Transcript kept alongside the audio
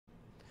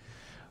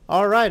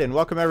All right, and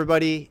welcome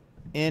everybody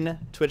in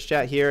Twitch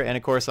chat here, and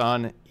of course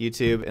on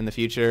YouTube in the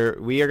future.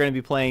 We are going to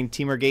be playing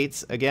Temur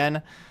Gates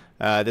again.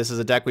 This is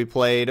a deck we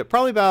played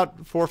probably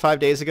about 4 or 5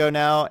 days ago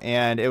now,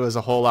 and it was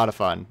a whole lot of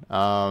fun.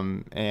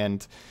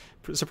 And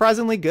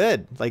surprisingly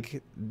good.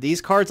 Like these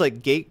cards,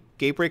 like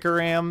Gatebreaker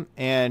Ram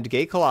and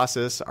Gate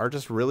Colossus, are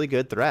just really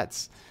good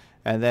threats.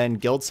 And then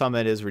Guild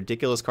Summit is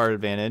ridiculous card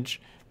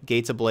advantage.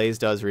 Gates Ablaze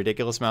does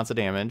ridiculous amounts of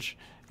damage.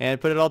 And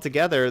put it all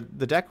together,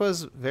 the deck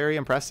was very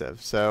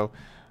impressive. So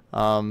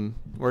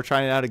we're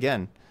trying it out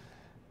again.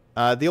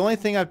 The only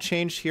thing I've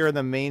changed here in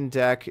the main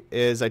deck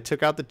is I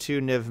took out the 2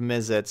 Niv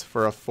Mizzets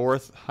for a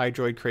 4th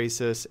Hydroid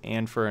Krasis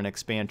and for an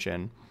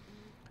expansion.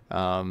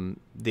 The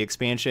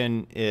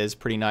expansion is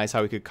pretty nice,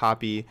 how we could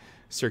copy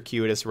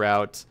Circuitous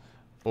Route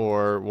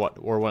or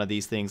one of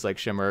these things like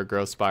Shimmer,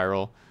 Growth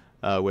Spiral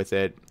with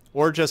it.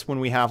 Or just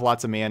when we have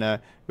lots of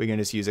mana, we can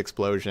just use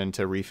Explosion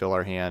to refill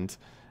our hand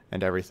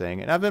and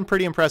everything. And I've been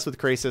pretty impressed with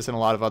Krasis in a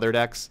lot of other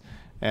decks,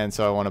 and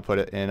so I want to put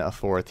it in a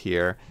 4th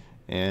here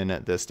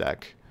in this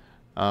deck.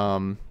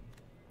 Then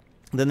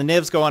the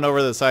Nivs go on over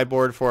to the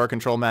sideboard for our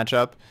control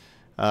matchup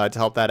to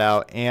help that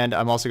out. And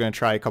I'm also going to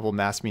try a couple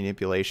Mass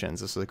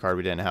Manipulations. This is a card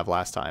we didn't have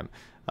last time,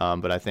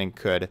 but I think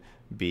could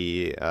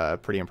be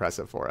pretty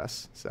impressive for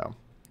us. So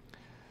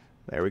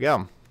there we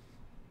go.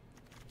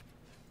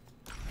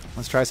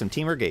 Let's try some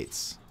Temur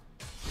Gates.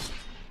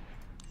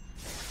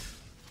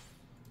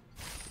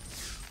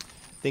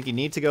 Think you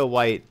need to go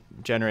white,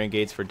 generating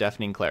gates for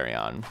Deafening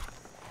Clarion.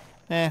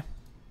 I'm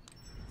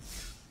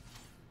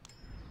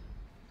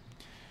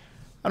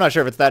not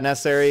sure if it's that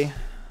necessary.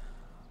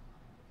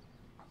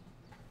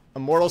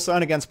 Immortal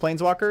Sun against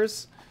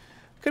Planeswalkers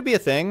could be a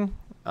thing.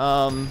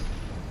 Yeah,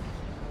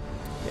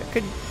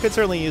 could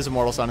certainly use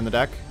Immortal Sun in the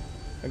deck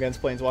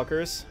against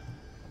Planeswalkers.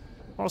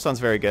 Immortal Sun's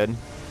very good.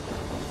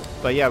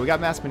 But yeah, we got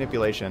Mass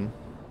Manipulation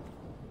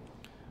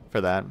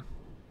for that.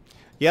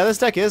 Yeah, this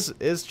deck is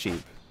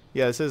cheap.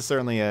 Yeah, this is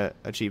certainly a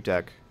cheap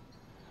deck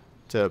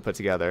to put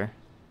together.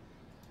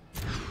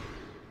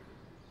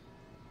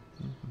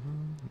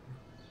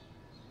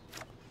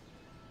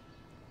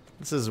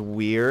 This is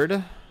weird.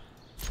 I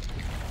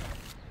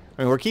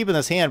mean, we're keeping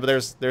this hand,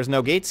 but there's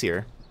no gates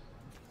here.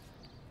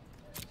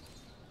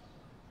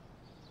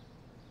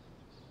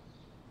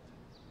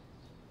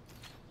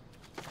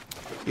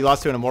 You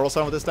lost to an Immortal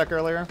Sun with this deck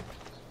earlier?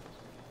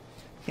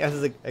 Yeah,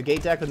 this is a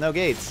gate deck with no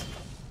gates.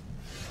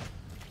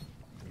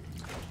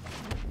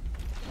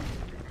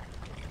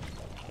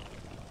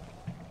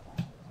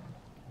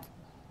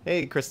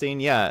 Hey,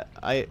 Christine. Yeah,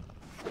 I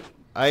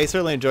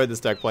certainly enjoyed this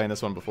deck playing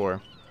this one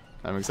before.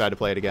 I'm excited to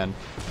play it again.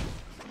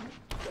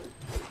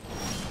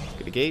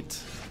 Get a gate.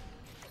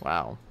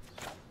 Wow.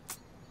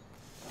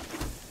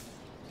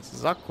 This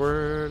is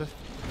awkward.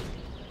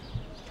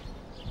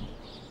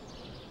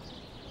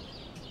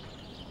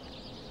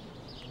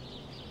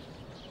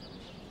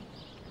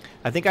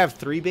 I think I have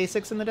 3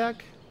 basics in the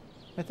deck,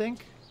 I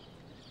think.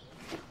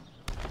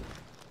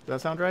 Does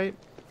that sound right?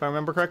 If I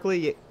remember correctly,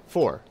 yeah,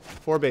 4.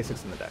 4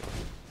 basics in the deck.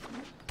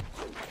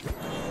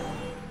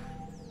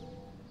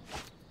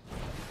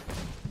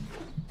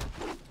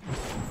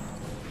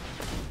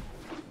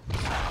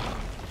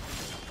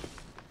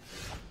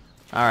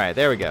 Alright,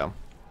 there we go.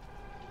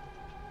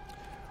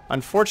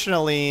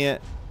 Unfortunately, I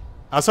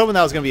was hoping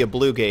that was going to be a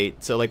blue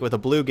gate. So, like, with a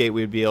blue gate,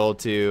 we'd be able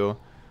to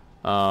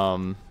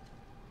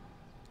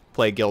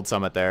play Guild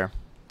Summit there.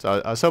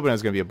 So, I was hoping it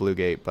was going to be a blue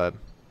gate, but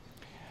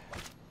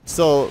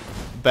still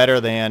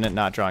better than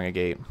not drawing a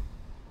gate.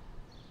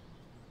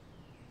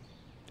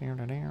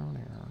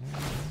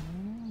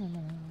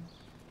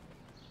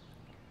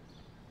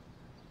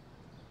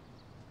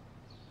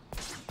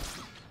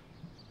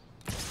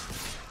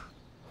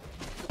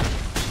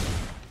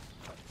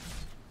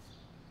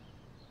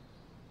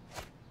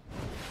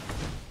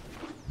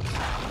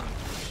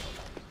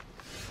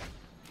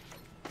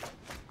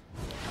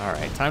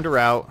 Alright, time to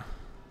route.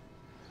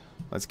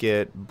 Let's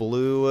get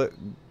blue,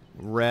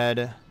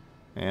 red,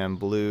 and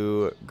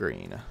blue,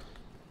 green.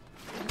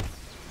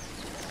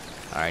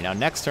 Alright, now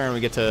next turn we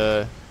get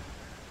to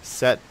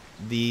set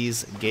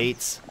these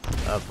gates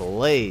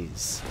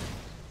ablaze.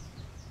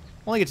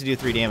 Only get to do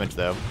 3 damage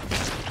though.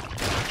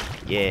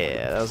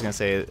 Yeah, I was gonna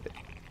say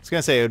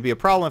it would be a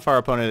problem if our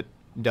opponent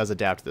does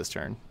adapt this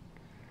turn.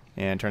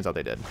 And turns out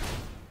they did.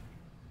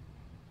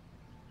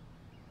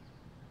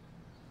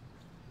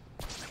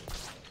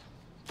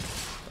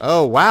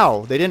 Oh,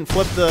 wow. They didn't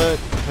flip the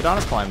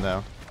Adonis Climb,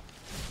 though.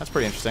 That's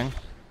pretty interesting.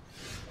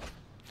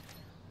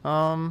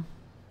 Oh,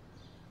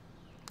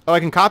 I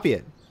can copy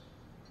it.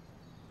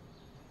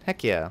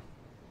 Heck yeah.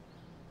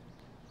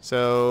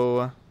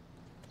 So,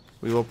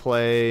 we will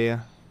play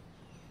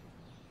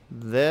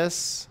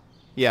this.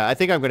 Yeah, I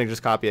think I'm going to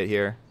just copy it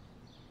here.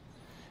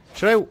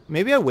 Should I...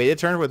 Maybe I wait a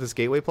turn with this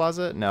Gateway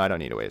Plaza? No, I don't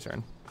need to wait a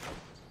turn.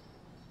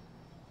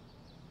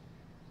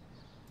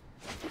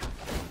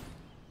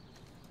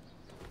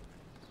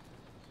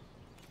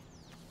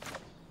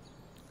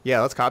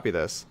 Yeah, let's copy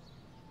this.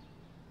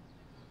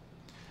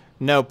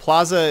 No,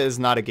 Plaza is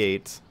not a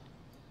gate.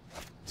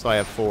 So I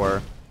have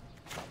 4.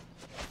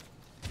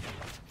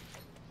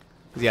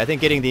 Yeah, I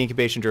think getting the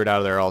Incubation Druid out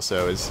of there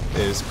also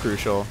is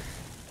crucial.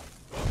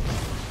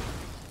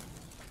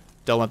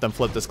 Don't let them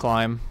flip this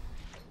climb.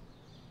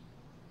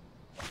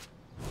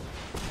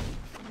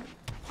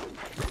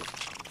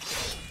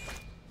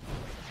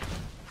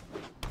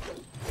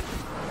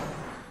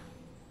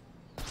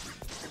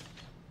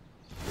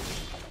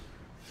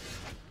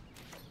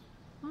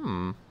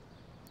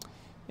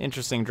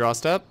 Interesting draw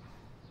step.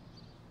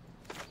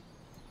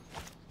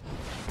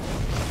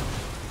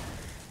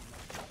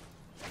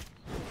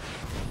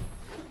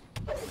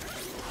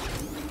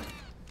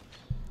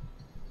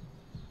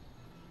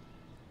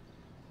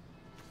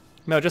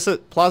 No,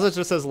 Plaza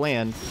just says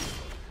land.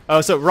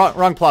 Oh, so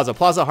wrong Plaza.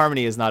 Plaza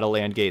Harmony is not a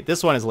land gate.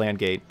 This one is land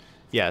gate.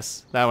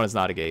 Yes, that one is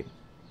not a gate.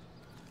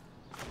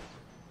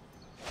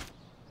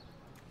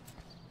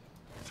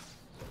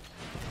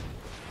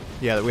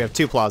 Yeah, we have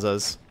two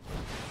plazas.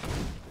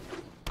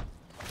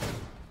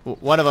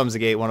 One of them's a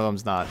gate, one of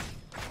them's not.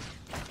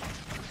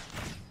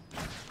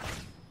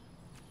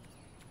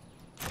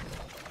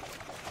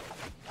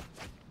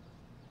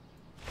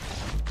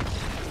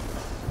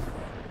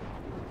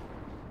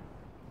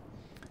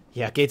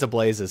 Yeah, Gates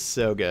Ablaze is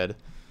so good.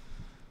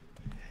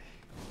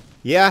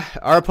 Yeah,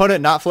 our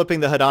opponent not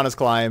flipping the Hadana's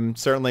Climb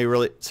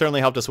certainly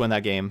helped us win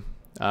that game.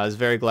 I was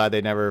very glad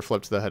they never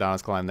flipped the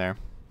Hadana's Climb there.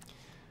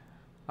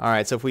 All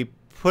right, so if we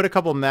put a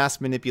couple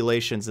mass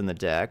manipulations in the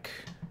deck.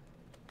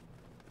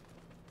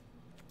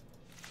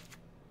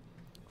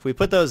 If we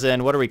put those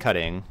in, what are we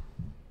cutting?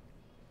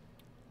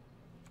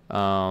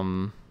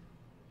 Maybe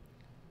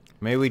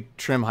we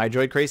trim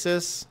Hydroid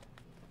Krasis?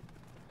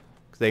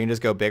 Because they can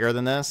just go bigger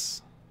than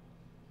this.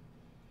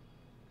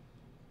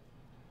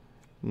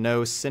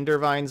 No Cinder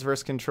Vines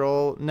versus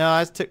Control. No,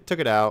 I took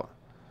it out.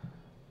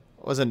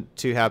 Wasn't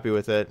too happy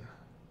with it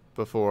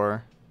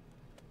before.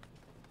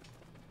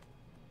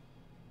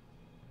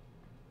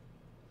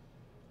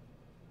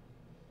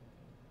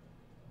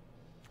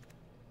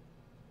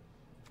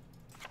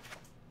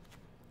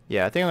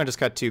 Yeah, I think I'm going to just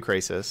cut 2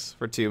 Krasis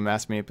for 2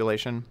 mass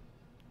manipulation.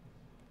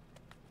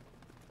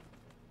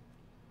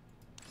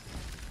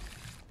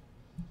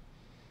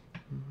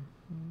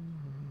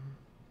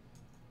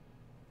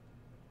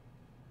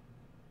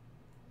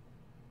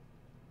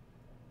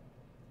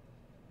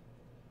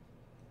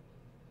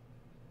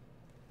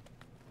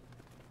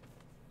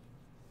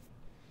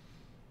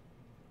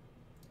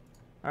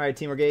 All right,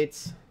 Temur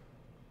Gates.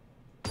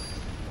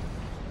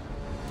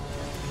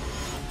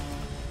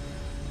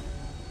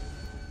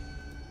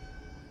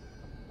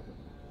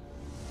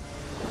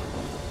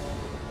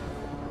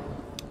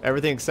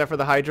 Everything except for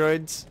the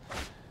Hydroids.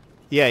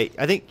 Yeah,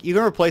 I think you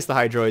can replace the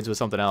Hydroids with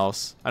something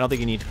else. I don't think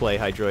you need to play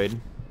Hydroid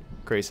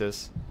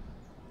Krasis.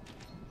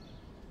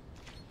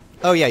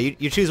 Oh yeah,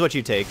 you choose what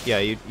you take. Yeah,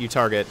 you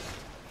target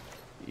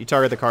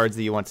the cards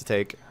that you want to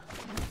take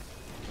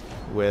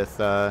with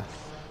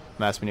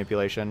mass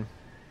manipulation.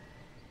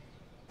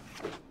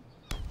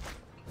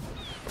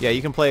 Yeah,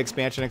 you can play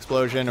Expansion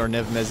Explosion or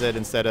Niv Mizzet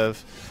instead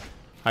of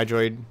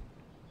Hydroid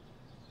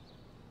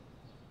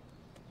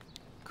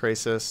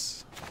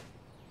Krasis.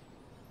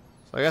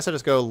 So I guess I'll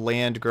just go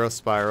land Growth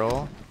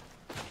Spiral.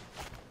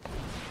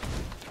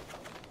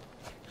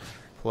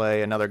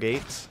 Play another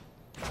gate.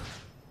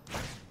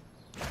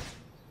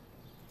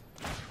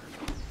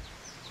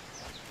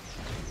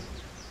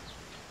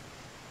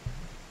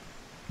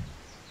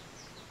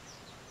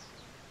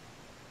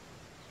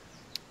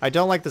 I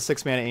don't like the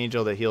 6-mana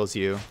Angel that heals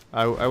you.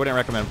 I wouldn't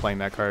recommend playing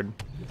that card.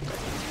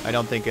 I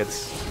don't think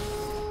it's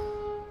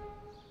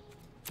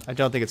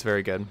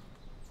very good.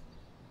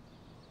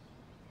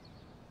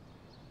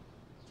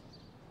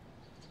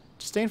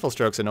 Disdainful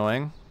Stroke's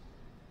annoying.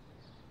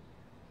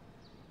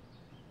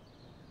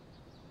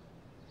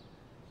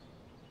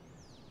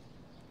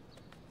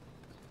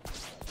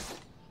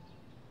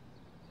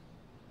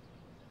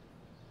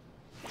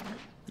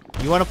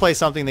 You want to play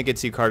something that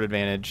gets you card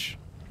advantage.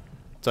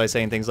 So I was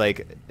saying things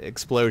like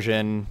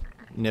Explosion,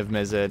 Niv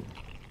Mizzet,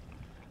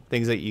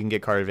 things that you can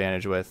get card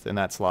advantage with in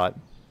that slot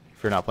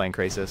if you're not playing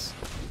Krasis.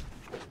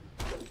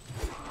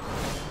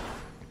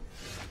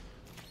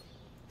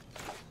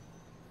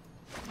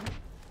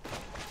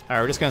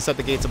 Alright, we're just going to set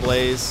the gates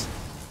ablaze.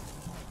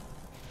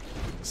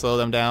 Slow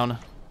them down.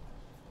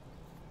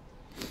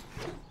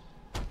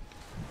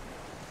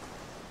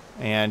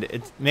 And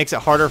it makes it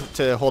harder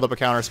to hold up a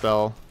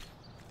counterspell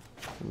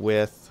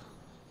with...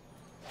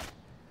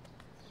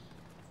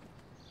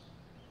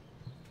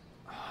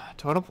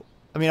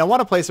 I mean, I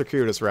want to play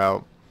Circuitous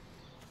Route,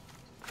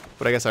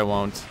 but I guess I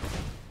won't.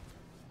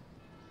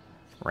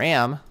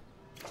 Ram?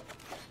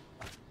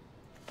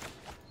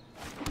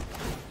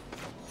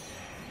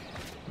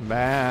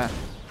 Bah.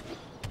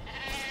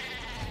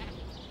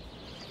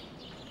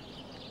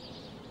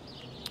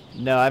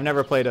 No, I've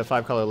never played a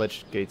 5-color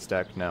Lich Gates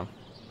deck, no.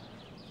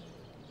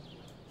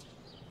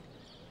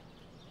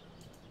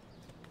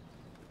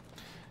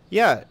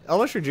 Yeah,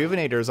 Elvish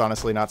Rejuvenator is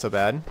honestly not so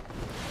bad.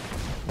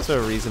 It's a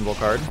reasonable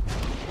card.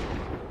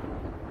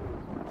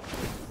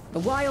 The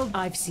wild,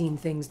 I've seen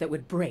things that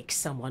would break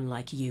someone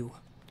like you.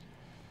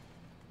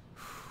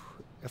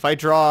 If I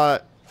draw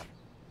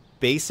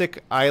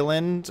basic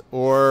island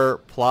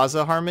or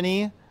Plaza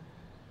Harmony,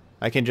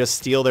 I can just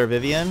steal their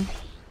Vivian.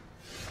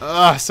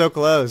 Ugh, so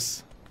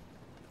close.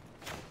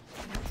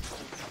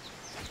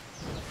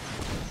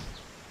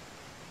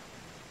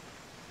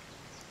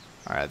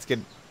 Alright, let's get...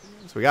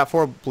 So we got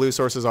 4 blue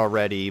sources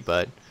already,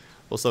 but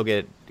we'll still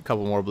get a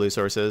couple more blue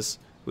sources.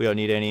 We don't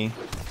need any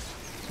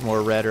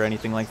more red or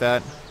anything like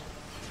that.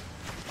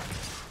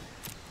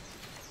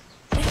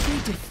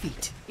 Every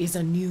defeat is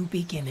a new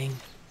beginning.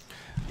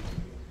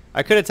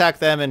 I could attack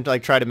them and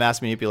like try to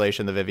mass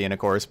manipulation the Vivian, of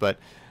course, but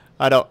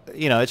I don't,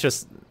 you know,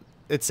 it's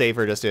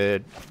safer just to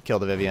kill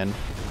the Vivian.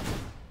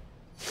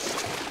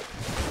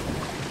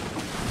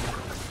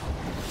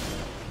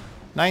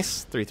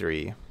 Nice,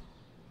 3-3.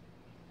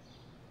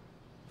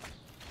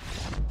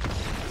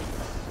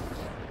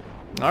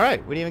 All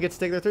right, we didn't even get to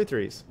take their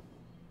 3-3s.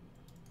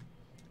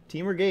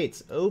 Temur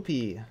Gates, OP.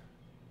 We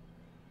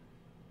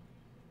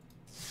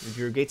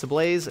drew Gates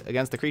Ablaze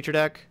against the creature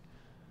deck.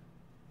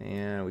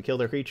 And we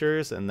killed our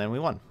creatures, and then we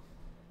won.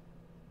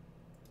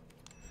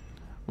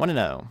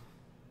 1-0.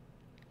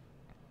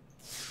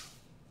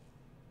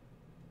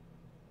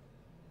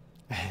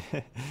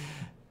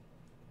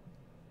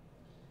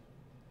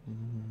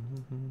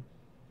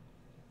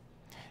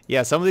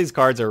 Yeah, some of these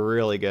cards are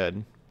really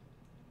good.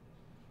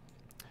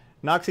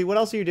 Noxie, what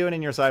else are you doing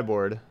in your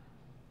sideboard?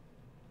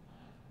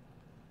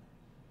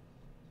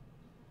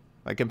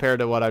 Like, compared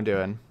to what I'm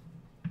doing.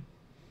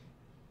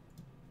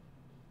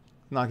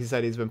 Noxie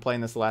said he's been playing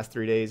this the last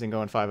 3 days and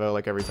going 5-0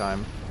 like every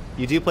time.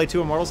 You do play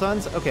 2 Immortal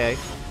Suns? Okay.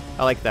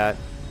 I like that.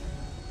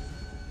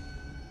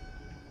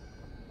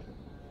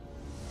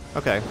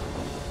 Okay.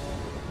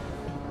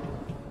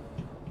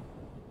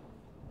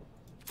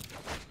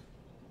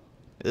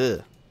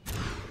 Ugh.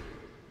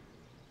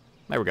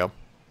 There we go.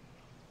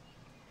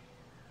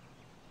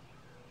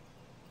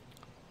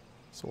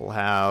 So we'll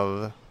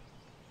have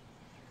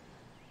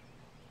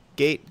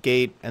gate,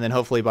 gate, and then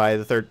hopefully by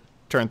the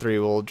turn 3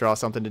 we'll draw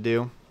something to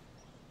do.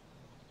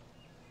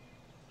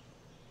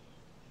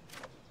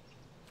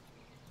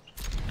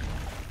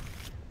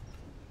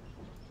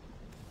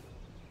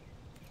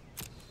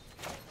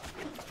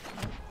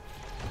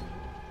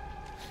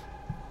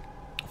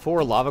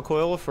 For Lava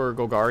Coil for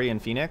Golgari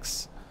and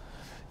Phoenix.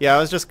 Yeah, I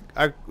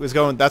was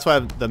going, that's why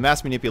the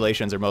mass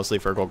manipulations are mostly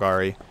for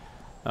Golgari.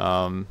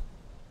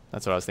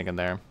 That's what I was thinking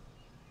there.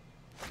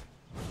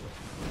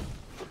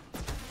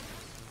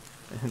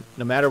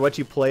 No matter what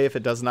you play, if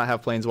it does not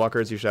have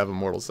Planeswalkers, you should have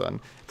Immortal Sun.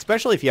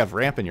 Especially if you have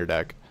Ramp in your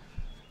deck.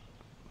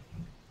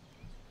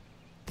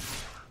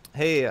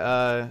 Hey,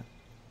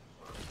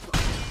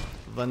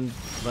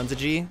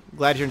 Lunzaji,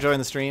 glad you're enjoying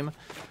the stream.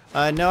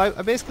 No,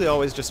 I basically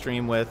always just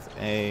stream with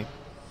a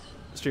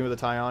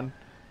tie on.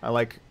 I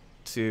like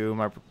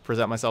to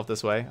present myself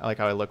this way. I like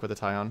how I look with a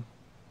tie on.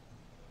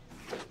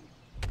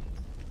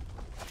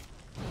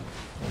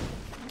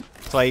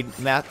 So you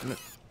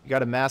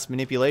got a mass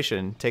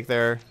manipulation. Take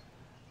their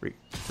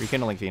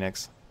Rekindling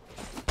Phoenix.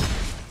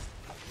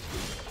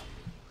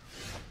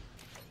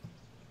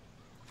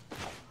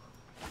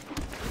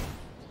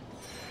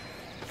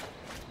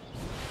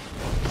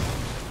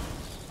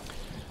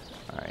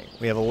 Alright,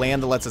 we have a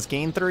land that lets us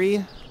gain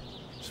 3.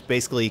 Just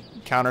basically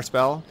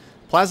counterspell.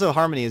 Plaza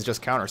Harmony is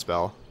just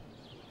counterspell.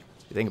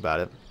 If you think about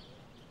it.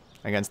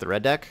 Against the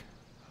red deck.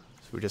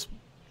 So we just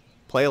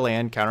play a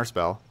land,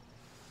 counterspell.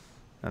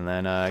 And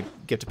then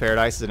Gift of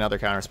Paradise is another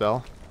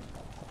counterspell.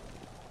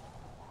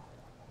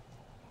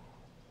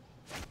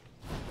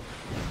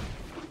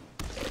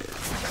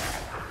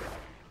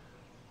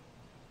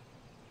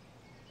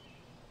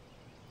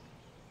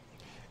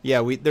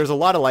 Yeah, there's a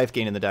lot of life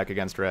gain in the deck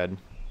against red.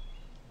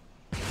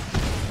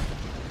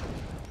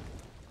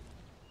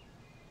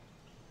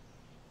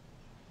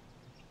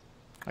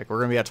 Like, we're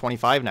going to be at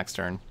 25 next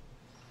turn.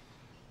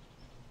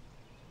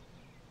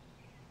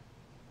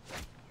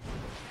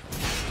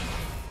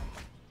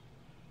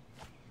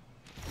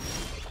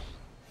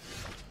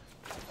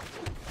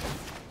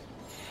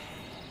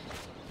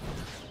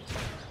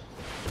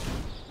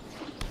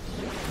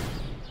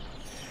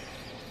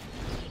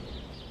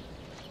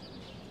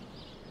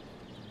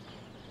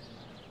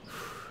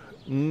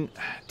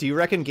 Do you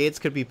reckon Gates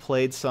could be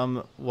played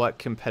somewhat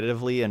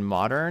competitively in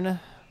Modern?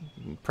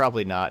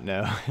 Probably not,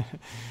 no.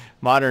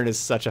 Modern is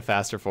such a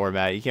faster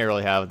format. You can't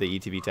really have the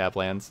ETB tap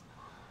lands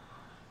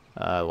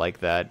like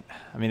that.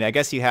 I mean, I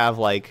guess you have,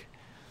 like...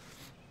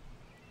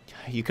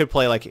 You could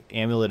play, like,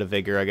 Amulet of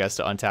Vigor, I guess,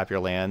 to untap your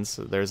lands.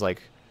 There's,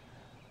 like...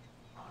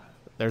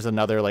 There's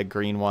another, like,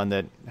 green one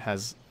that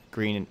has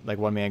green, like,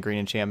 one-man green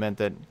enchantment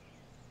that...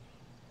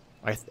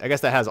 I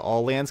guess that has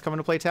all lands coming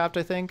to play tapped,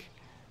 I think.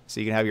 So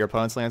you can have your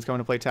opponent's lands coming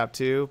to play tap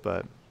too,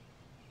 but...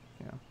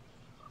 Yeah.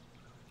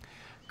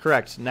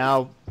 Correct.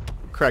 Now...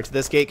 Correct.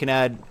 This gate can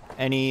add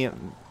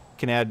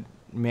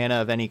mana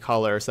of any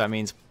color, so that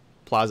means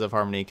Plaza of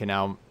Harmony can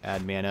now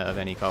add mana of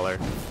any color.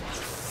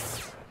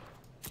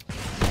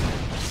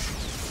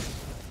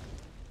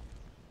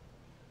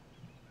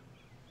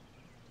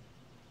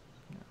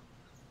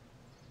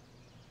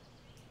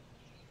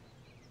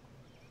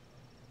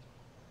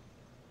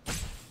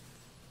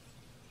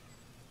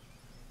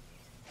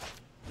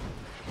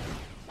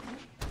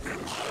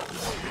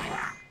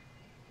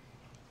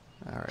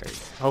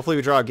 Hopefully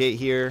we draw a gate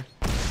here,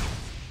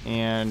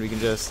 and we can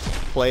just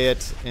play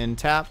it in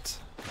tapped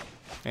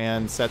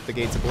and set the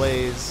gates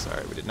ablaze.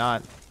 Alright, we did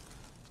not.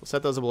 We'll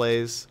set those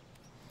ablaze.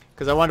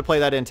 Because I wanted to play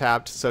that in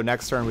tapped, so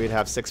next turn we'd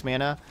have 6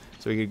 mana.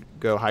 So we could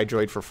go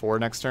Hydroid for 4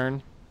 next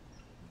turn.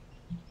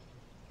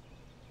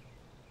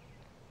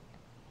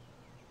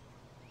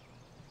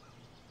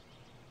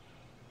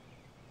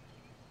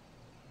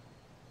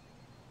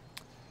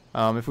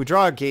 If we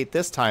draw a gate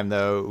this time,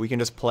 though, we can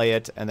just play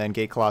it, and then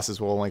Gate Colossus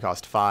will only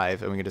cost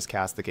 5, and we can just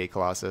cast the Gate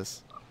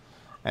Colossus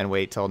and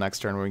wait till next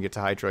turn when we get to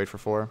Hydroid for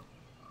 4.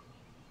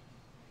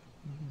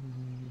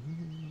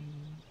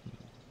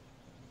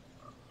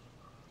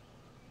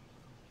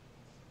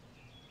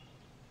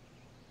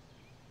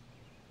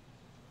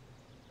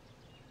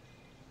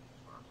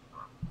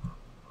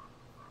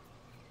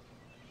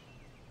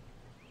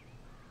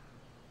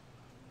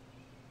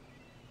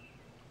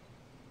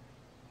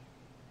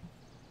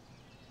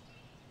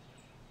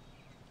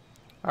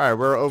 Alright,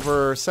 we're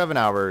over 7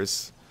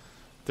 hours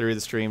through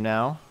the stream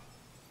now.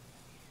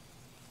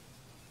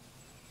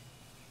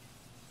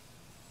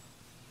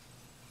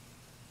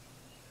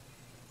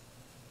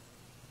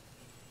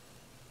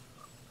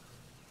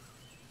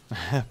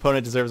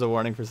 Opponent deserves a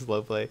warning for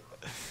slow play.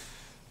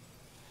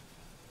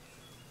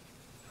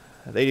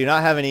 They do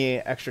not have any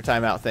extra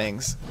timeout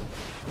things.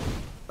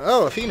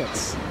 Oh, a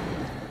Phoenix.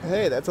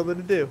 Hey, that's something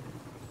to do.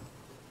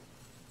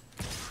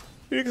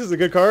 Phoenix is a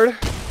good card.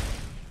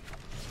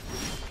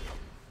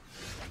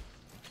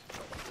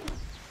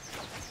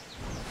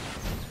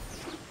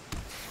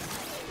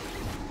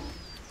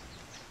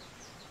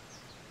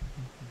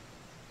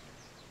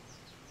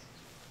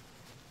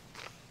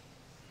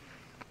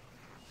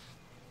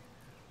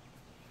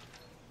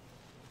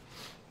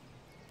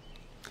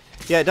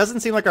 Yeah, it doesn't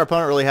seem like our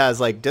opponent really has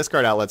like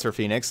discard outlets for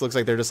Phoenix. Looks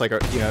like they're just like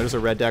just a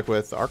red deck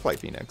with Arclight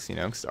Phoenix.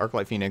 Because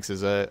Arclight Phoenix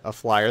is a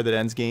flyer that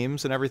ends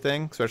games and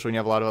everything, especially when you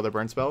have a lot of other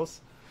burn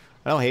spells.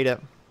 I don't hate it.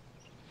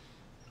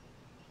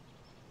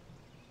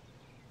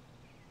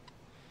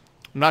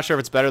 I'm not sure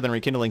if it's better than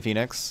Rekindling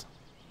Phoenix.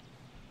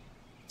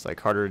 It's like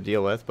harder to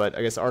deal with, but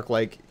I guess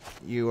Arclight,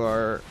 you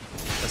are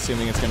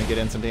assuming it's going to get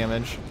in some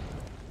damage.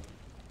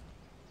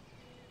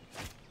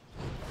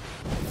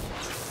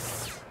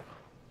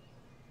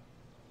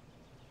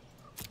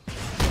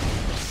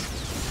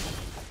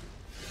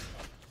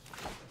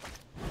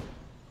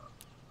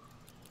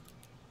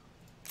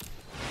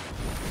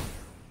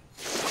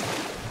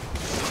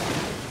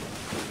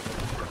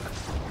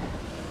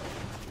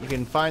 You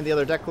can find the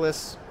other deck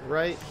lists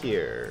right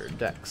here.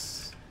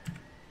 Decks.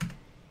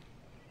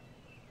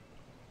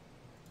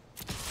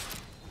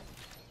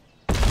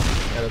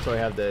 Yeah, that's why I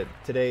have the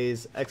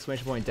today's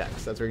exclamation point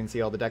decks. That's where you can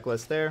see all the deck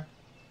lists there.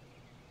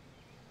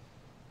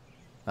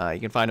 You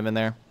can find them in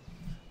there.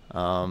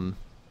 I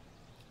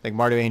think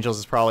Mardu Angels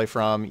is probably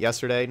from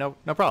yesterday. No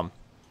problem.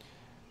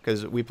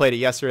 Because we played it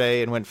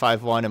yesterday and went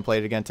 5-1 and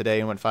played it again today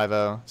and went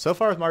 5-0. So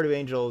far with Mardu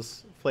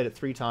Angels, played it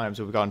 3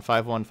 times. We've gone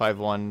 5-1,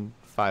 5-1,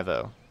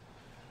 5-0.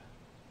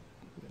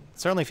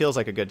 Certainly feels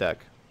like a good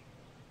deck.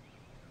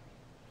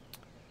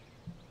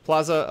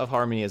 Plaza of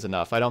Harmony is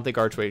enough. I don't think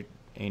Archway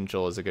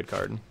Angel is a good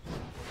card.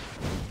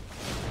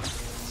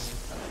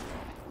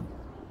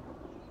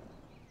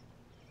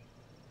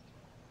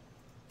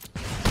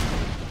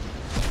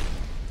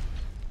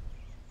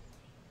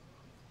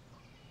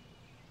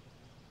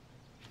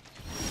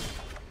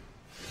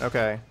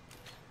 Okay.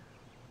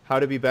 How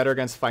to be better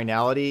against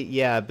Finality?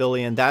 Yeah,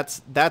 Billion.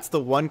 That's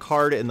the one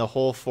card in the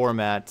whole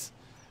format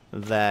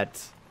that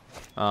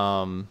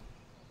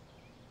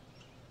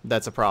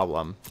that's a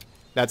problem.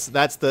 That's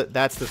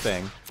the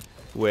thing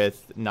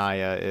with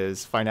Naya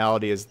is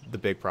Finality is the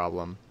big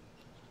problem.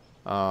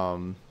 I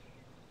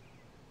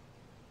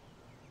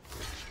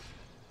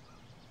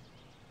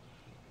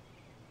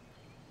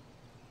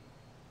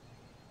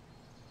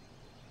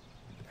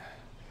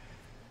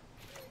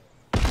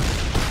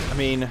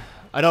mean,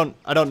 I don't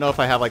know if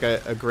I have like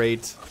a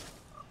great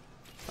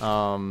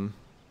option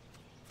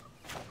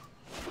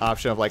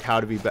of like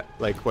how to be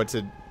like what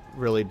to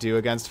really do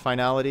against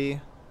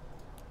Finality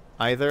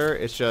either.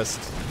 It's just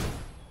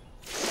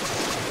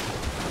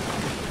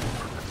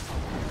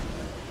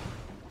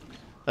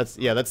that's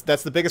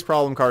the biggest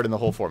problem card in the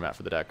whole format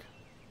for the deck.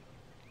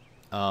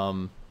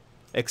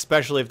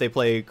 Especially if they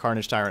play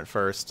Carnage Tyrant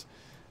first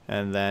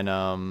and then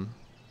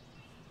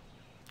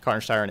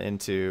Carnage Tyrant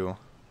into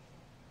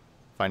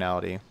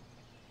Finality.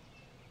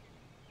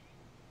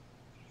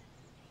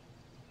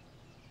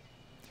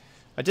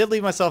 I did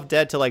leave myself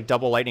dead to like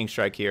double Lightning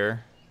Strike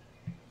here.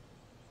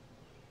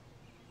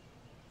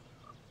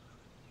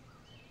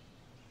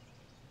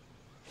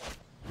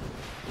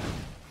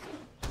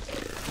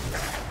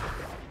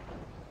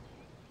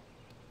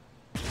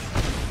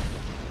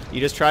 You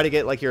just try to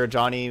get like your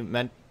Johnny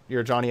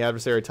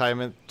adversary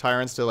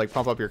tyrants to like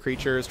pump up your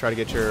creatures, try to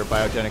get your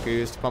biogenic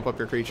ooze to pump up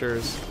your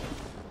creatures,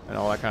 and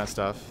all that kind of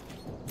stuff.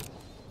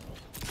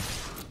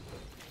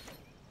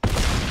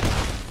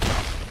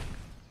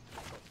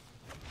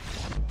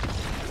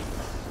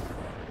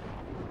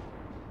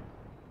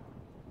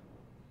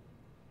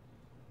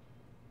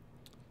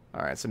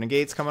 Alright, so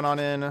negates coming on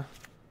in.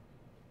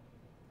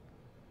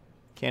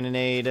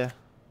 Cannonade.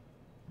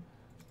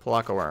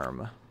 Palaka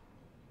Worm.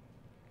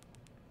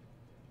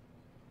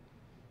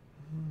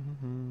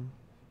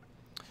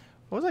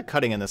 What was I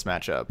cutting in this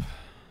matchup?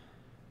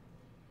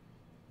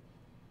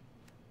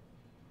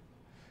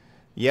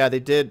 Yeah,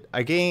 they did.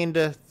 I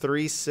gained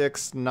 3,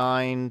 6,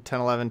 9, 10,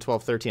 11,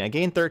 12, 13. I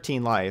gained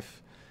 13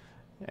 life,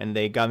 and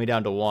they got me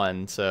down to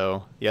 1.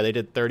 So, yeah, they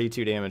did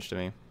 32 damage to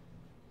me.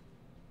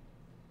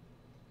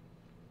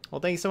 Well,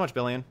 thank you so much,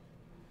 Billion.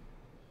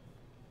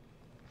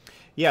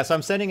 Yeah, so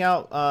I'm sending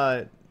out...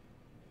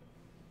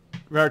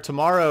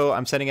 tomorrow,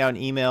 I'm sending out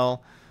an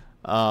email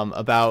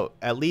about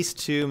at least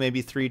 2,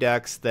 maybe 3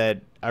 decks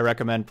that I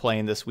recommend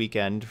playing this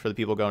weekend for the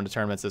people going to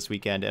tournaments this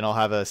weekend, and I'll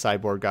have a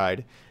sideboard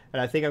guide. And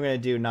I think I'm going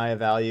to do Naya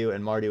Value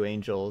and Mardu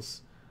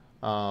Angels,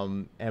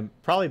 and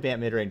probably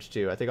Bant Midrange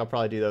too. I think I'll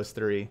probably do those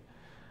 3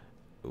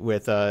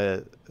 with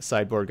a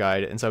sideboard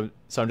guide. And so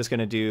I'm just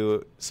going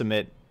to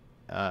submit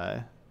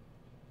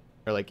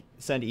or like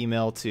send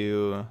email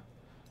to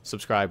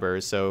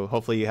subscribers. So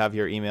hopefully you have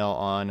your email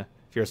on.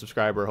 If you're a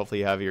subscriber, hopefully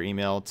you have your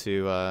email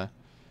to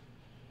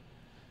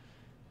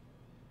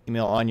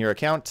email on your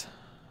account,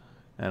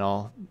 and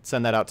I'll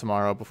send that out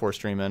tomorrow before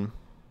streaming.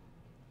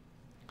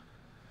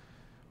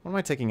 What am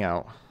I taking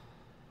out?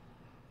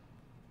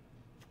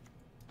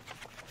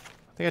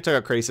 I think I took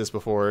out Krasis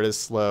before. It is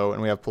slow,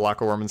 and we have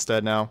Palaka Worm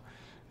instead now.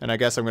 And I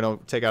guess I'm going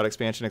to take out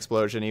Expansion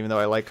Explosion, even though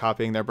I like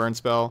copying their burn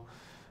spell.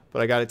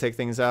 But I got to take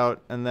things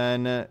out. And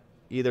then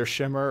either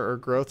Shimmer or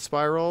Growth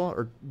Spiral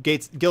or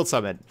Guild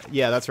Summit.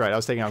 Yeah, that's right. I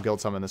was taking out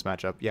Guild Summit in this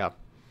matchup. Yeah.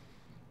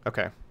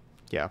 Okay.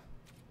 Yeah.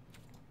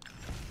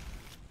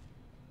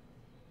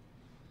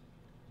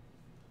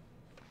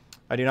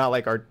 I do not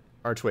like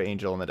Archway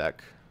Angel in the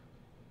deck.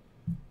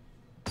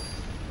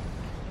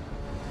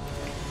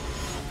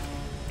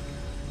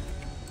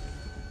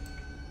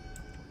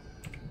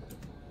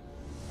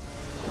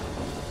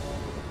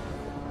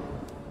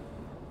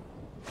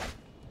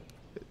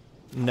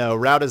 No,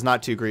 Route is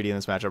not too greedy in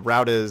this matchup.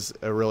 Route is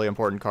a really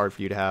important card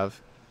for you to have.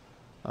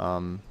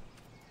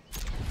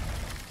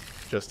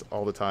 Just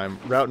all the time.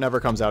 Route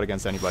never comes out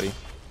against anybody.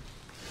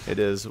 It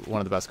is one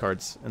of the best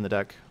cards in the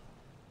deck.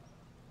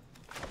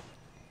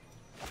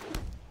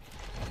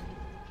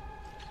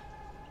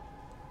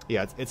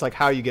 Yeah, it's like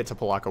how you get to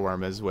Palaka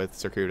Worm is with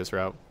Circuitous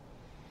Route.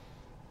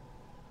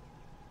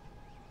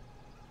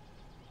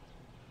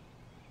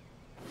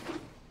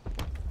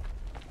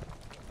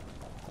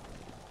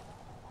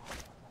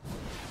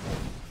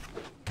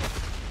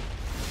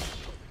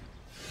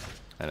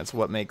 And it's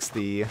what makes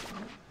the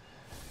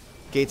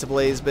Gates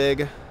Ablaze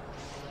big.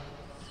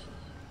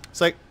 It's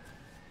like,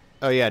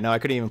 oh yeah, no, I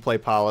couldn't even play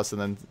Palace and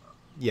then,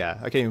 yeah,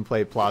 I couldn't even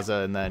play Plaza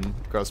and then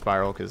Growth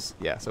Spiral because,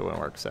 yeah, so it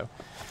wouldn't work. So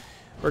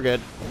we're good.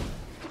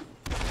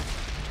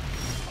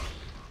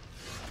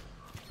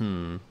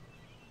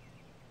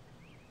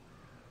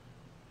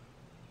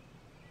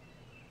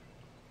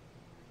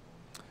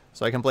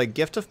 So I can play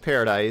Gift of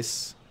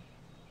Paradise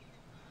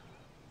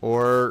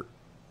or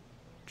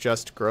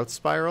just Growth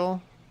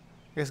Spiral.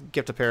 I guess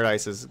Gift of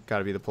Paradise has got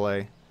to be the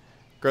play.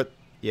 Growth,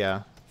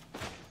 yeah.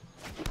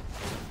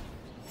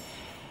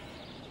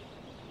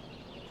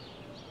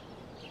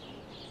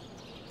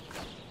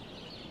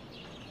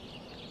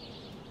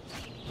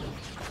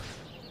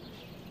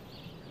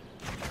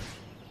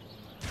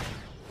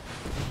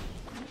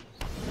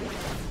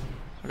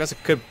 I guess I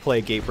could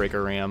play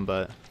Gatebreaker Ram,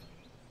 but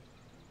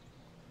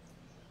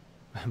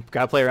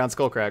gotta play around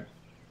Skullcrack.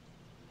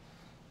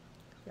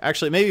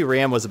 Actually, maybe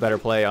Ram was a better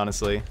play,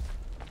 honestly.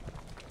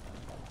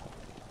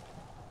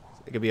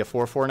 It could be a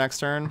 4/4 next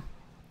turn.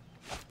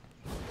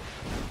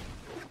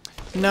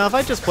 No, if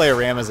I just play a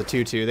Ram as a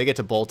 2/2, they get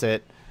to bolt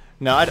it.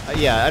 No, I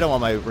don't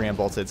want my Ram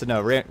bolted. So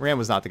no, Ram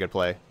was not the good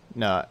play.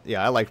 No,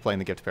 yeah, I liked playing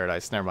the Gift of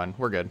Paradise. Never mind,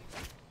 we're good.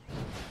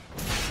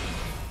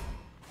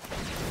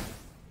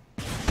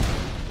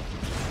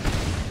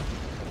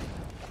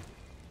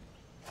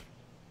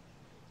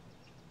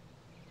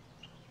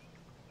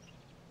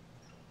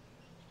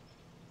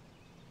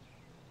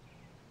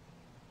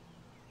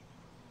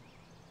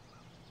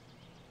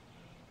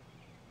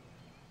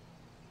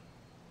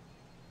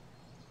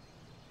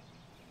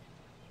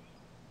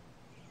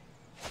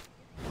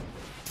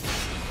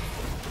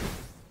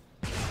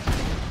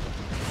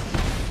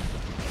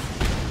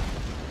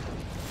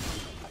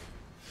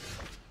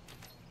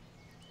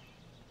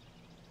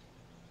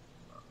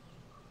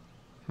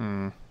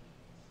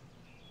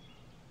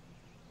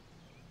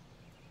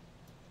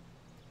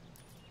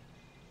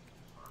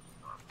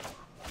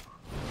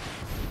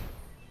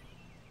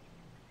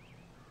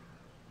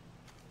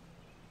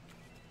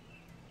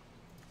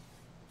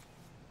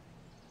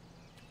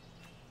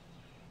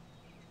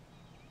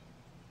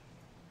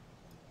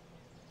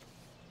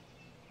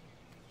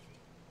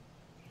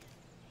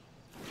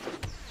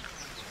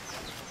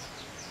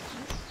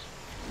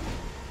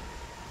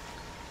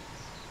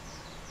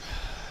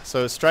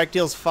 So strike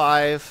deals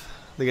 5.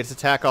 They get to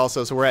attack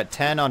also, so we're at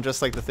 10 on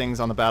just like the things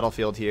on the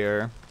battlefield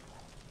here.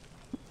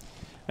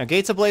 Now,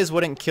 Gates Ablaze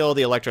wouldn't kill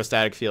the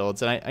electrostatic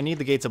fields, and I need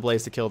the Gates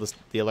Ablaze to kill the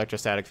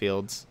electrostatic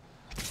fields.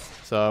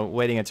 So I'm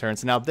waiting a turn.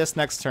 So now this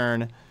next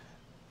turn,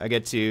 I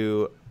get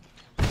to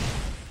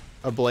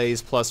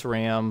Ablaze plus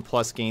Ram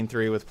plus gain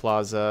 3 with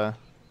Plaza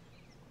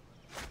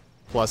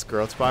plus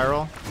Growth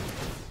Spiral.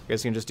 I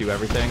guess you can just do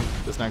everything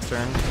this next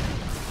turn.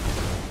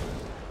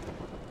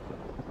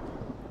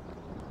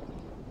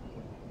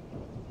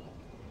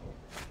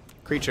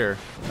 Creature.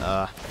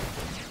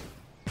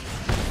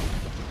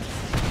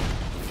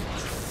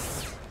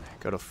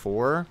 Go to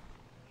 4.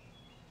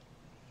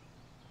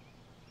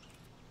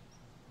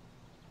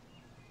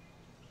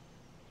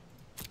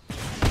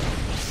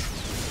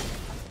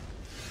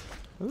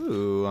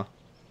 Ooh.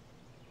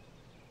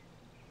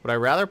 Would I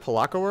rather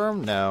Palaka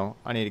Worm? No.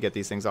 I need to get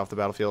these things off the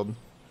battlefield.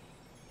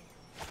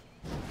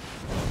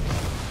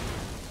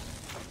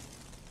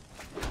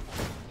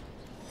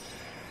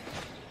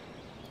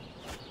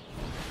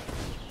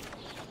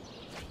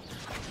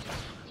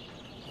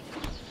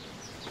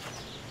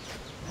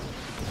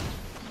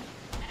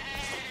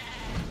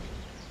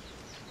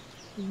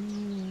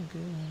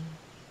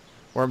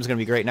 Worm's gonna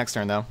be great next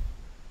turn, though.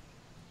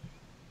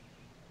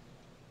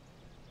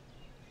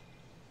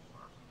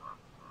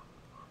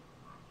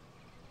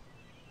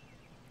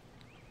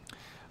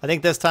 I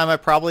think this time I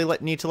probably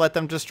need to let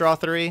them just draw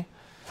 3.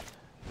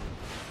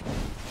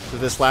 So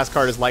this last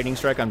card is Lightning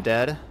Strike, I'm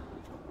dead.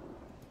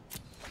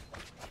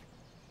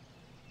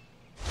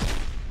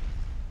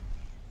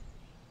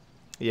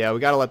 Yeah,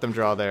 we gotta let them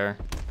draw there.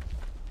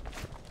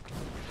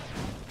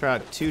 Try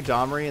out 2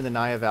 Domri in the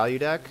Naya value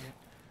deck.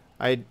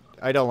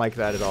 I don't like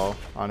that at all,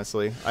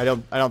 honestly. I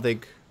don't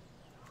think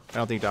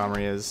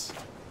Domri is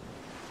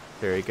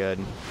very good.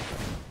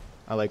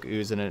 I like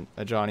Ooze and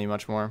a Johnny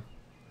much more.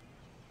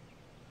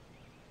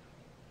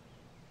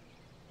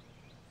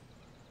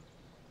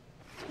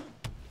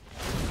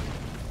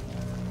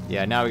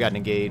 Yeah, now we got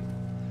negate.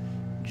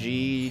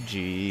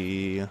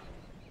 GG.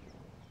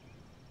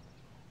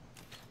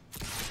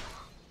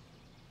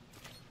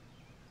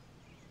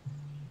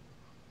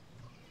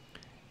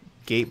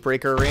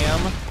 Gatebreaker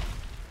Ram.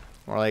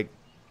 More like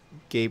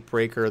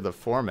Gatebreaker the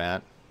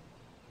format.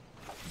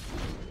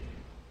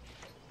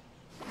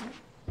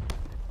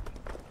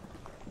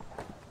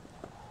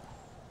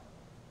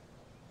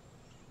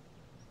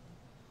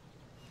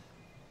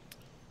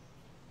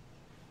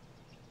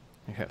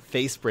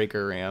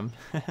 Facebreaker Ram.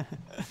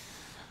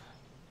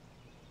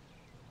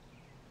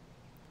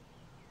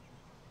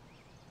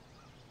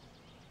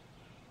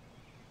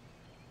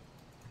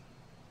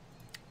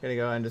 Gonna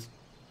go and just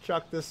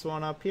chuck this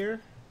one up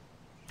here.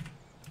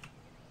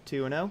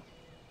 2-0.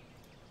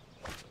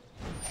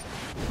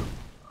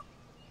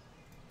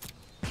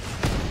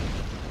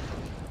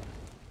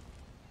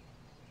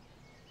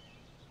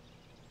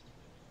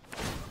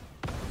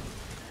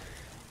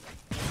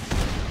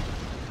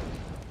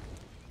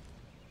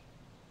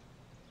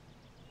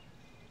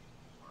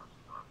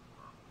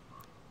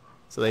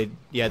 So they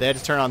had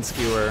to turn on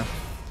Skewer.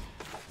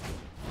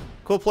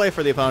 Cool play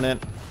for the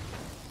opponent,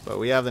 but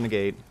we have the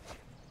negate.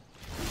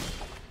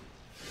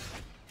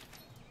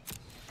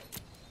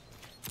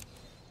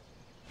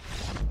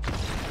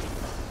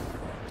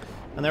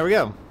 And there we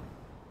go.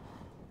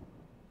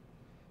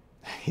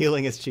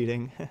 Healing is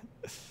cheating.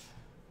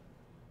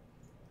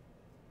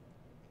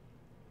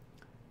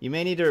 You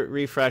may need to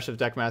refresh if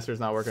Deckmaster is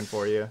not working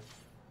for you.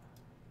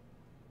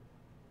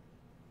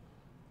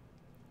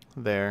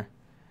 There.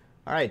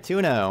 All right,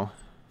 2-0.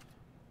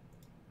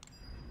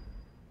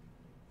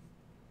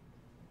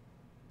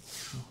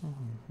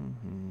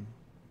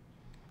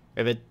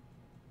 If it's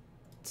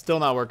still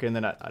not working,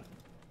 then I'm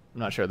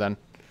not sure then.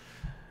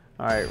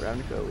 All right,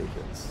 Ravnica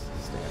Allegiance,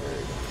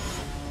 standard.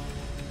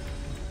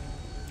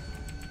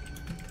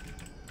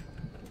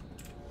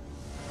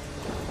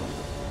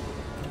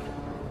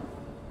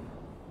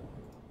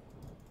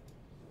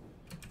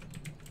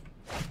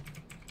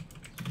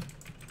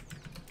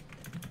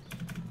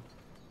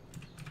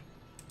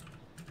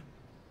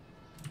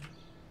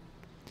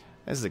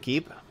 This is a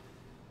keep.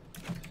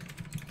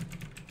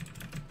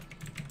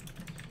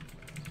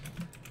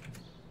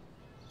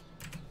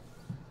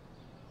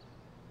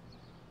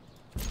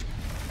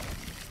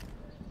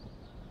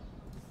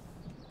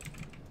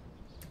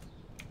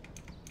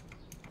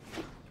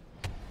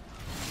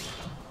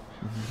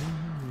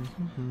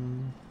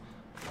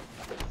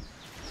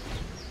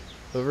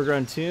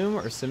 Overgrown Tomb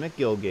or Simic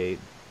Guildgate?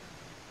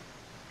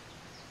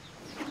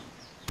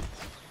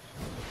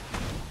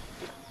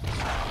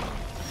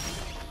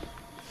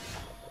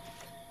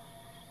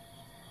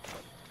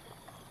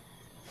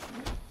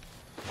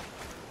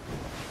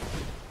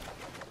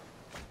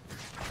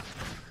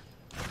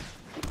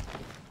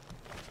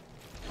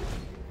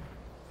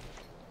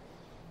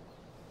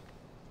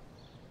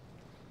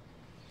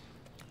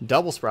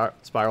 Double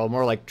spiral,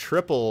 more like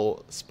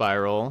triple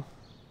spiral.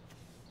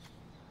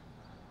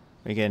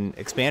 We can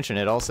expansion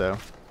it also.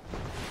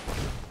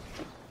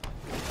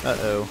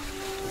 Uh-oh.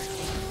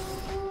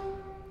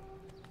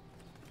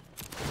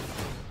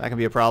 That can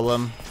be a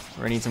problem.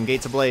 We're gonna need some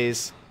Gates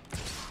Ablaze.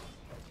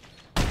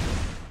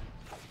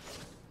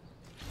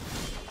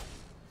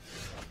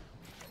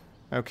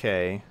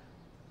 Okay.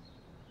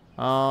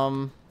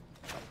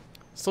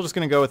 Still just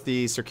gonna go with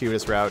the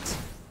circuitous route.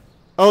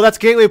 Oh, that's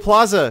Gateway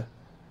Plaza!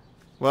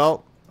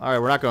 Well,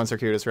 alright, we're not going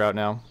circuitous route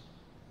now.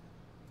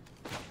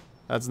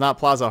 That's not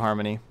Plaza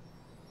Harmony.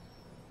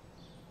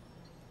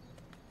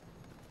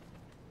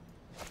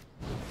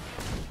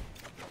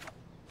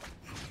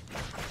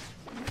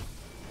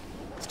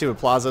 Stupid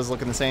Plaza's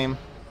looking the same.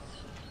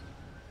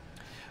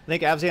 I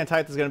think Abzan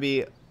Tithe is gonna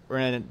be... We're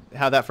gonna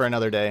have that for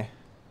another day.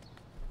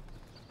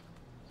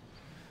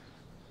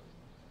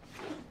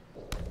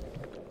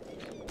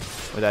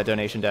 With that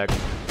donation deck.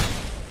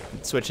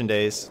 Switching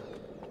days.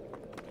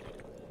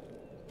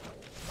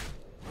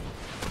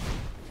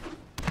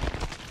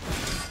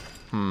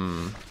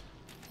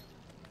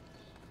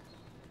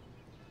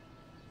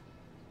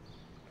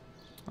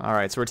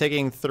 Alright, so we're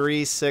taking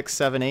 3, 6,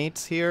 7, 8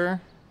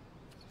 here.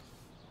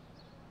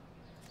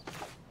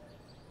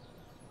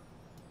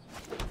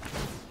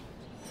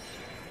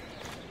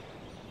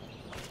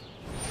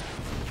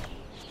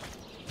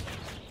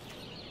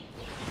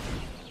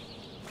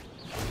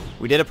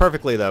 We did it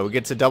perfectly, though. We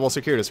get to double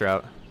circuitous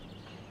route.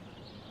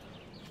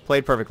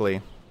 Played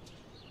perfectly.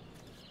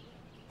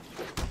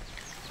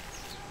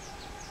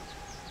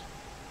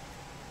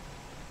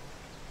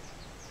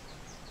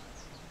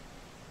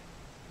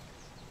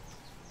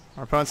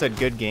 Our opponent said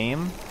good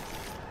game.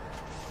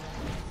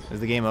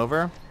 Is the game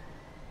over?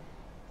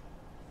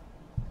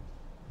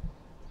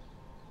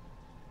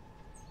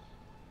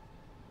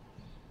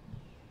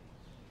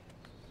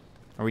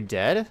 Are we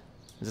dead?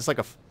 Is this like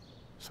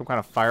some kind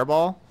of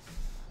fireball?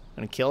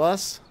 Gonna kill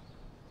us?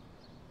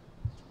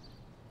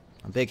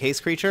 A big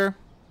haste creature?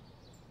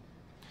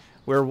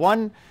 We're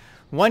one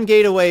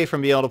gate away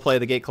from being able to play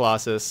the Gate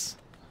Colossus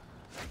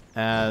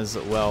as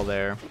well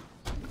there.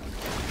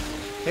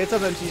 Hey, what's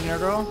up, MTG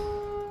Girl?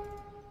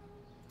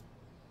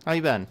 How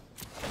you been?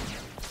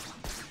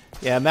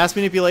 Yeah, mass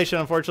manipulation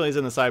unfortunately is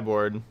in the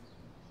sideboard.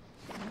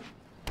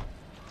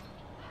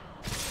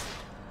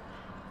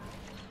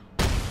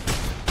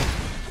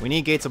 We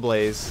need Gates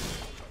Ablaze.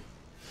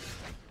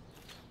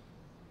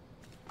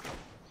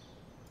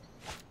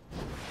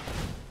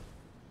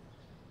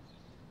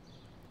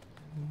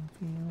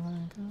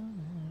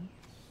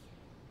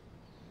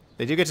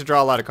 They do get to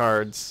draw a lot of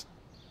cards.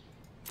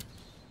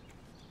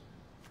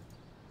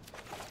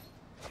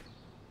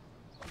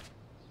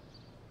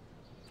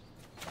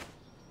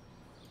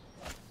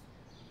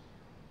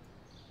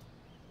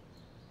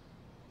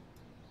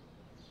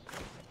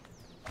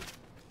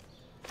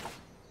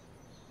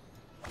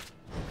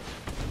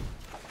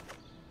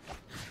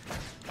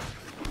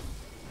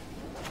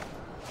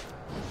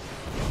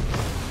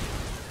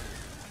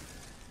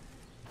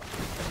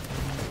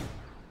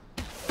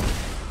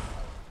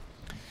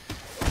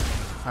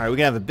 Alright, we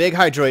can have a big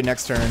Hydroid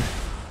next turn.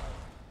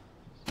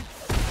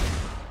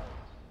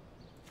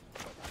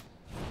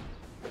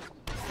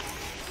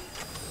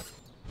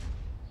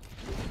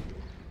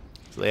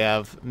 So they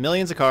have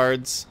millions of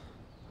cards.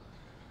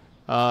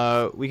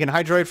 We can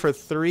Hydroid for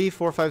 3,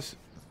 4, 5...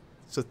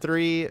 So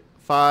 3,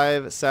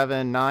 5,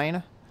 7,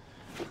 9.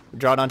 We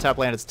draw it on tap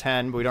land, it's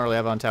 10, but we don't really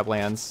have on tap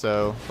lands,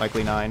 so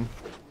likely 9.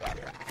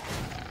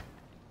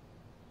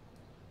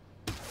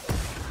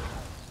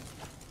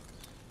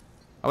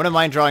 I wouldn't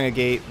mind drawing a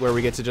gate where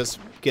we get to just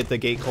get the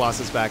Gate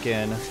Colossus back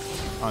in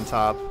on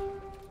top.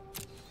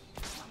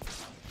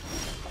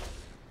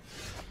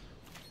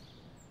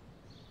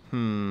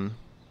 No,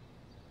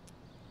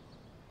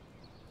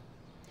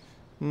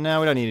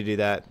 we don't need to do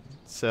that.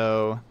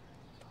 So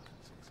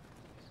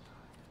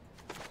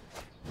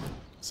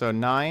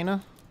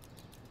 9.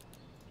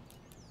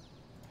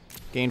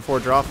 Gain 4,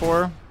 draw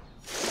 4.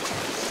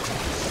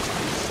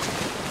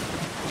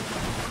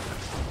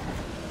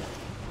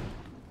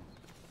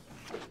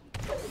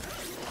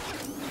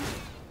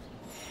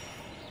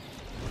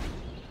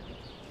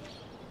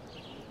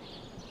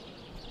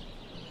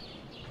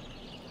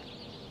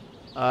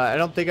 I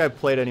don't think I've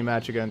played any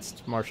match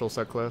against Marshall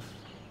Sutcliffe.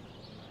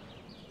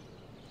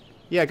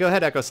 Yeah, go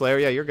ahead, Echo Slayer.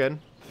 Yeah, you're good.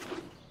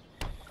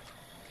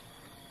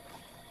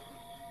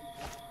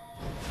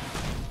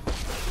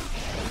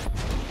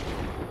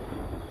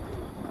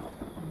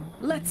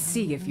 Let's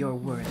see if you're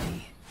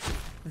worthy.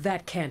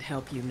 That can't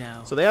help you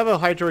now. So they have a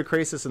Hydroid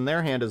Krasis in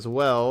their hand as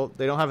well.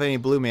 They don't have any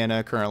blue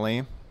mana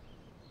currently.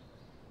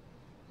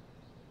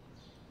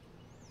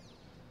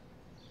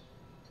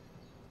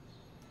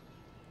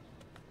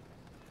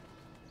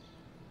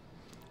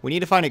 We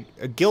need to find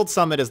a Guild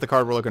Summit is the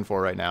card we're looking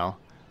for right now.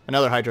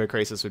 Another Hydroid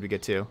Krasis would be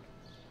good too.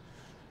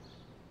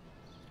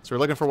 So we're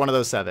looking for one of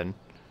those 7.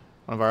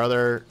 One of our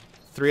other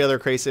 3 other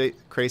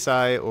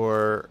Krasi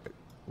or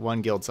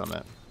 1 Guild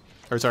Summit.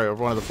 Or sorry, or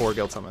one of the 4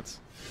 Guild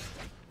Summits.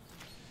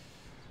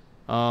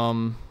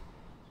 I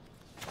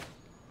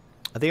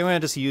think I'm gonna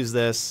just use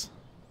this.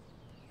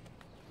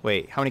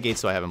 Wait, how many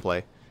gates do I have in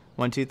play?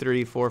 1, 2,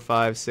 3, 4,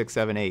 5, 6,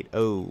 7, 8.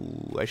 Oh,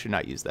 I should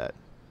not use that.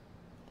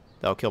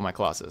 That'll kill my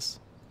Colossus.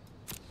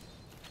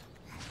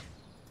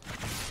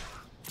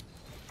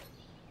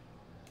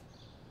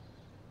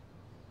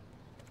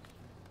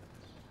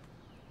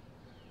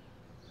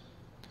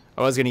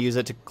 I was going to use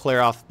it to clear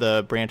off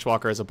the Branch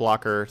Walker as a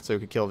blocker so we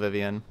could kill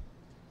Vivian.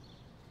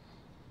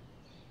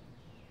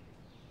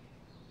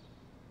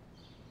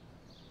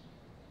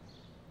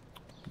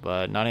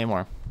 But not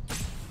anymore.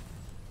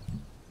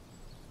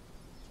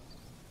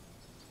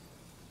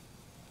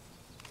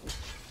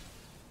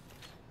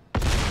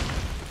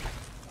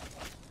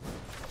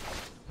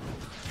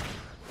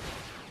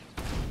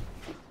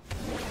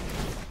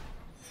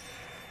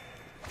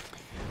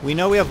 We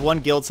know we have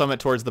one guild summit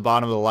towards the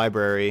bottom of the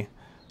library,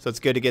 so it's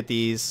good to get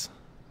these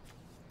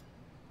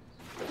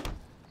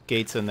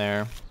gates in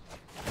there.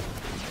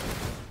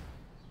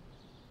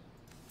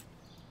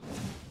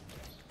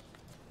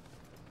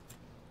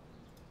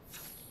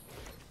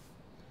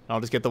 I'll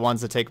just get the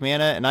ones that take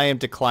mana, and I am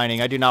declining.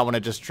 I do not want to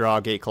just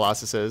draw Gate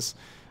Colossuses.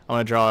 I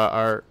want to draw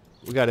our...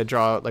 We got to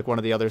draw like one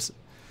of the others.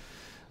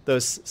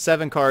 Those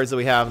 7 cards that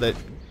we have that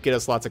get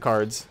us lots of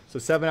cards. So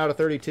 7 out of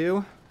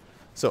 32.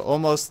 So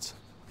almost...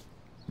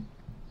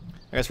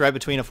 I guess right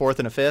between a 4th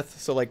and a 5th.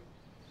 So like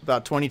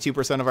about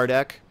 22% of our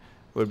deck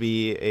would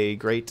be a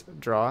great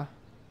draw.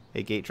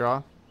 A gate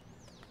draw.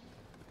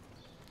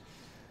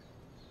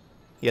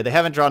 Yeah, they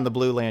haven't drawn the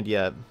blue land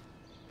yet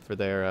for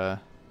their...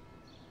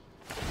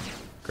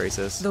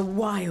 Graces. The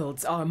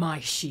wilds are my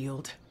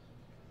shield.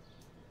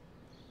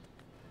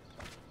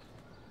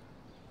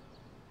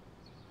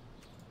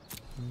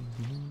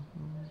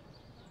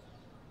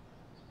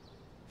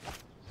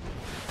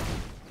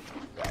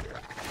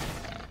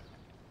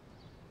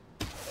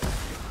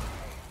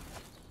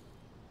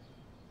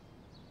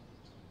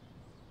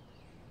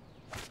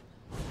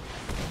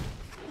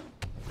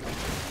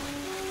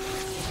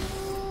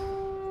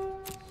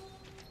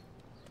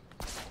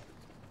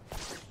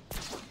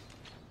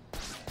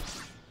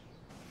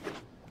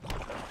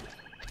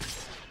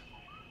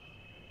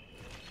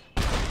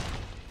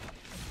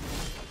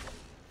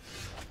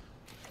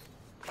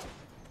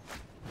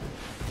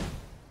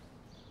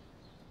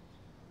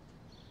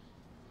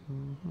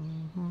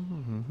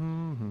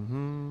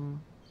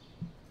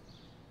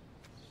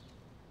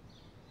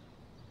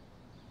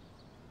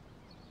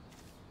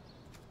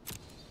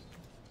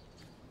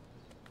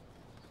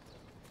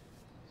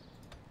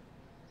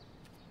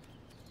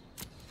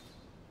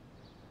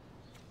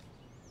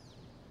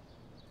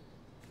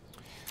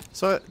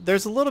 So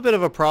there's a little bit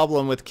of a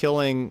problem with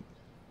killing...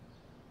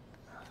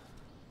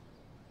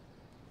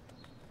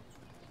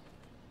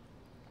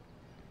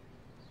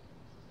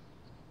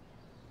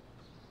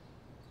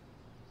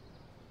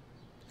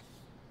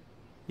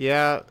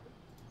 Yeah,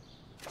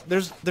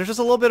 there's just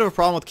a little bit of a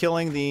problem with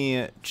killing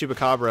the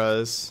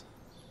Chupacabras.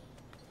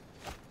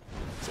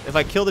 So if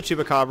I kill the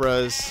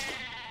Chupacabras,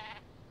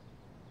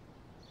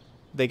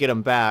 they get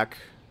them back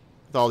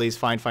with all these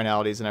fine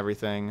finalities and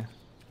everything.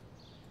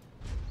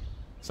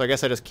 So I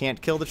guess I just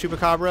can't kill the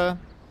Chupacabra,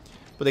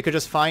 but they could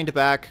just find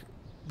back.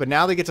 But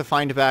now they get to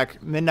find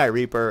back Midnight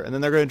Reaper, and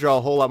then they're going to draw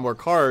a whole lot more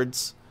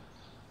cards.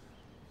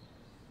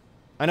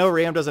 I know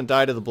Ram doesn't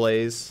die to the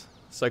Blaze,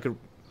 so I could...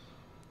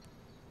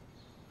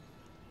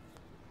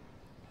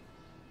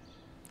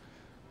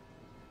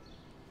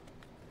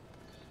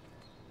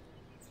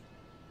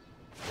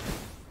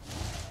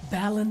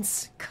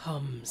 Balance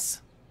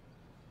comes.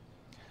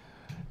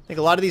 I think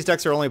a lot of these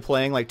decks are only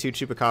playing like 2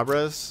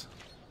 Chupacabras.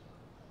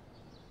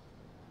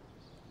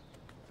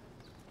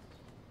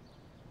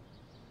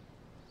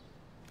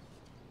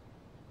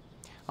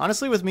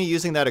 Honestly, with me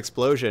using that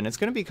explosion, it's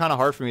going to be kind of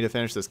hard for me to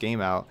finish this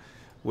game out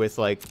with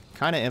like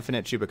kind of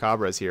infinite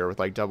Chupacabras here with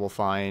like double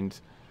find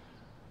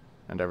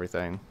and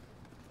everything.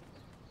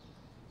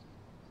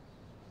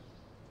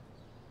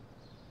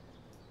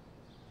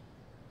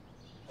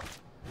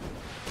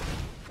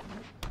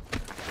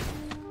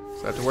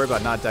 So I have to worry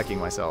about not decking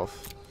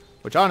myself,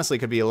 which honestly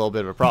could be a little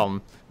bit of a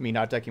problem, me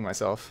not decking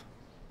myself.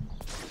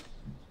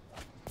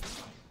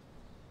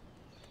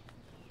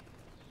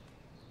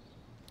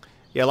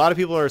 Yeah, a lot of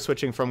people are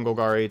switching from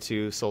Golgari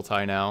to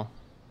Sultai now.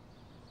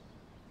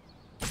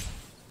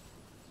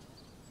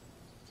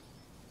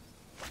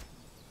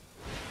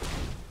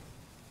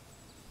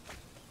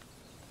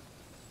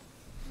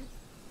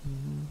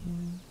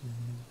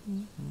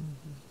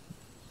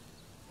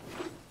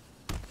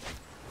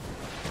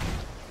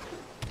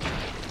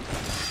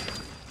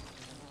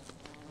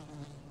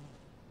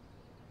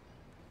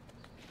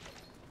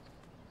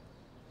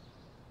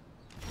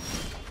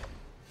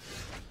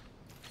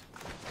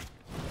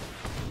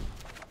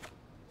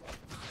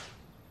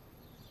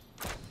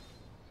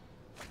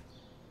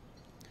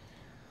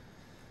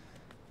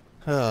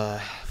 Uh,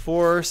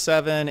 4,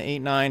 7, 8,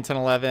 9, 10,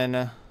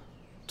 11,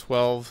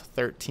 12,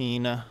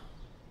 13. I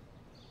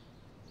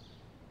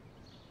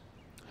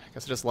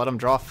guess I just let them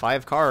draw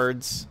 5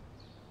 cards.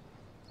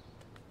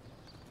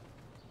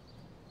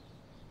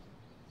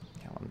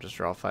 Can't let them just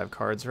draw 5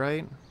 cards,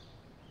 right?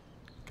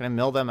 Can I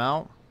mill them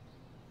out?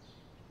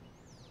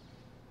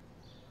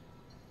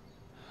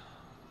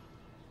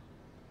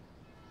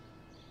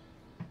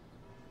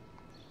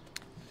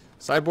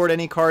 Sideboard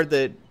any card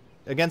that...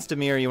 Against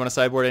Temur, you want to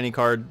sideboard any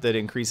card that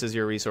increases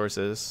your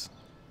resources.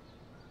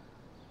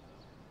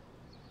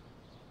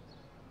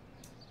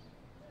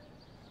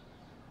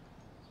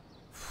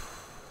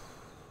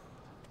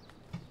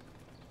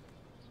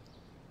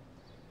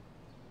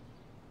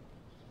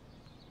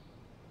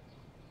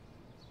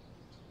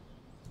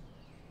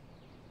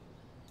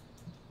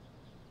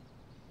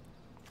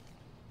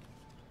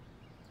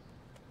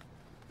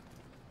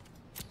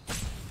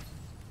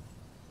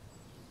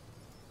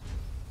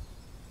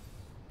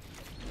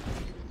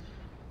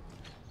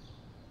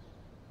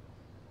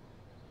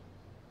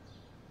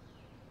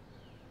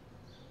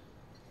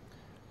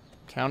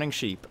 Counting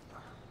sheep.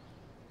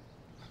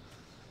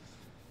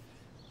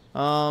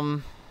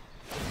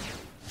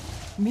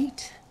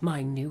 Meet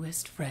my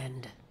newest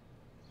friend.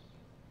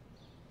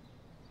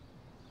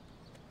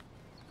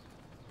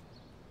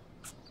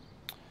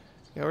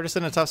 Yeah, we're just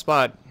in a tough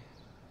spot.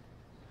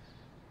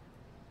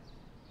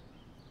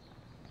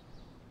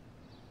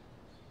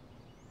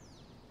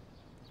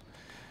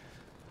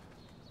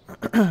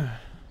 Kind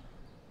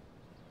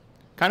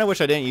of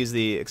wish I didn't use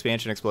the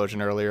expansion explosion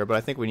earlier, but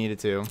I think we needed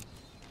to.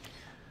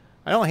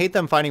 I don't hate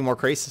them finding more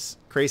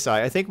Craci.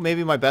 I think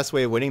maybe my best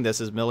way of winning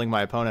this is milling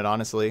my opponent,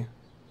 honestly.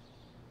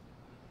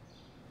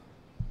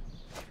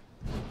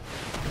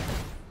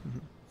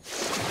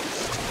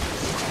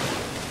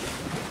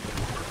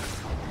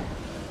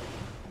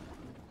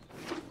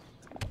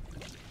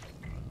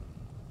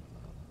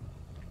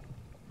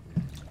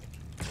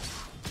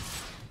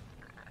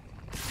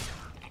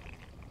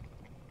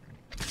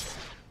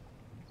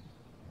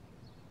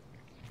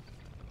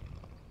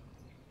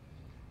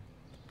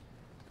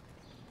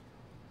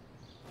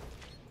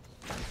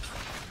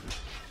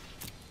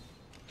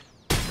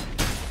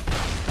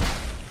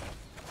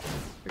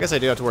 I guess I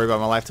do have to worry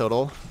about my life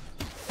total.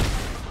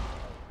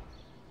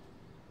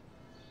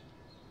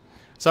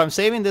 So I'm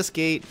saving this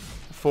gate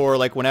for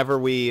like whenever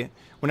we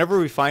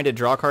find a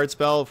draw card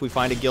spell, if we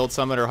find a Guild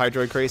Summit or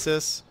Hydroid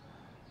Krasis.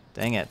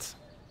 Dang it.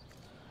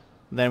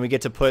 Then we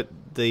get to put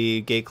the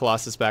Gate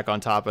Colossus back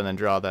on top and then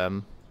draw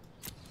them.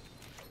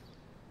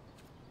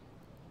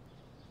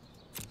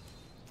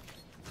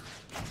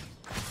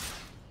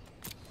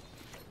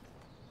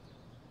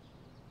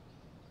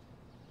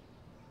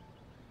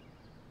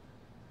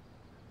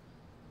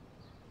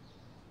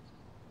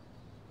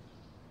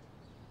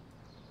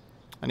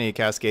 I need to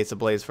cast Gates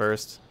Ablaze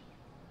first.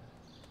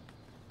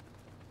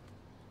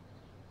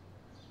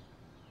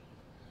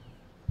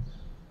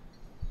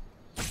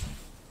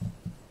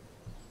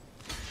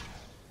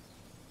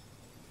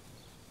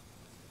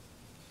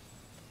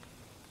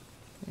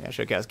 Yeah, I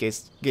should cast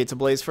Gates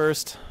Ablaze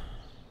first.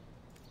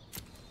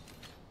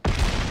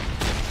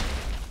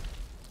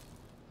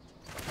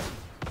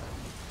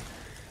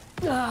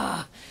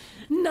 Ah,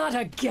 not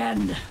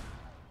again.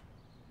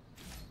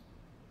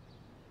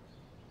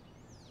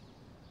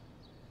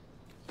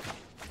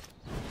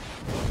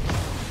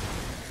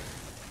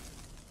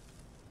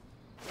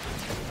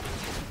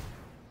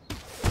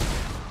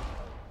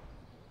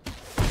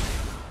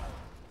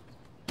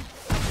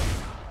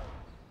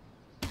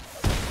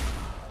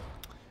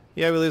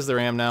 Yeah, we lose the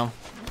Ram now.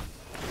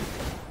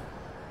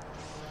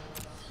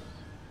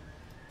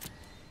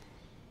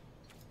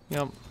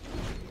 Yep.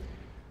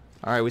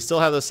 Alright, we still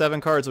have those 7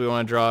 cards we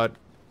want to draw.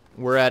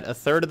 We're at a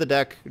third of the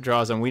deck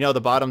draws them. We know the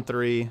bottom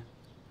 3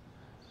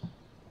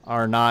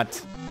 are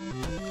not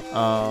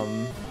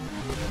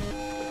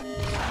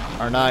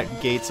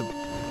gates,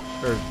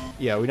 or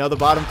yeah, we know the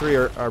bottom 3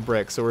 are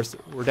bricks. So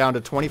we're down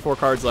to 24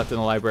 cards left in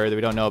the library that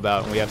we don't know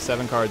about, and we have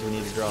 7 cards we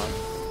need to draw.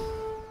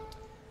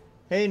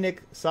 Hey,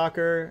 Nick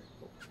Soccer.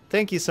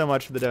 Thank you so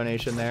much for the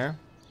donation there.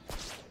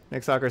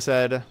 Nick Soccer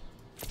said,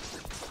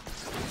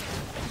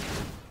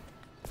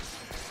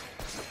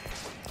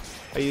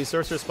 I used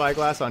Sorcerer's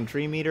Spyglass on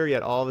Dream Eater,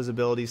 yet all of his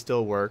abilities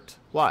still worked.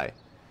 Why?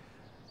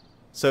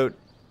 So,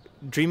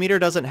 Dream Eater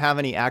doesn't have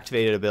any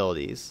activated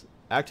abilities.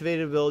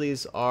 Activated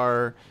abilities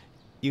are...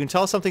 You can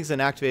tell something's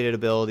an activated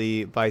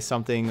ability by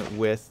something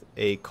with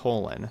a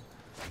colon.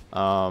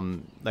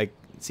 Like,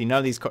 see, none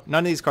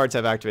of these cards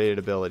have activated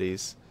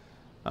abilities.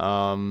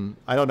 I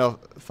don't know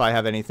if I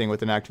have anything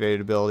with an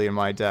activated ability in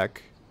my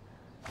deck.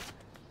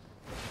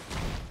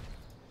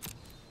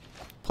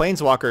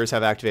 Planeswalkers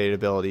have activated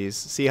abilities.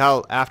 See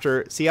how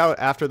after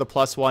the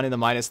 +1 and the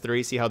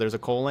 -3, see how there's a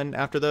colon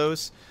after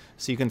those?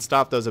 So you can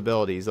stop those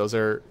abilities. Those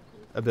are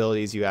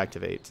abilities you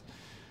activate.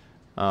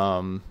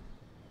 So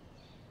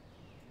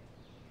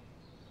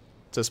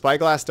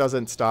Spyglass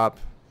doesn't stop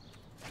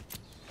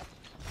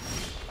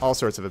all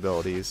sorts of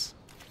abilities.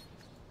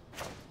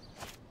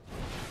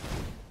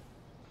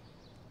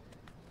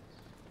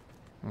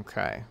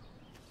 Okay.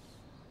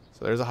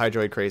 So there's a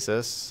Hydroid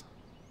Krasis.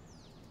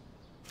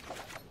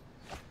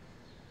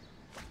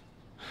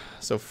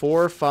 So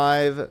 4,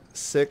 5,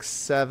 6,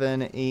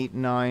 7, 8,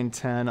 9,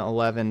 10,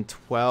 11,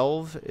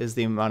 12 is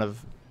the amount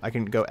of... I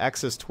can go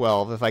X is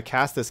 12. If I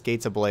cast this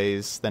Gates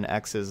Ablaze, then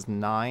X is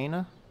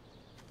 9.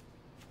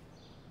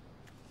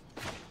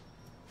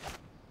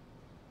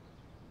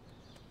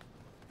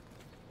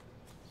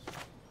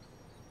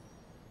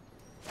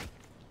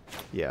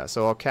 Yeah,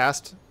 so I'll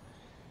cast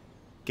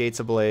Gates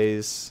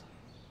Ablaze.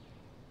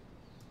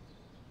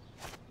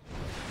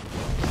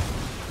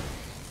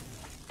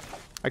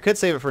 I could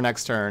save it for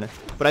next turn,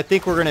 but I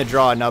think we're going to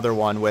draw another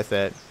one with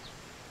it.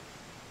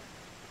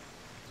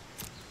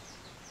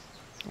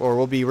 Or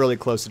we'll be really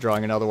close to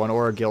drawing another one,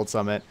 or a Guild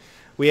Summit.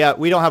 We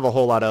don't have a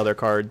whole lot of other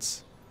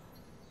cards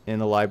in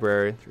the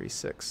library. 3,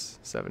 6,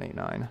 7, 8,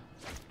 9.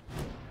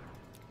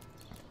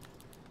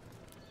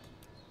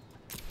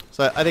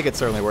 So I think it's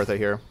certainly worth it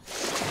here.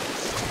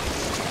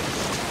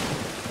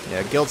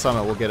 Yeah, Guild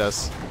Summit will get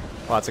us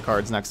lots of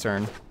cards next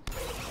turn.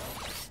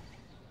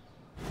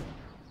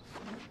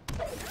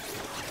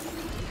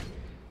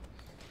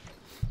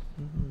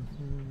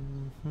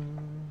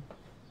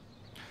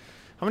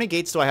 How many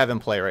gates do I have in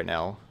play right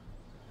now?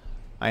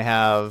 I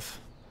have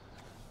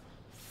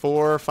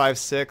 4, 5,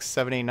 6,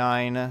 7, 8,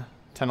 9,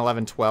 10,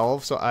 11,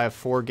 12. So I have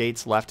 4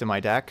 gates left in my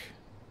deck.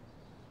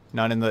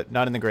 Not in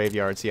the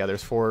graveyards. Yeah,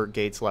 there's 4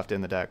 gates left in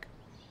the deck.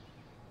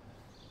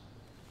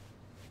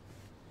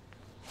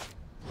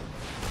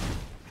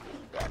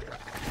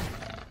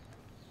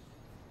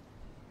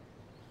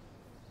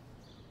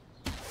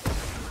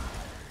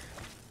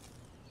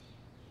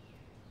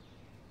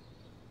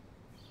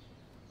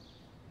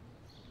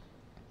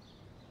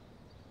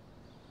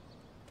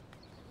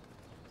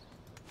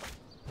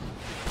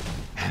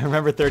 I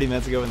remember 30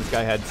 minutes ago when this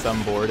guy had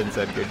some board and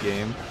said good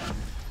game.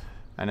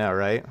 I know,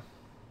 right?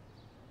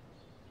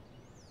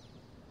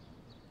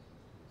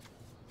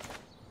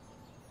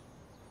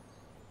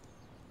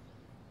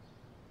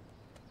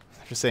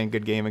 Just saying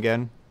good game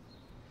again.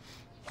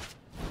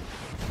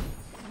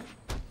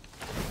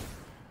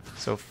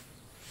 So,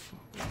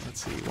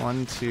 let's see.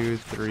 1, 2,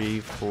 3,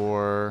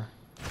 4,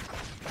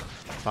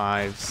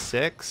 5,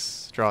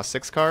 6. Draw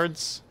 6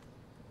 cards.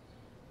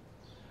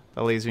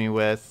 That leaves me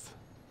with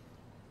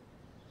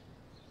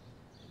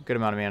a good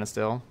amount of mana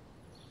still.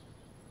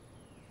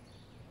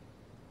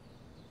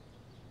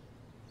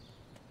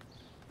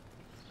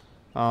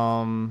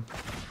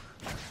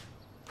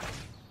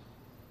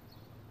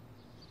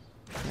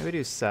 Maybe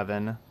do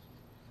 7.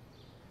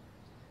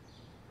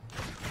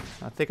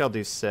 I think I'll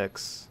do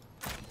 6.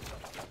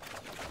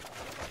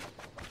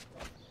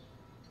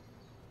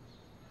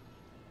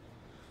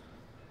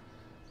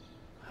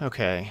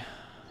 Okay.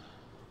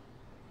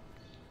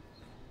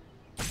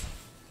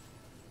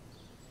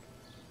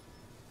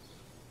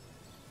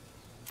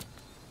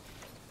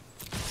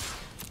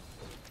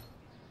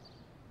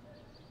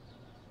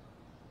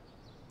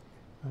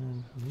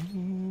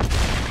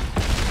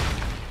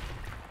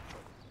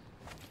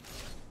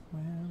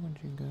 Where would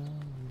you go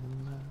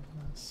in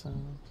the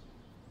sun?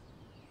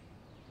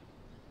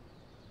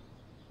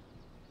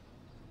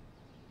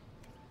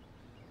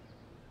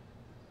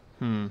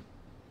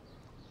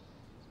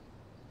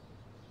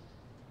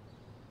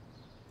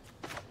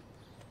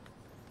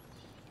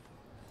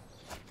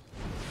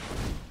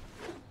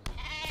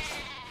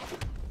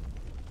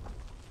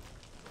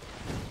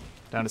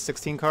 Down to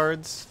 16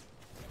 cards.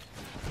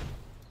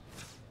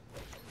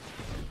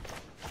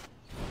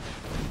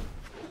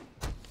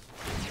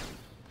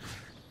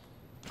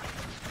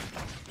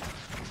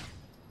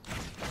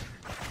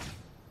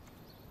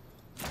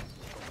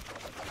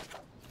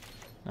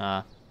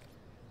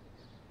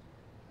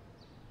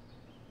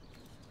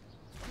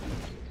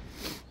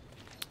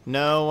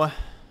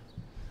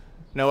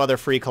 No other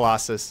free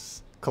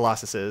Colossuses. I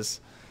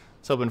was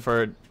hoping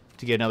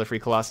to get another free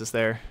Colossus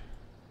there.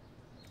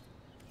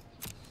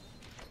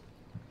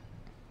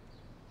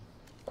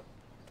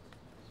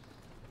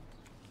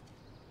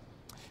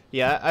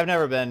 Yeah, I've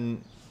never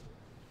been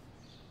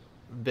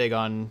big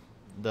on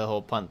the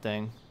whole punt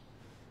thing.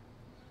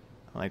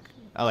 I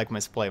like my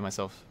play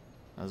myself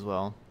as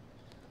well.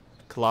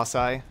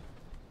 Colossi,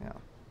 yeah.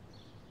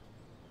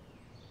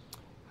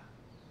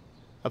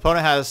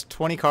 Opponent has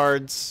 20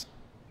 cards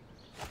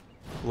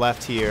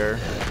left here.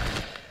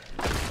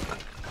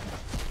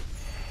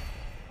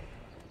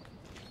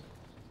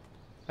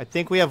 I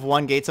think we have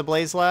 1 Gates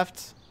Ablaze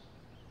left.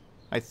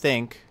 I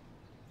think.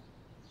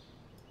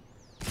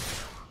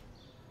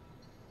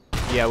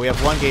 Yeah, we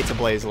have 1 Gates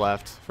Ablaze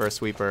left for a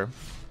sweeper.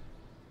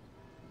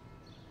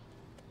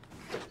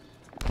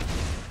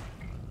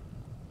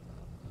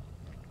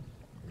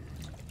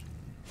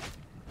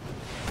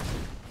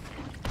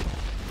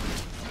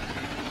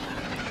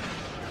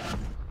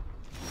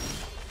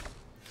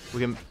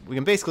 We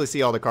can basically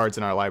see all the cards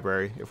in our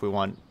library if we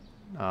want.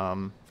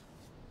 I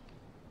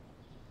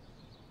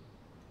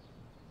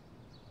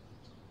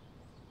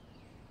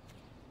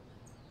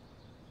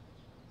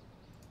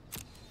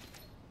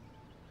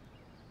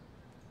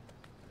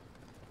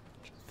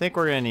think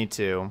we're gonna need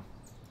to.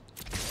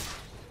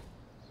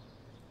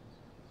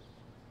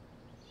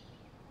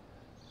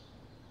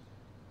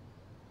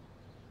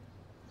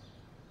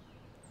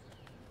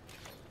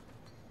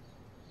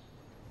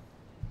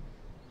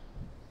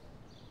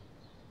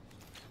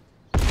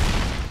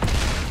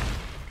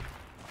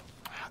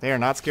 They are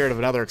not scared of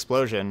another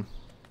explosion.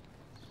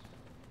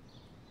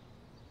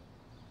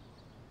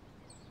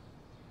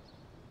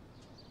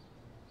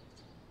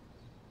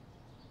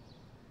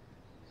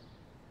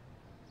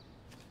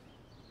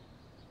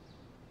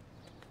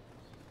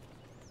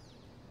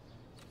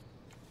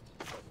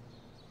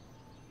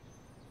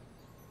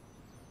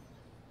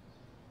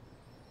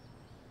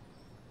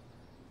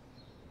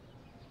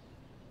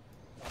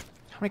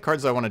 How many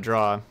cards do I want to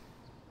draw?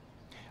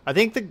 I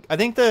think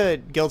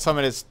the Guild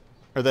Summit is,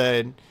 or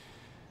the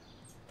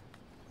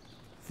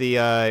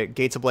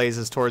Gates Ablaze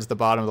is towards the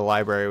bottom of the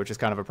library, which is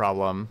kind of a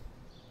problem.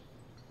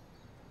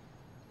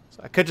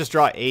 So I could just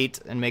draw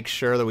 8 and make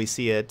sure that we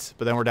see it,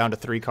 but then we're down to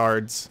 3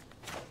 cards.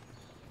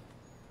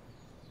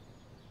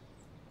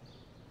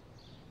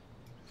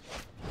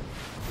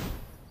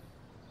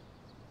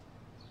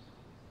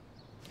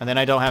 And then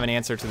I don't have an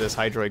answer to this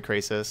Hydroid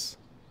Crisis,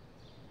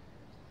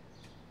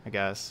 I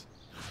guess.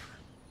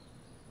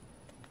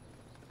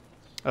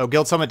 Oh,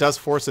 Guild Summit does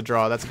force a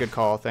draw. That's a good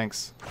call.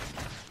 Thanks.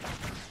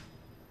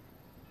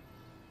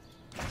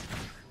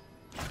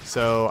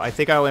 So I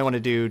think I only want to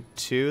do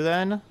 2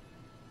 then.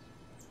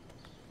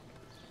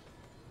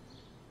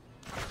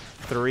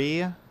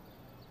 3.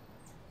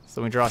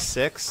 So we draw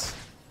 6.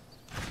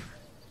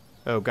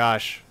 Oh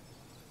gosh.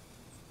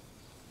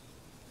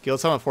 Guild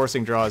Summit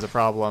forcing draw is a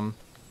problem.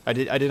 I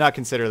did not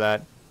consider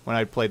that when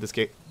I played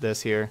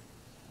this here.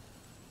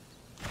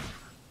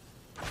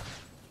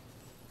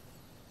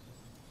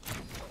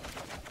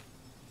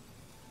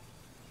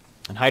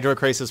 And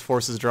Hydrocrisis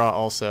forces draw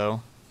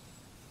also.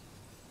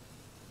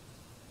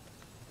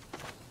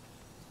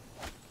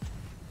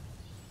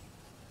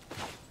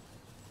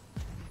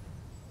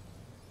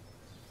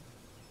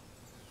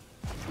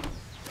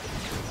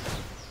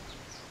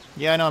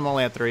 Yeah, I know I'm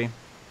only at 3.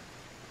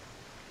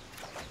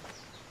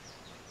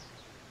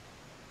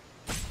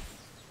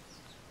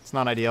 It's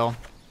not ideal.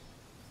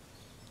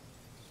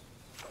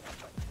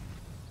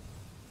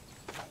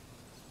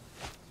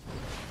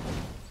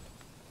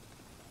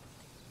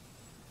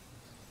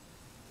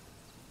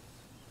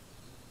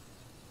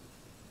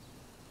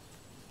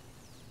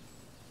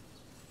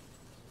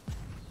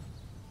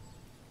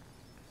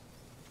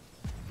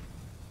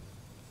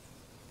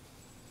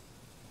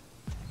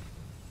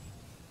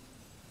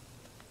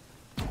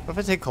 What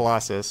if I take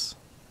Colossus?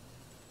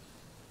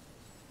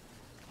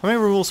 How many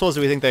removal spells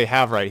do we think they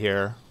have right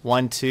here?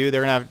 1, 2.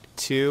 They're going to have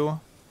 2.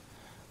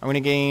 I'm going to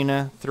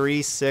gain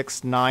 3,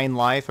 6, 9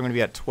 life. I'm going to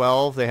be at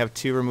 12. They have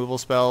 2 removal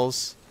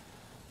spells.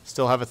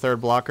 Still have a 3rd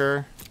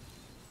blocker.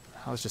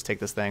 Let's just take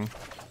this thing.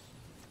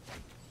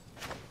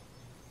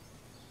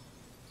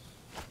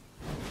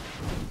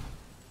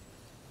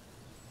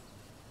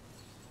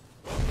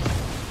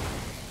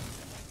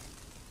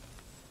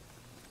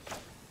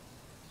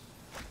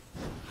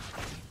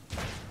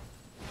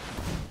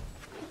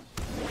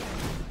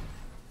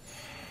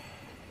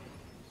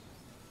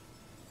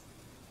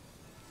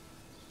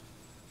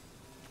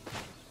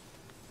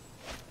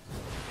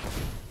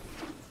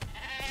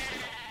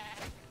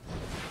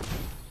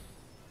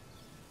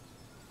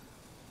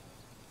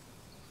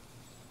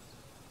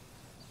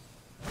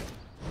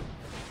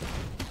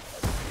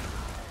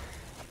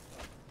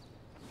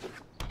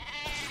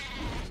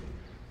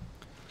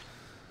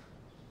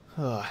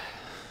 Ugh.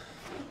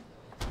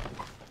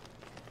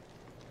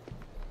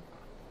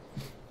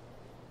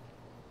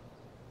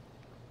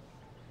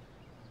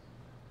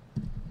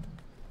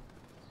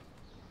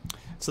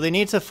 So they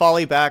need to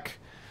volley back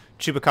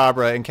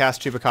Chupacabra and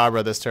cast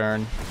Chupacabra this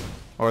turn,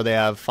 or they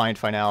have Find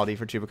Finality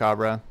for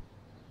Chupacabra.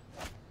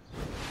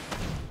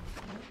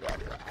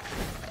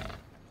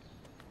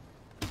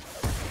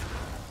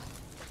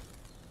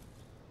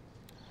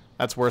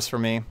 That's worse for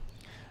me.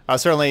 I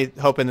was certainly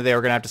hoping that they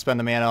were going to have to spend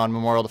the mana on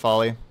Memorial to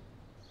Folly.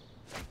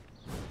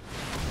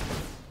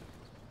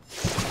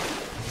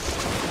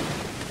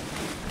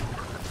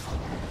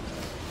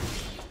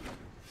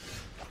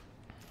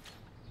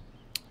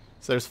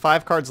 So there's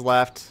 5 cards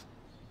left.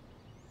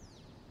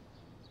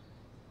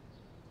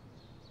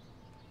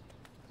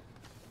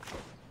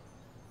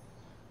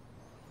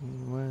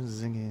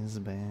 Where's Ziggy's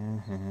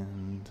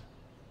band?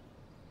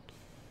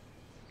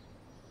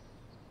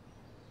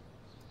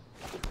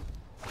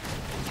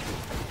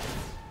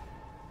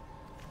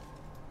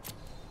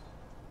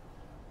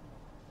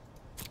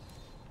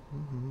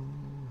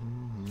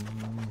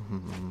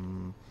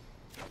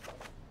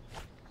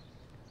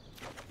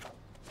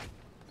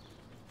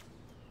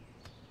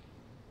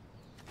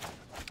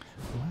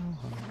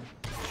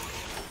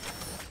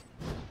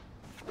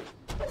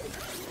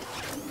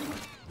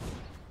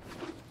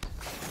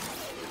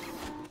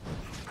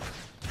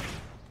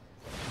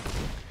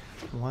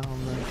 While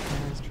the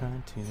cats try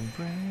to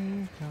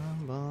break our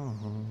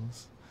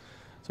balls.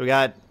 So we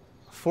got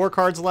 4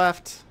 cards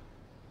left.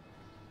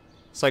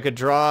 So I could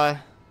draw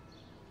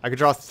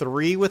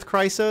 3 with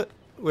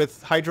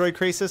Hydroid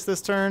Crisis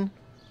this turn.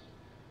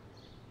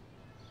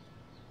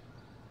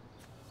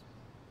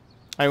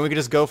 I mean, we could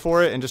just go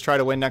for it and just try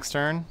to win next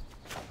turn.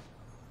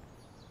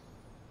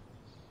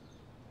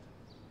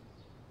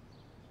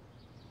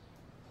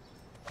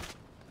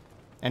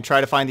 And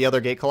try to find the other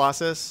Gate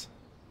Colossus.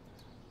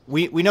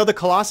 We know the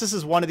Colossus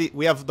is one of the...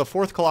 We have the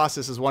 4th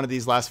Colossus is one of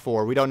these last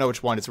 4. We don't know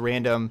which one. It's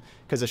random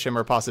because of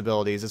Shimmer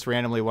Possibilities. It's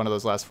randomly one of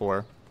those last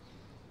 4.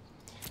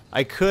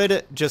 I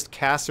could just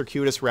cast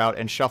Circuitous Route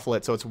and shuffle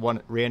it so it's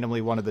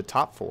randomly one of the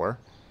top 4.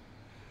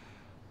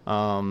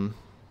 Oh,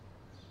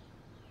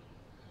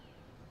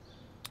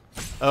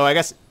 I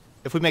guess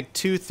if we make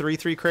 2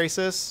 3/3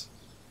 Crisis...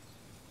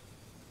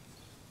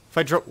 If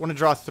I want to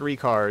draw 3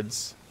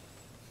 cards...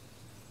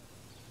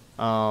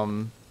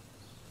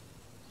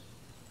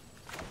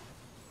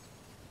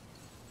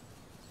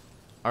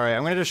 Alright,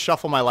 I'm going to just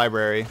shuffle my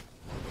library,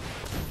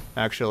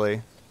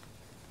 actually.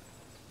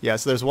 Yeah,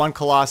 so there's 1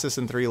 Colossus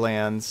and 3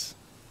 lands.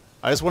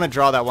 I just want to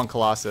draw that 1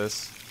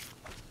 Colossus.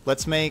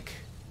 Let's make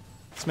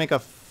a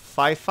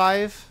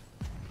 5/5.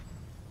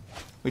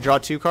 We draw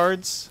 2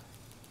 cards.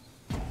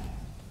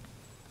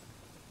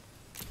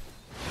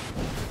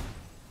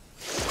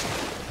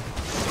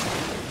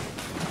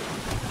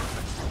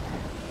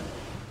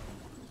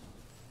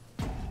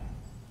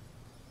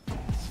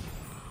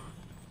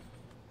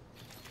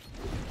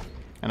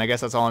 And I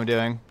guess that's all I'm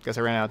doing. Guess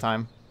I ran out of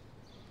time.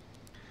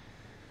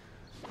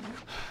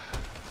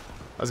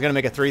 I was going to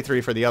make a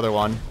 3-3 for the other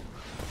one.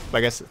 But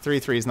I guess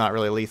 3-3 is not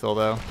really lethal,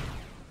 though.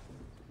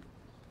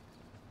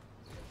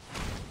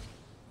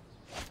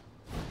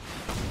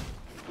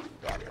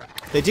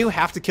 They do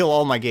have to kill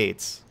all my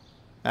gates,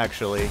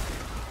 actually.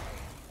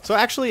 So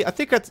actually, I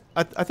think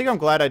I'm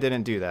glad I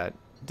didn't do that.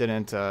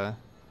 Didn't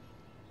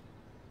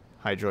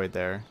Hydroid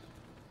there.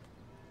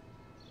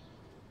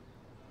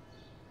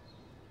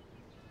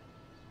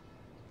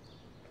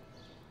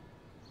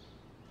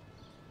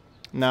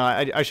 No,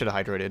 I should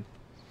have Hydroided.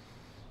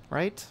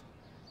 Right?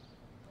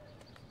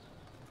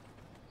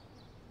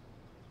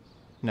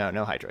 No,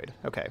 no Hydroid.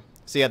 Okay.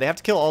 So yeah, they have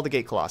to kill all the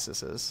Gate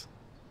Colossuses.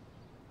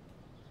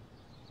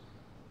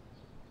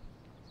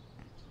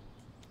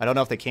 I don't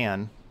know if they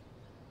can.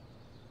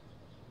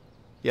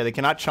 Yeah, they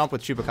cannot chomp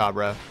with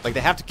Chupacabra. Like, they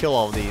have to kill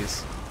all of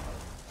these.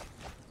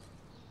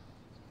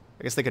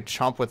 I guess they could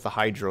chomp with the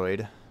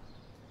Hydroid.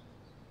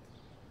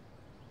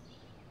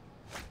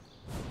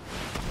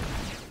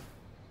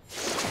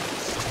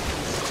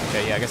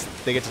 Okay, yeah, I guess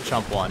they get to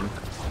chomp one.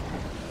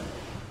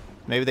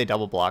 Maybe they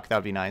double block. That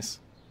would be nice.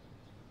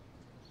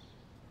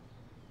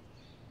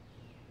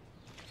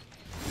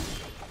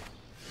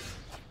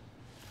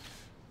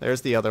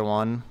 There's the other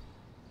one.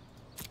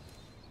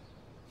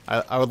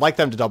 I would like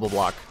them to double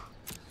block.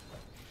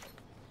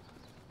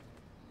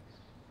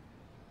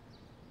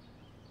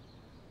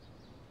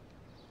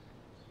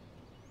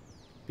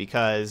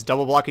 Because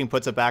double blocking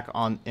puts it back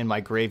on in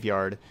my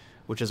graveyard,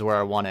 which is where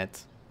I want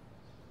it.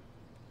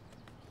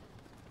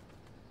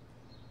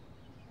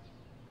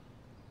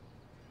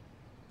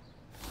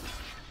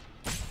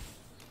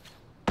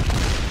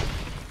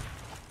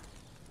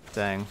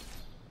 Dang.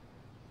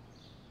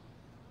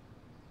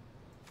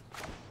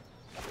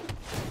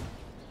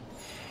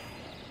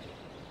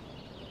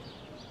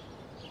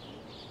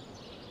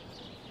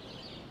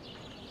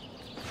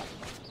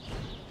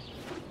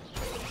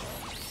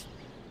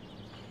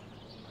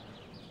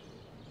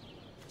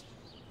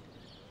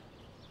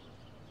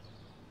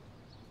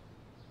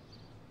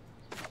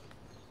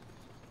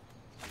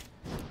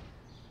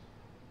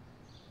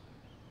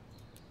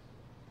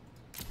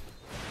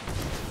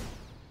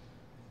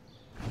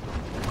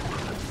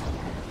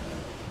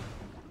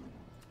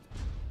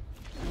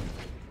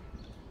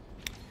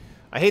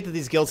 I hate that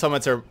these guild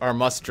summits are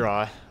must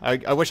draw.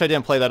 I wish I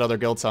didn't play that other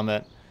guild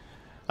summit.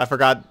 I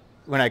forgot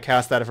when I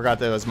cast that, I forgot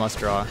that it was must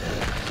draw.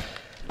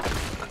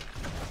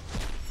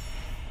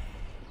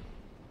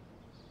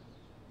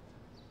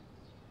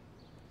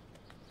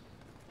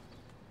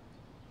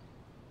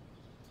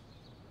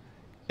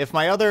 If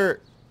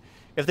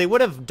they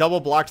would have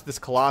double blocked this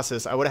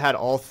Colossus, I would have had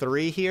all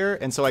three here,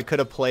 and so I could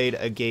have played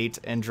a gate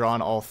and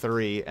drawn all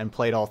three and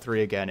played all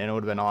three again, and it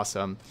would have been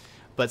awesome.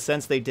 But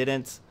since they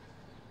didn't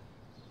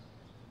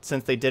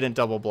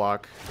double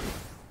block,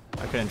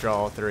 I couldn't draw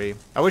all three.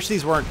 I wish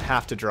these weren't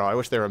have to draw. I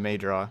wish they were a may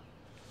draw.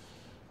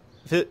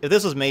 If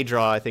this was may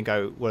draw, I think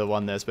I would have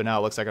won this, but now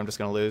it looks like I'm just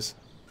going to lose.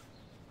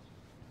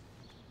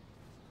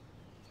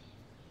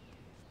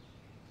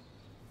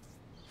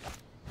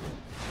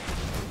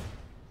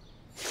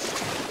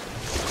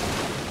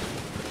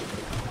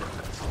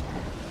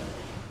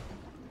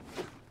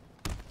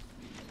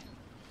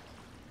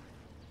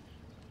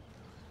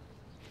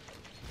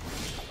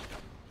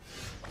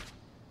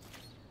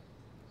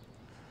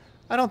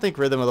 I don't think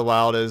Rhythm of the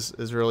Wild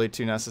is really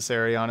too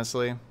necessary,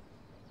 honestly.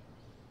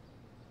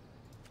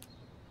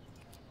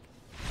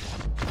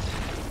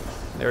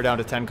 They were down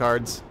to 10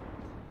 cards.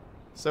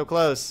 So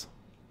close.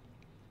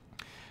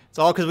 It's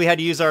all because we had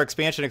to use our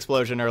expansion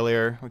explosion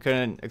earlier. We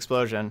couldn't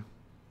explosion.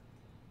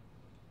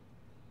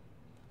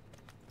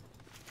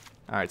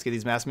 Alright, let's get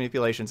these mass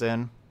manipulations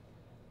in.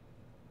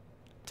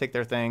 Take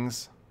their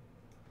things.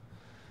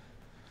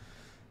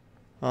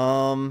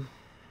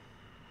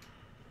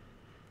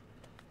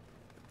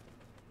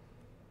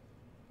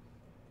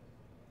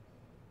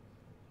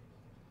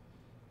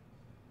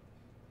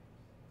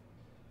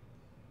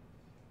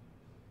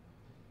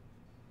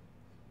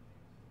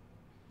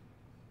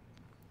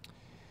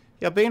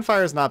 Yeah,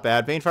 Banefire is not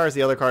bad. Banefire is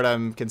the other card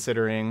I'm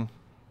considering.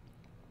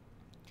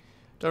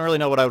 Don't really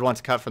know what I would want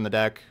to cut from the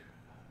deck.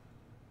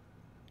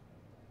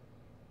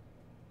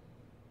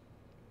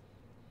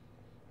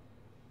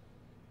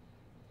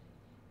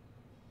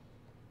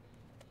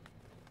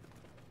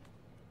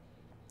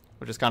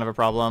 Which is kind of a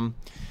problem.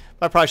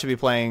 But I probably should be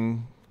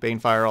playing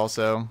Banefire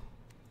also.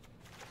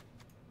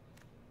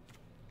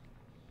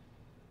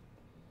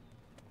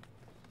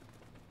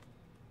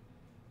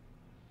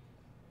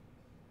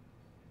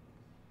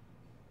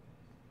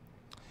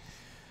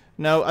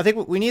 No, I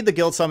think we need the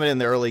Guild Summit in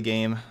the early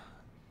game.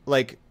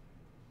 Like,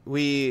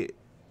 we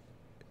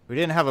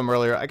didn't have them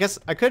earlier. I guess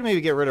I could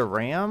maybe get rid of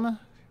Ram.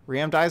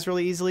 Ram dies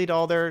really easily to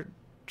all their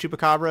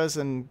Chupacabras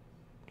and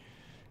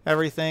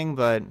everything,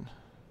 but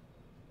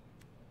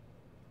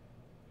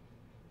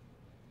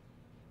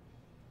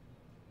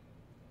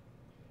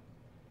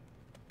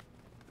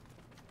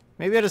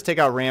maybe I just take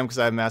out Ram because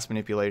I have mass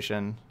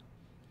manipulation.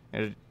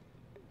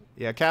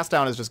 Yeah, cast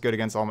down is just good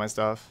against all my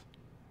stuff.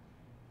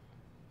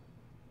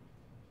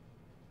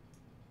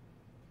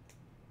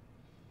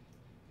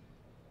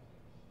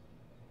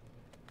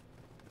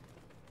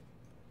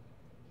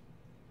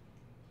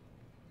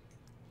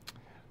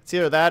 It's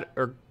either that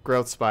or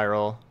Growth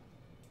Spiral.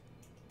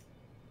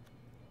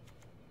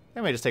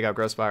 I may just take out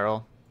Growth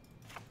Spiral.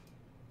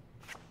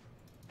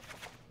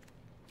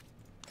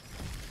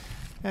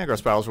 Yeah, Growth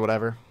Spirals or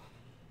whatever.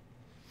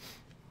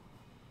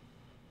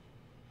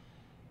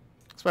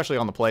 Especially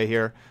on the play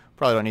here.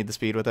 Probably don't need the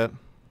speed with it.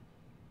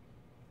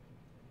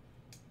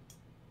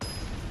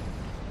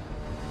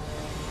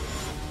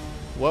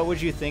 What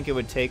would you think it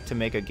would take to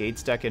make a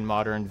Gates deck in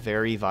Modern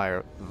very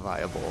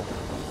viable?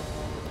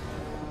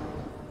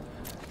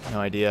 No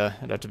idea.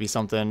 It'd have to be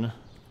something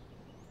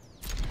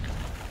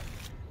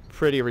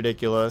pretty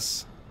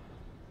ridiculous.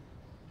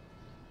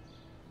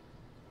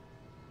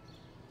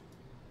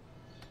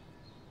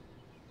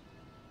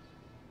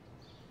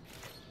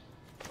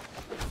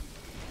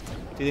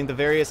 Do you think the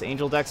various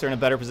Angel decks are in a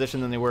better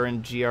position than they were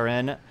in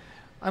GRN?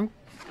 I'm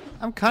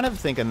kind of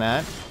thinking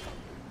that.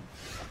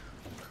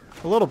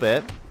 A little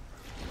bit.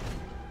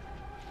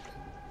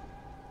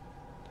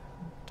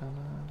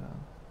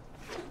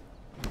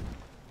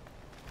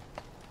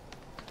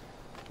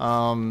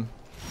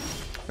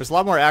 There's a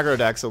lot more aggro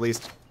decks, at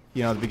least,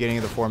 you know, at the beginning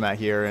of the format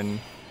here, and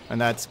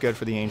that's good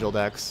for the Angel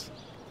decks.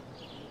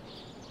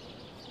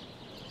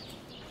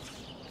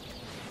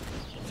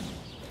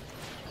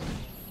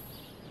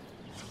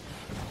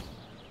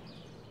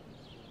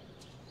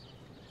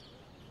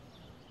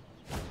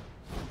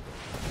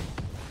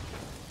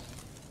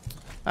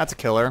 That's a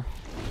killer.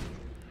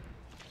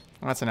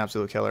 That's an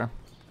absolute killer.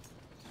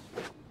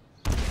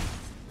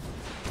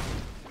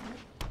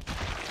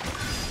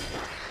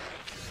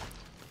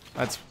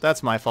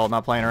 That's my fault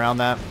not playing around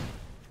that.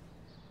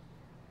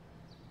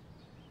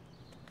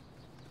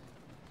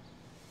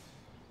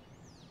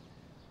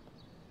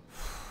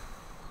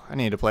 I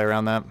need to play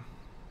around that.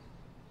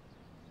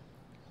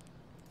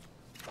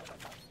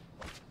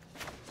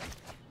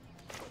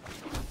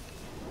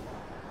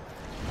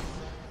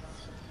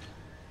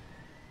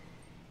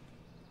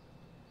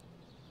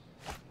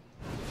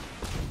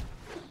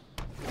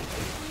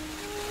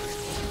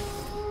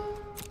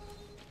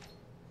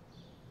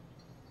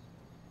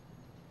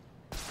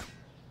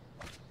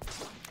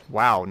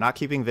 Wow, not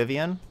keeping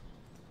Vivian?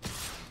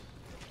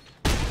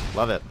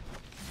 Love it.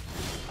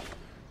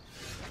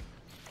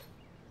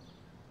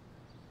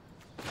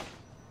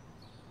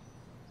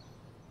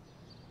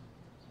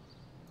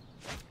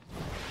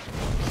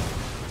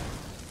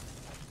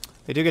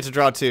 They do get to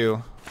draw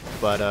 2,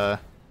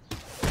 but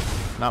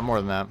not more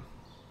than that.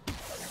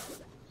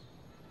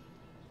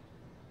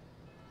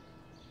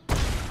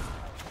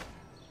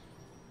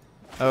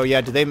 Oh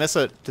yeah, did they miss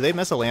a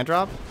land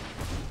drop?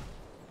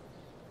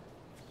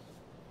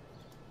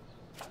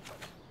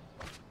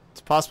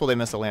 It's possible they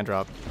missed a land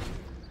drop.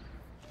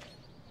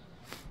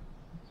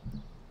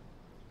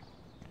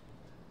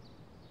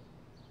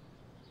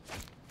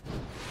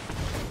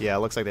 Yeah, it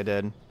looks like they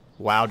did.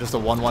 Wow, just a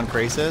 1/1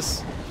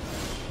 Krasis?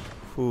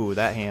 Ooh,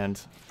 that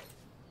hand.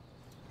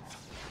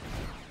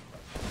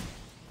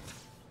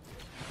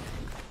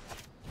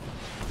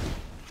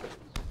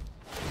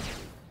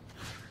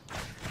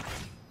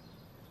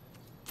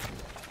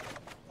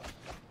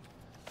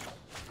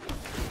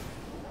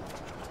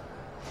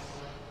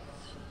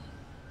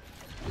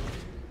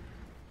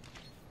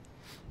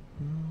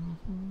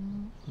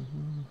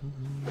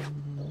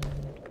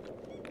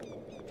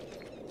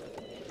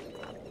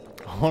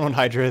 One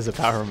Hydra is a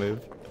power move.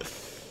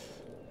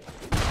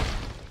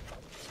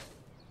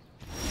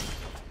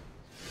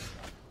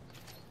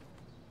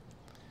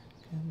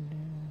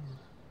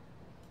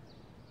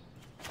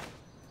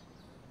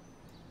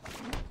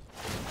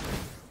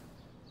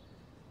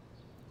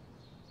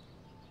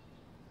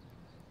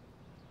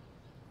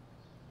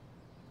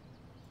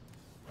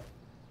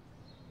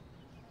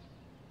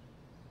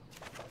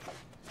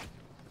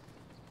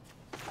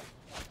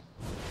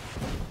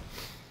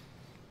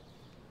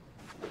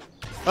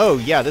 Oh,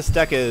 yeah, this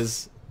deck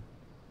is...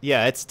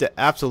 Yeah, it's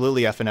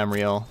absolutely F&M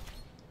real.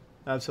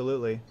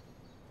 Absolutely.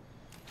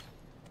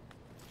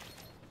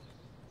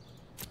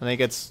 I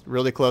think it's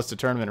really close to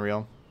tournament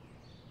real.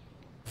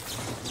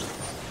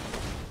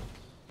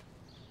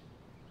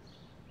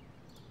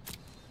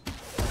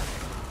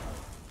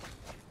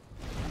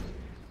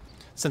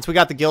 Since we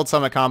got the Guild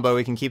Summit combo,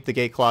 we can keep the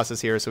Gate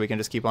Colossus here so we can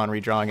just keep on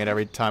redrawing it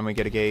every time we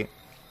get a gate.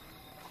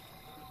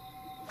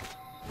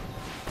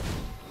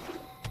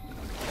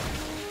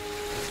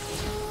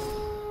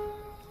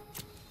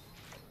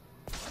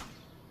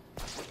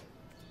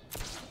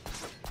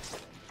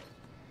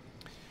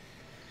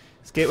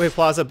 Is Gateway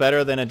Plaza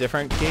better than a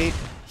different gate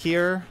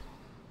here?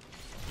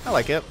 I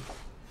like it.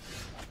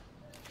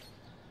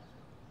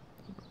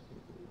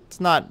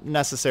 It's not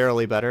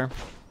necessarily better.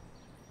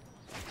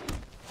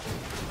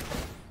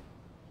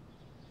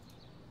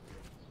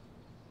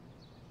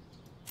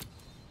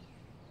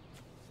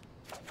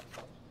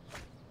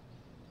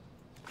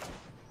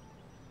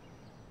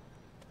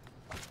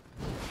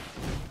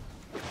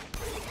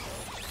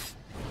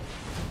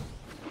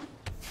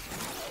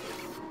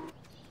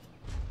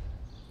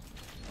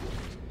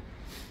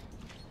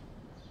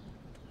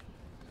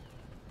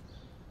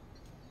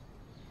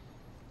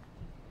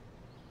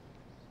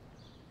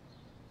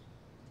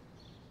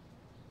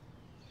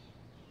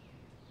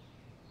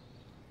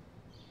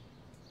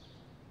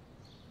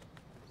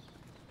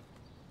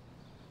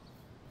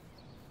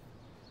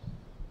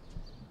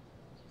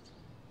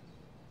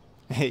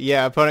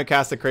 Yeah, opponent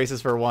cast a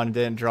Krasis for 1,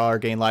 didn't draw or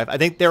gain life. I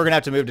think they were gonna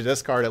have to move to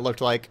discard. It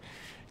looked like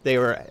they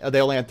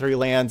only had 3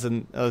 lands,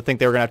 and I think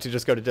they were gonna have to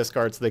just go to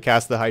discard. So they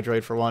cast the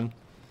Hydroid for 1.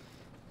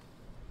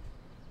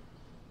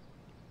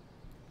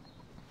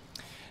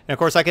 And of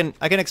course, I can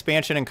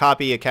expansion and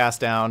copy a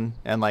cast down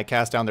and like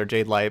cast down their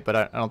Jade Light, but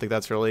I don't think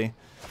that's really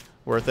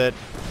worth it.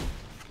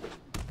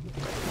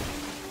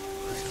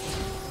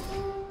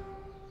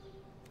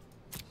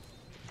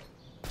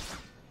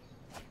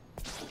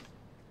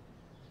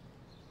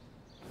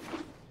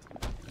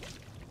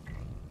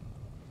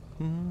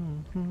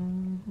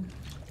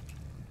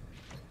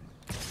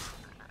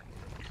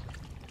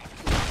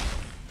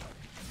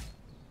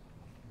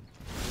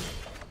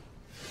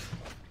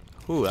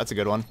 Ooh, that's a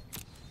good one.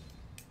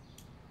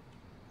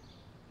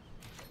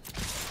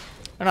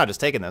 They're not just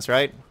taking this,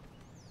 right?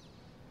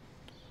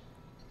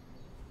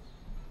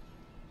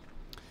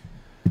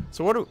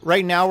 So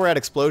right now we're at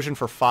explosion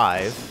for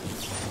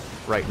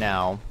 5. Right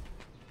now.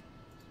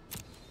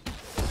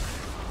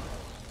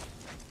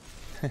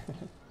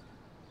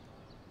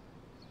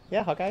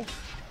 Yeah, Hawkeye.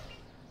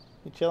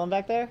 You chilling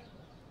back there?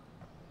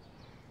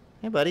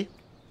 Hey, buddy. You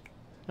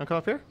wanna come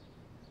up here?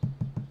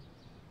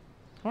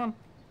 Come on.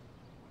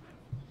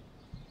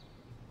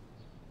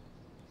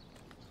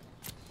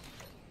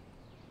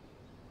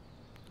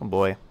 Oh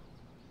boy.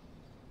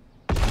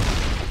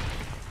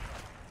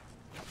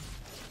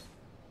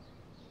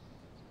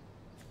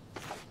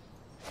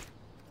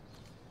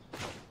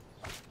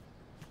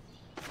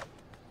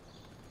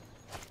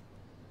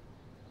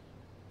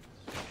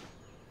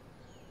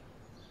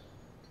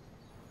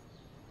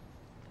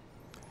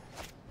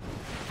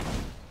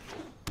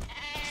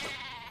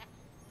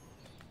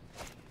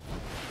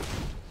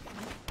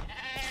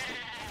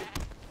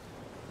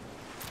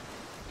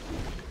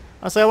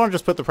 Honestly, I want to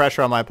just put the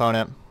pressure on my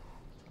opponent.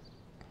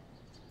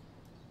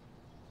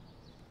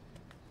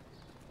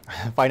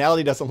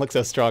 Finality doesn't look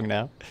so strong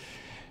now.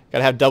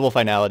 Gotta have double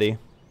finality.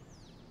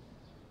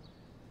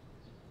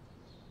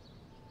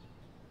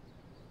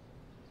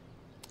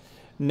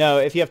 No,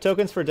 if you have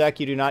tokens for deck,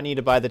 you do not need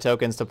to buy the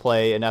tokens to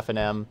play in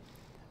FNM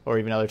or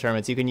even other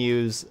tournaments. You can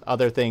use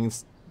other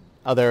things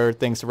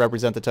to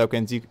represent the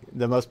tokens.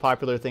 The most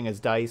popular thing is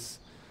dice,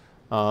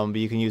 but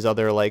you can use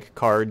other like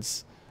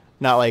cards,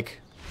 not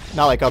like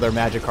other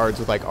Magic cards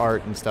with like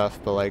art and stuff,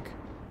 but like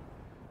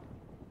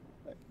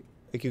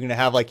you can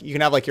have like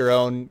your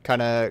own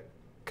kind of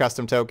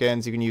custom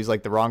tokens. You can use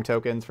like the wrong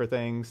tokens for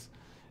things.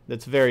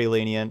 That's very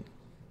lenient.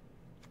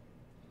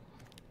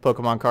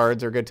 Pokemon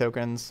cards are good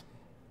tokens.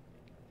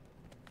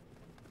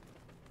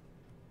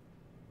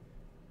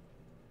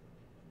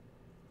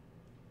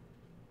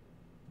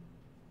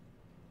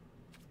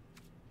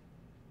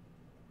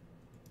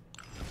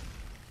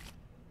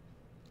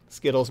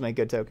 Skittles make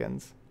good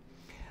tokens.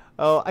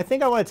 Oh, I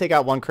think I want to take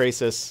out one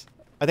Krasis.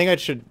 I think I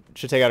should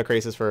take out a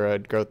Krasis for a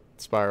growth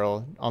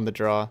spiral on the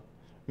draw.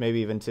 Maybe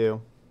even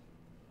 2.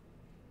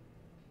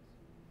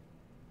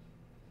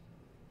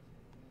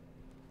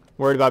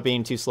 Worried about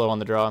being too slow on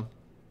the draw.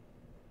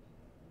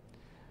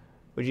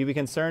 Would you be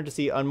concerned to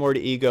see Unmoored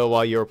Ego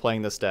while you were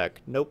playing this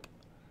deck? Nope.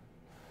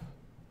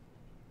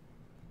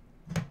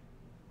 If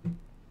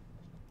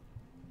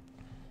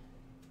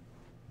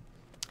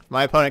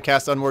my opponent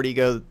cast Unmoored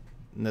Ego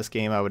in this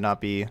game, I would not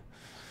be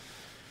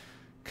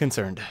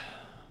concerned.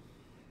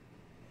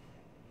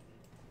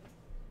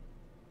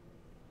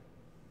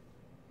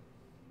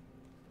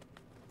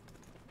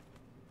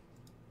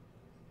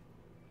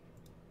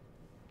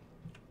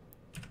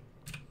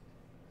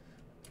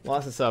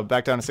 Lost a sub,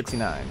 back down to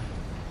 69.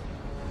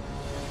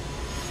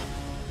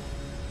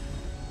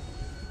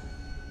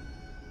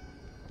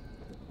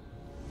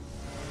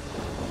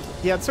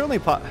 Yeah, it's certainly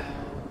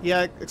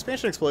yeah,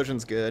 Expansion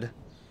Explosion's good. I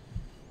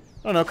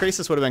don't know,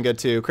 Krasis would have been good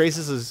too.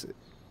 Krasis is,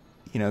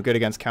 good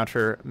against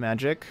counter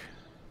magic.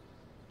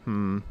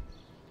 Noxie,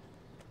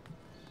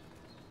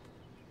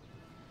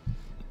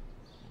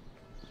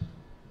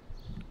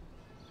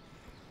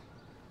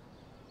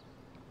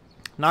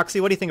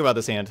 what do you think about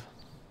this hand?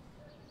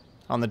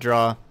 On the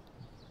draw.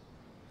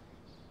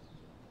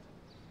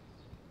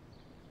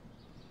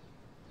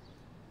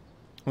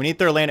 We need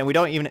third land, and we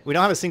don't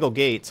have a single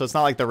gate, so it's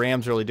not like the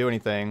Rams really do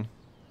anything.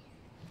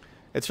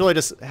 It's really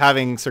just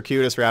having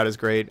Circuitous Route is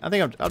great. I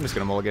think I'm just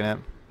gonna mulligan it.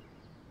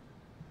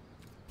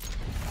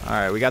 All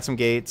right, we got some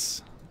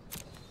gates.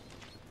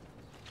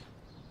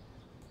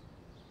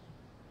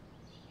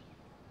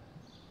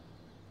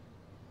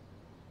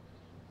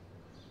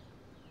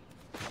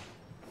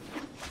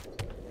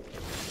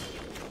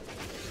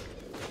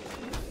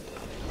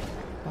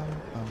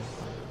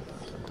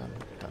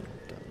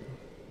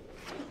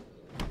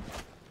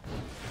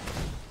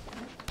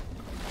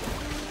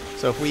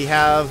 So if we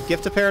have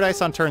Gift of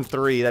Paradise on turn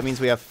 3, that means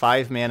we have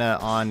 5 mana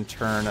on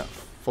turn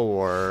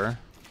 4.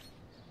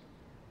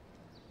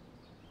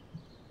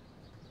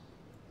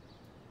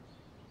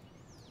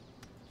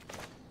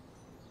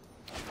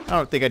 I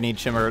don't think I need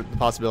Shimmer the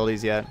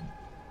possibilities yet.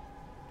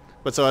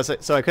 But so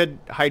I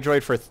could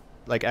Hydroid for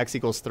like X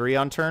equals 3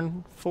 on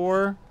turn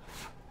 4.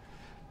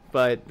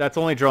 but that's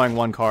only drawing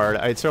one card.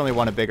 I'd certainly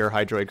want a bigger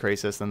Hydroid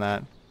Krasis than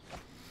that.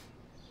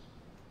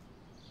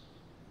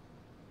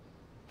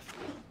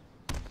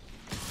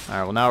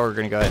 Alright, well now we're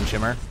going to go ahead and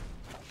Shimmer.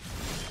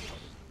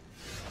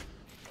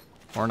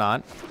 Or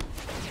not.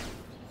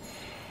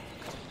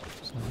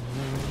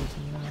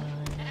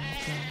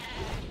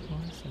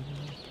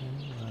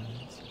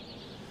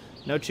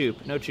 No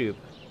Choop, no Choop.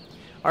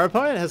 Our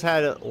opponent has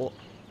had,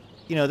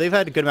 you know, they've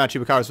had a good amount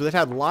of Chupacabras, but they've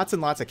had lots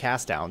and lots of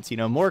cast downs. You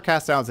know, more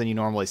cast downs than you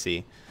normally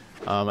see.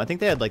 I think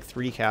they had like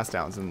 3 cast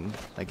downs in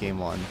like game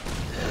 1.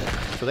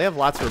 So they have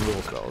lots of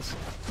removal spells.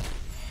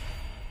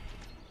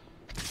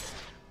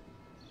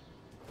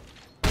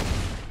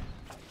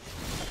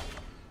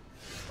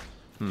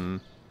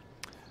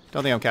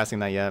 Don't think I'm casting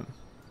that yet.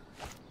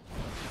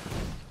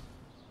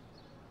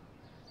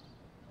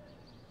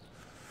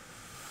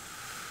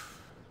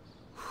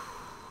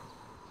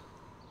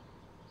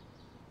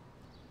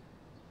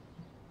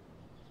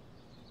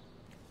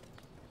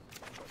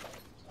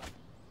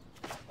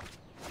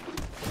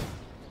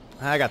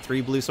 I got 3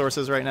 blue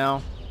sources right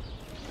now.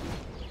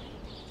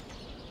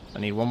 I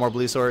need 1 more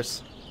blue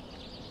source.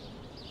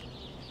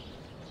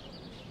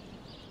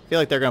 I feel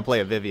like they're going to play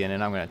a Vivian,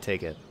 and I'm going to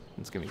take it.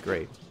 It's going to be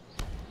great.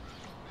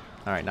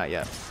 Alright, not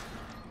yet.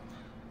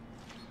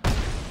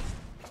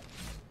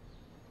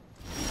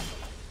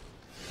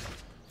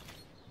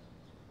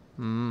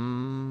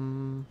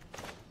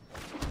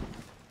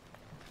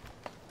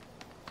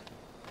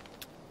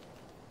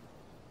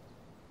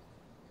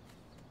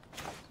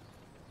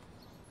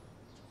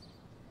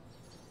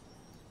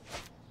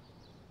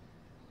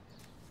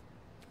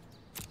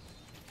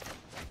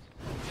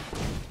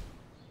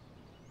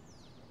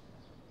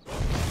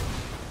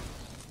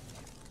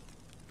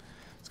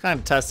 Kind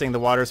of testing the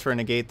waters for a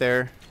negate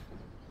there.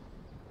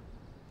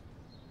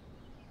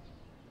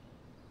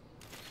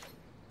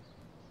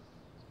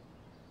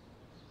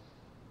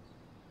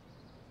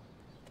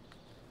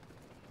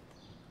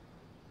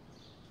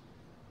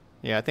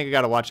 Yeah, I think I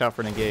gotta watch out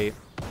for negate.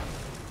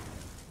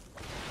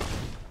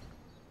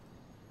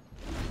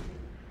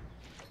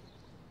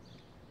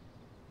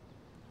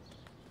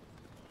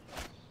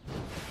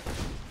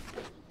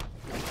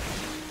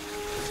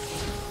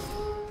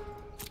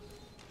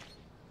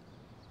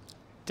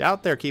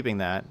 Doubt they're keeping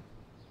that.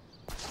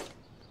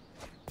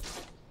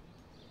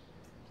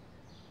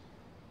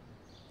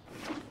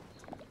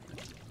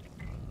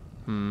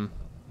 Kind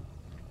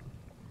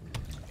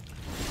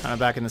of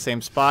back in the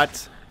same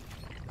spot.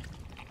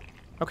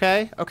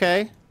 Okay,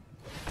 okay.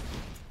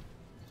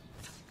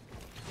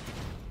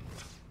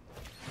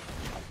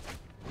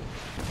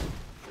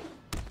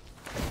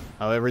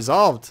 Oh, it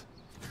resolved.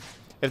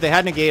 If they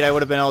had negate, I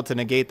would have been able to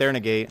negate their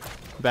negate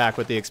back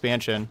with the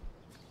expansion.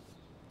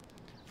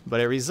 But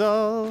it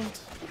resolved.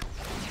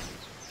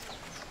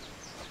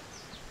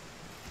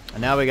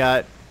 And now we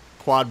got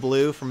quad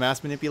blue from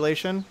mass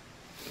manipulation.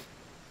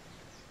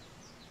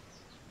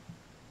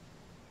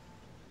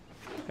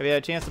 Have you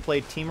had a chance to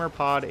play Temur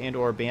Pod and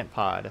or Bant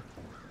Pod?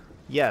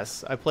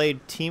 Yes, I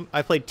played Temur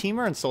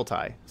and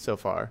Sultai so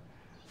far.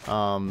 That's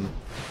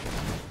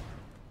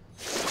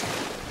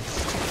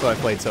what I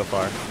played so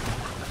far.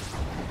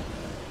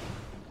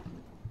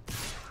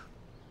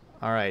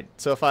 All right,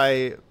 so if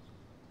I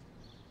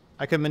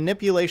could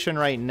manipulation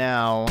right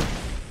now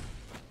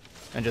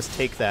and just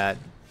take that.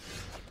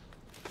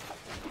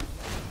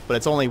 But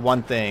it's only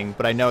one thing,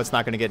 but I know it's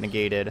not going to get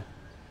negated.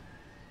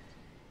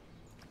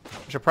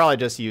 I should probably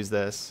just use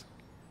this.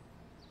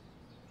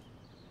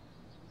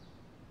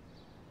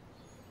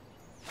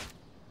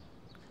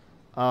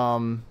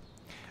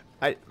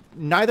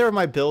 Neither of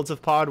my builds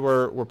of Pod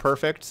were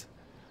perfect.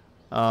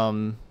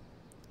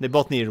 They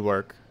both needed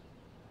work.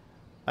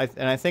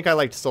 And I think I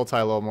liked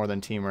Sultai a little more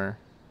than Temur.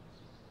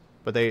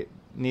 But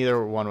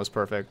neither one was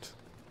perfect.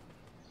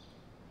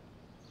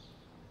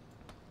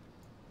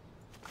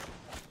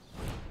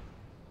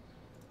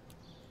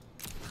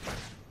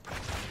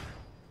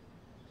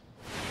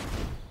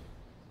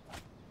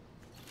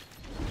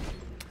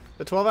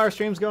 The 12-hour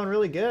stream's going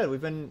really good.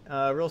 We've been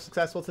real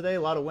successful today.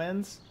 A lot of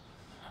wins.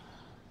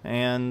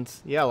 And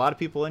yeah, a lot of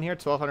people in here.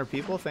 1,200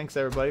 people. Thanks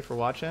everybody for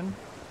watching.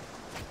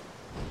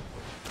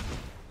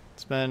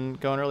 It's been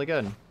going really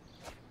good.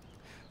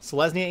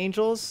 Selesnya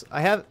Angels.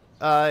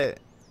 I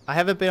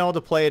haven't been able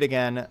to play it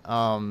again.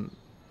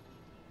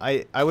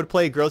 I would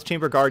play Growth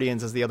Chamber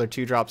Guardians as the other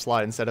 2-drop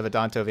slot instead of a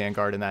Danto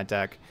Vanguard in that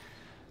deck.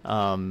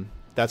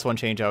 That's one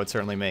change I would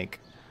certainly make.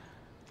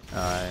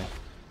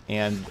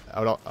 And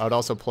I would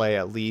also play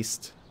at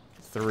least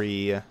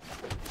 3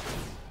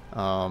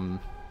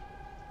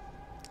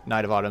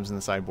 Knight of Autumns in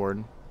the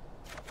sideboard.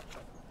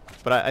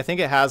 But I think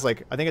it has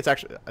like I think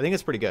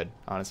it's pretty good,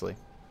 honestly.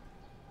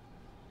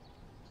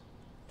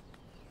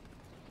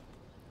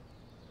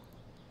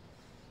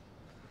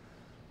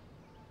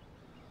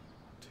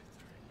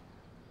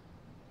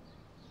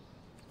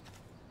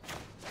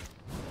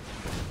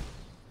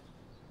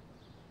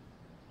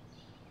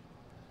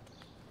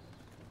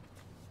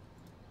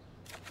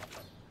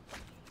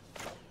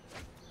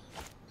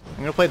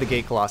 I'm going to play the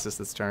Gate Colossus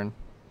this turn.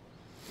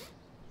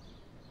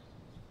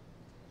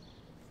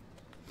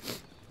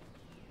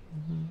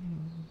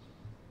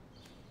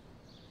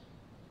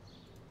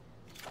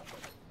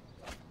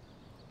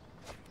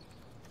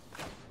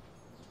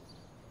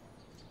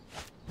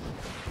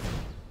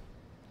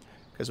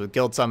 Because with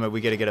Guild Summit,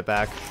 we get to get it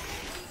back.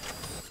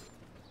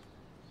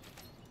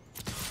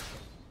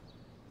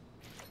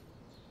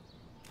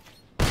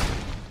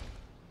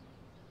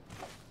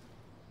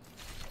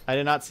 I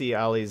did not see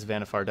Ali's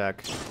Vanifar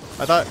deck.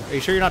 I thought, are you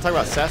sure you're not talking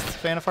about Seth's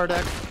Vanifar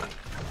deck?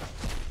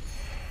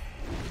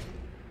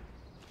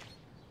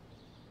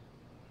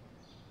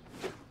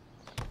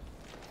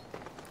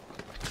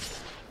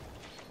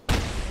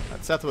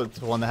 Seth was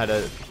the one that had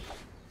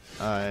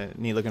a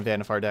neat-looking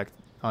Vanifar deck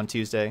on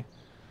Tuesday.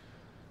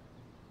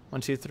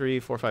 1, 2, 3,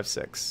 4, 5,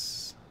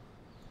 6.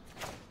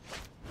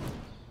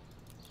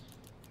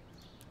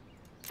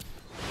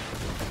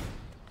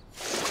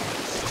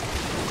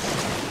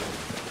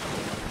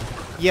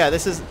 Yeah,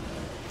 this is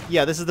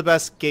the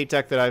best gate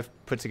deck that I've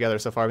put together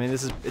so far. I mean,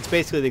 it's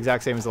basically the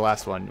exact same as the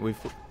last one.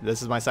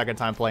 This is my second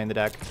time playing the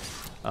deck,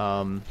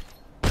 and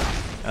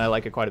I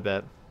like it quite a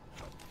bit.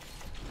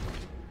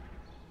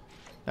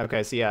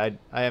 Okay, so yeah,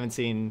 I haven't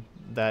seen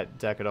that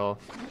deck at all.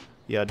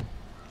 Yeah.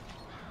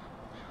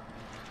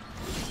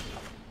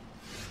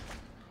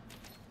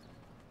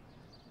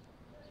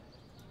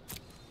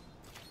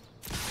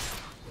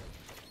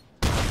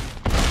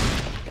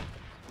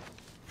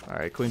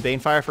 Alright, can we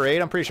Banefire for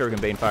 8? I'm pretty sure we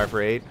can Banefire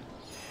for 8.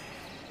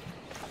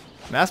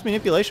 Mass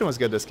Manipulation was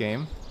good this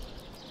game.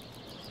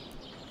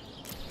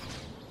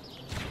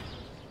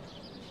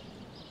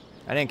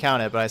 I didn't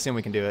count it, but I assume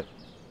we can do it.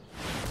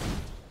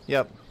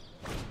 Yep.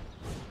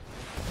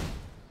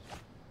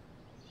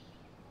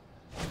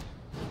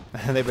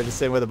 They've been just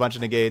sitting with a bunch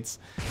of negates.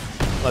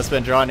 Let's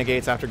been drawing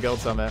negates after Guild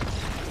Summit.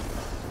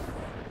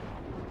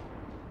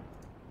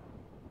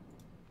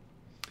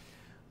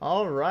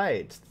 All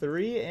right,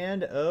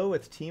 3-0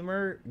 with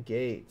Temur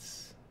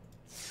Gates.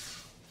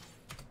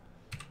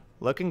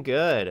 Looking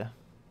good.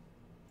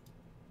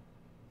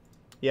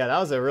 Yeah, that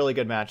was a really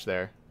good match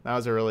there. That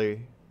was a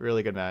really,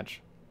 really good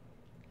match.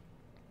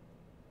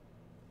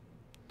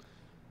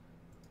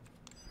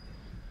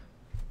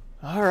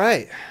 All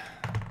right.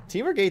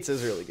 Temur Gates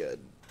is really good.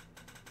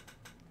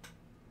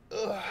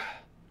 Ugh.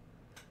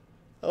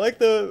 I like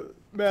the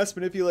mass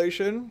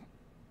manipulation.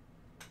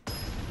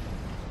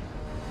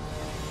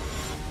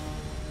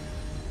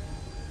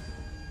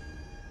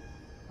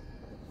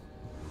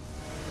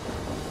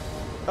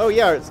 Oh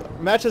yeah,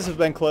 matches have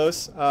been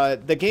close.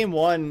 The game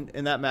 1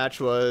 in that match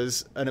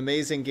was an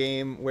amazing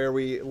game where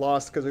we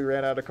lost because we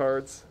ran out of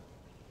cards.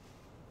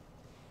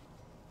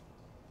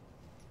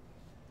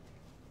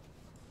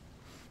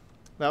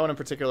 That one in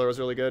particular was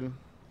really good.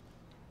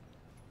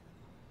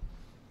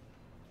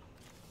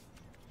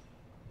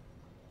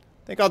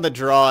 I think on the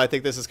draw, I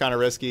think this is kind of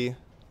risky.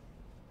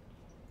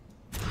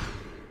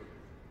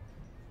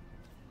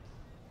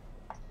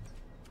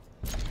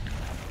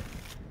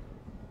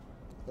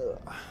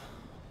 Ugh.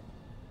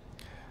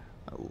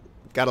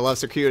 Gotta love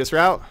circuitous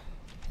route.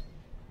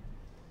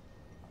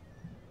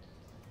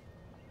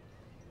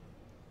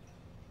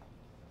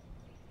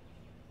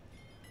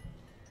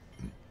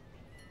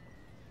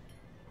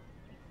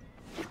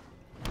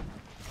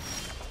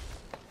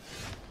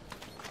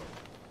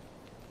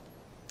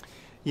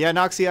 Yeah,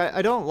 Noxy,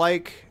 I don't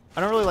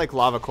really like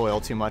Lava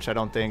Coil too much, I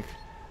don't think.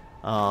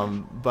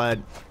 But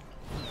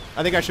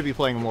I think I should be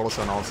playing Immortal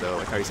Sun also,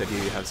 like how you said you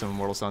have some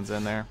Immortal Suns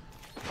in there.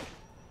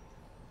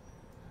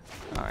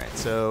 Alright,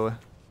 so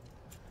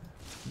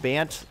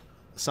Bant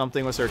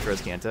something with Search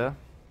Rescanta.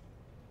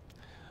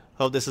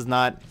 Hope this is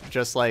not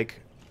just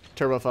like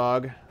Turbo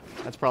Fog.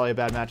 That's probably a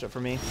bad matchup for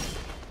me.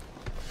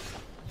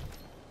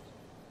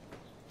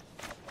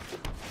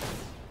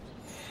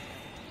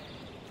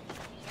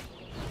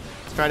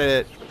 Let's try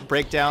to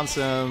break down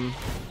some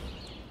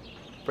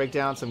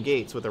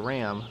gates with a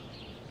ram.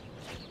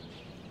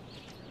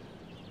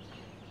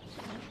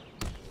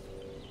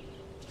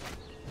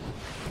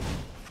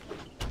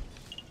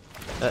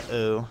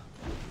 Uh-oh.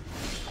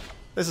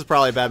 This is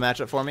probably a bad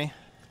matchup for me.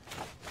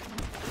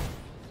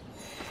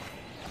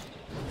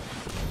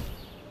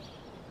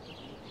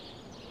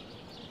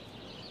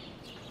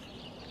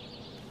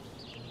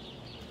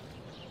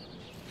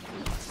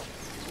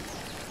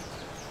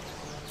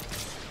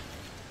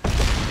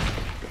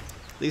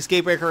 The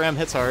Gatebreaker Ram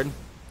hits hard.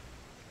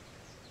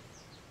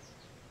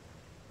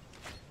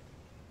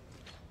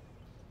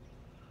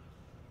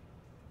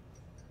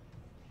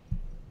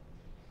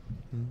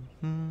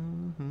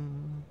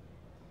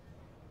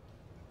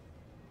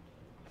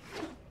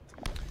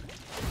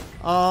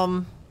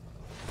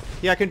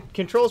 Yeah,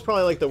 Control is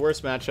probably like the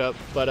worst matchup,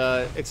 but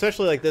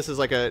especially like this is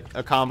like a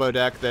combo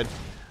deck that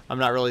I'm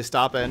not really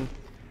stopping.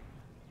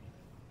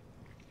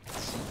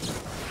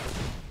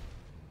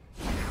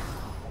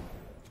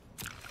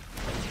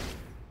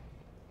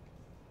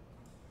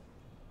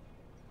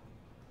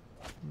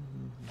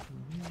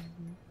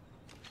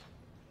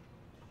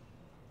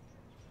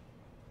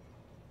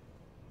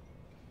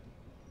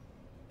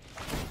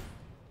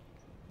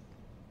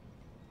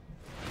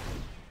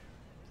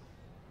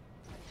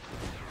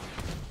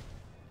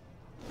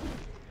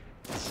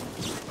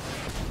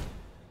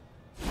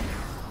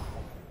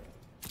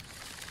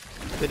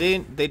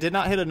 They did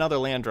not hit another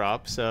land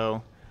drop,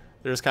 so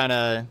they're just kind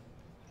of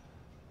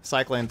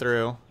cycling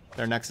through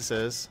their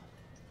nexuses.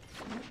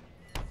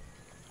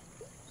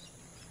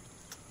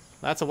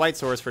 That's a white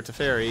source for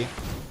Teferi.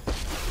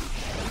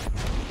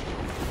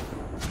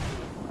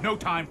 No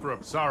time for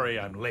a sorry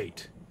I'm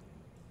late.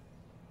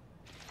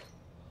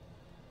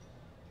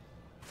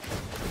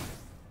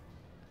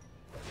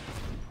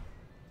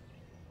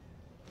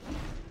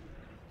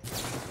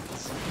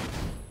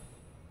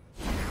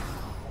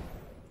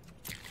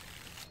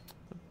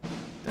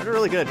 They're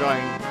really good at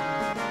drawing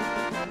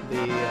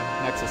the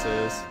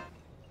nexuses.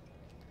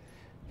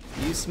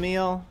 You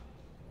Smeal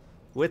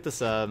with the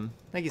sub.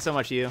 Thank you so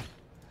much, you.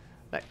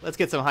 Let's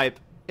get some hype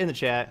in the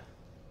chat.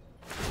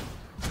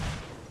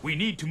 We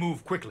need to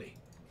move quickly.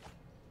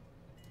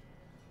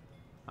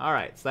 All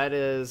right, so that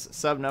is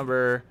sub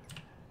number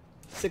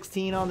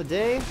 16 on the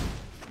day.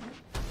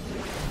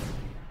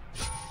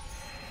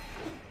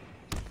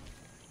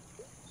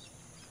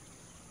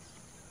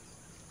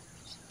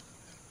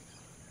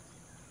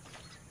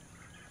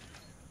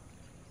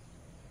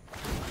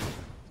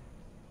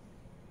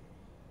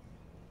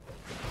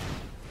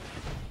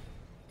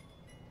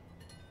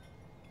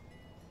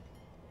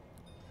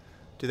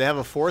 Do they have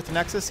a fourth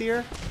Nexus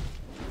here?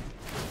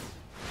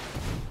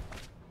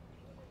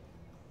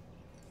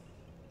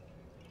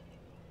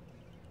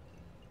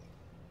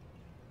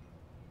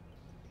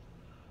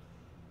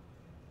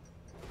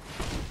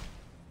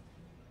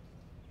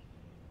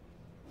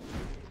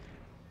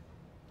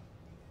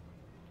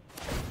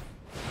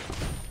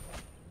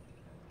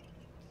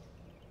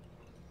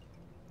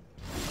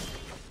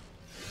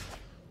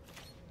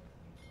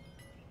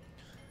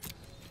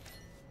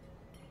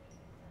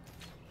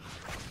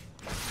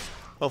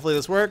 Hopefully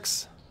this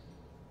works.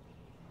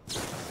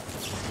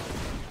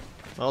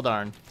 Well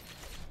darn.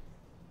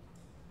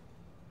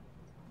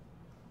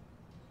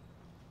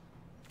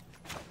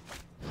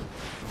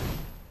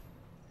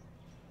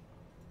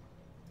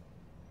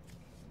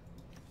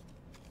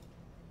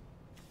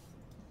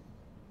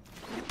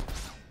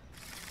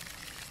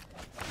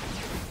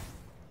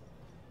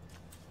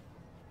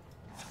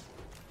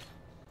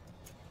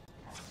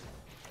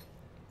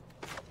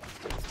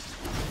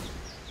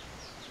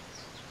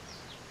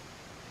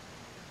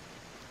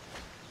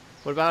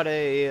 What about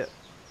a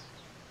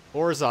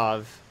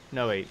Orzhov?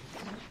 No, wait.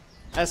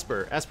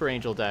 Esper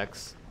Angel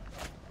decks.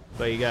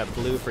 But you got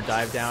blue for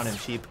dive down and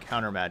cheap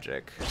counter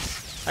magic.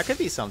 That could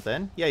be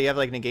something. Yeah, you have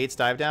like negates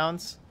dive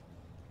downs.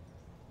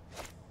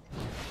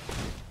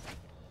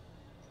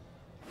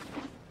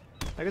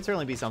 That could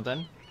certainly be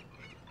something.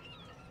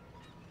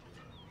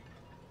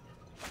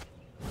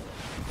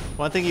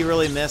 One thing you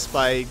really miss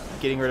by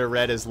getting rid of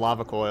red is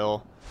Lava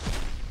Coil.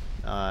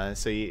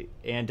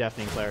 And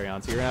Deafening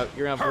Clarion. So you're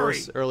gonna have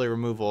worse early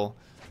removal.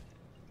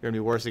 You're gonna be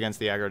worse against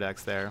the aggro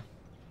decks there.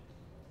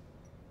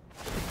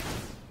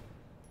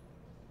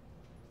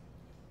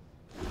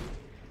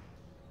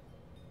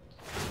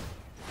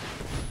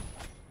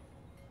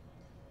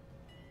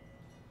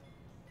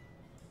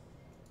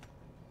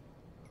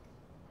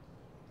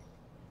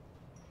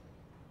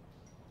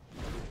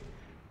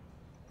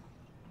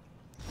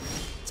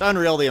 It's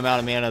unreal the amount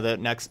of mana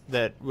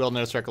that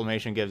Wilderness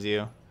Reclamation gives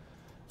you.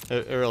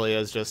 It really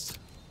is just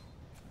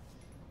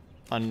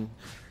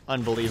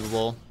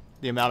unbelievable,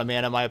 the amount of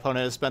mana my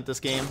opponent has spent this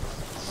game.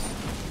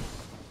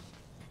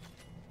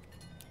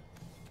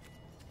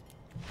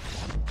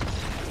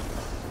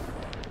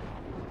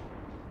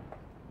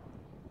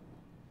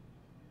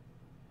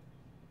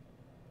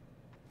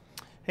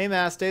 Hey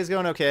Mass, day's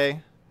going okay.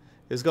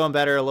 It was going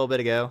better a little bit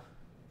ago.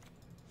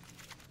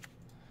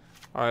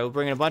 Alright, we'll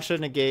bring in a bunch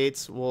of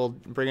negates. We'll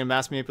bring in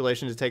Mass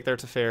Manipulation to take their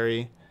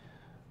Teferi.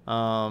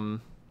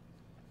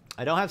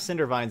 I don't have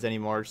Cindervines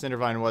anymore.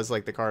 Cindervine was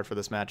like the card for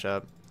this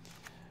matchup.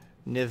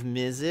 Niv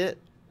Mizzet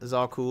is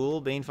all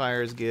cool.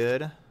 Banefire is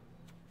good.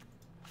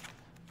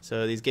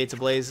 So these Gates of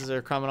Blazes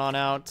are coming on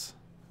out.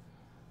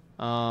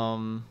 What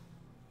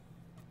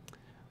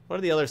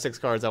are the other 6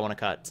 cards I want to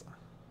cut?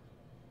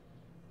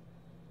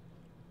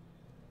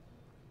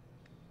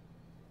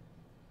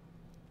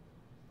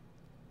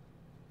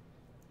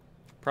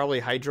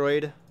 Probably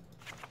Hydroid.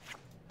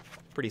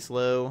 Pretty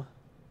slow.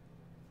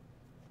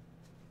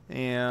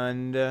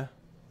 And I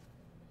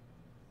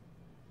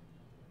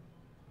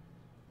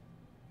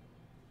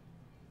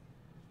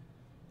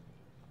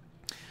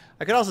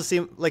could also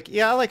see, like,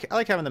 yeah, I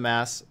like having the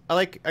Mass.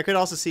 I could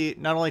also see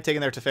not only taking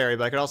their Teferi,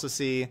 but I could also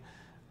see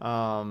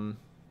them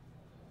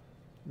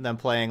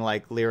playing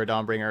like Lyra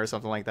Dawnbringer or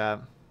something like that.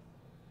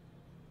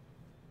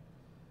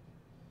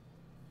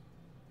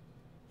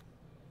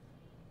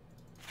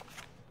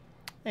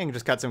 And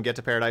just cut some Get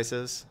to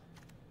Paradises.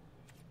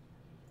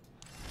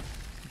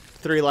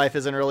 3 life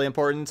isn't really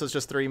important, so it's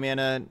just 3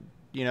 mana,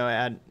 you know,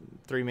 add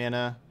 3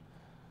 mana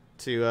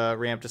to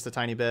ramp just a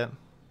tiny bit.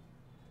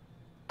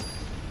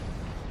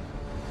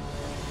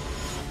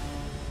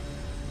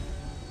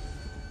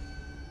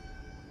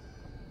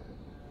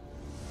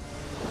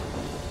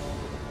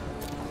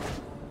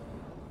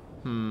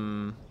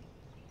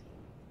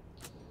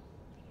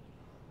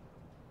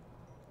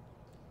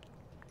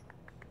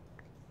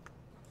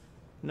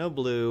 no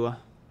blue.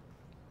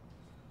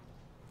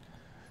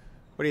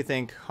 What do you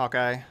think,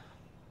 Hawkeye?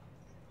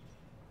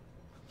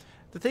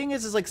 The thing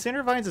is like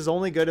Cindervines is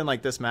only good in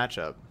like this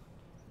matchup.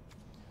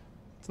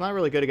 It's not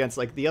really good against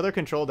like the other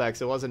control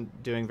decks. It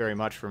wasn't doing very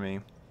much for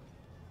me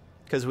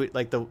because we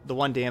like the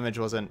one damage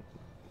wasn't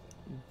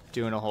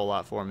doing a whole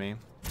lot for me.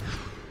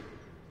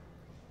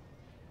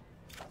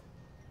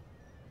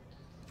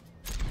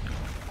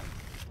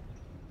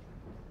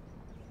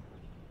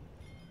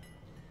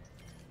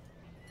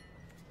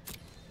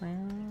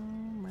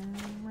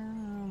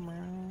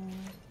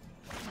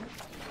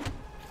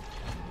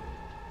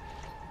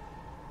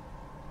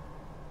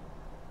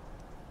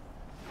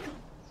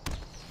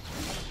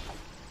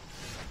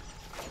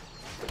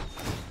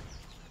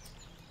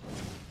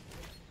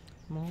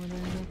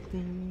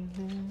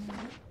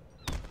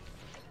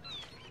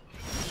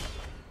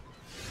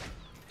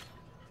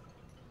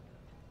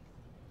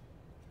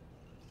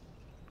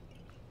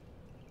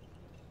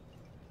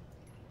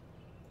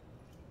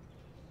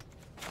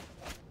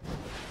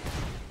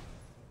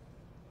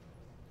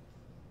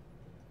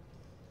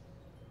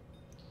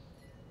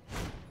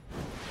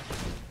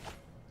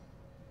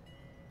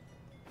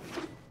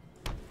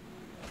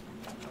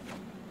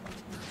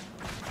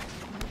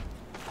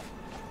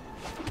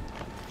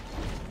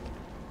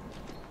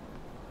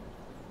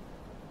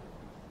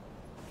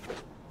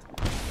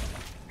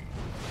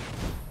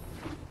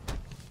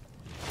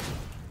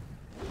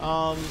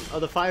 Of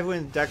the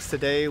 5-win decks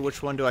today,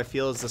 which one do I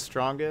feel is the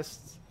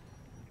strongest?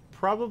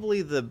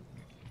 Probably the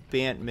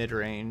Bant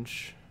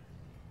mid-range.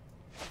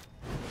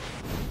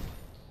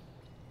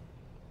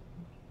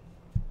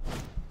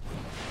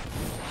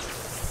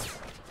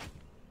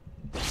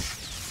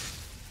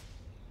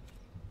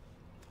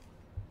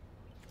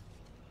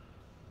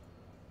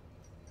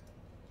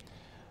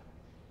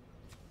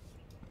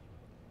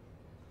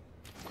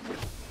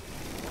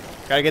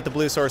 Gotta get the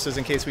blue sources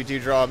in case we do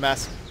draw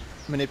mass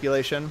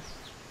manipulation.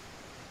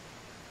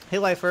 Hey,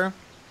 Lifer.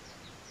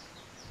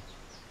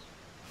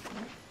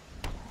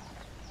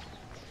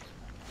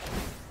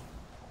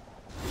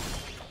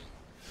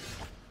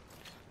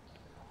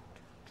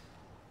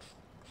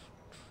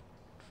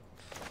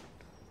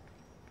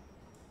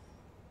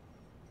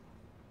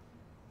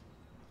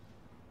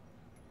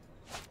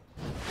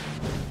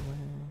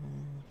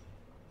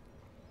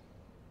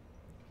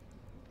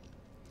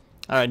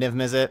 All right, Niv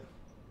Mizzet.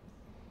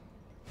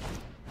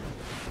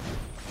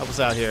 Help us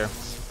out here.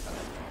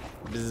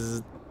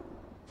 Bzz.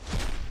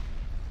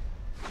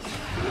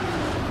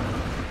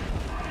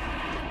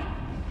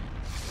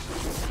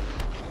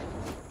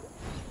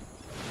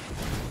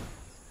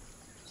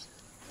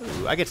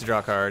 Ooh, I get to draw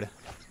a card.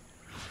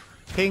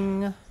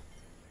 Ping.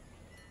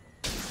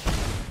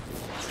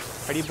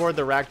 How do you board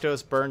the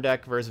Rakdos burn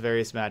deck versus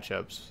various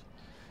matchups?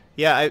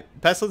 Yeah,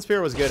 Pestilent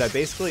Spirit was good. I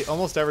basically,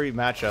 almost every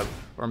matchup,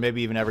 or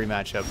maybe even every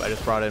matchup, I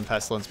just brought in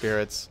Pestilent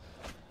Spirits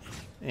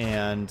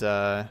and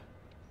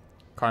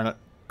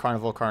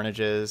Carnival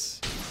Carnages,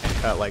 and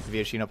cut like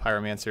Viashino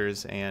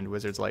Pyromancers and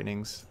Wizard's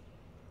Lightnings.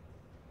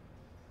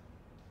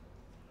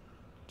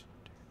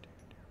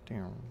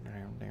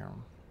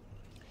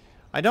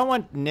 I don't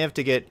want Niv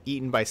to get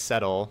eaten by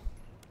Settle.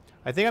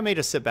 I think I may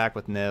just sit back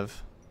with Niv.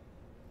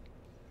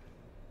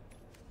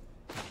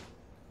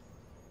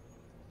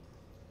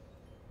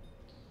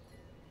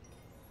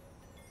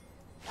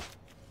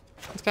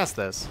 Let's cast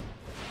this.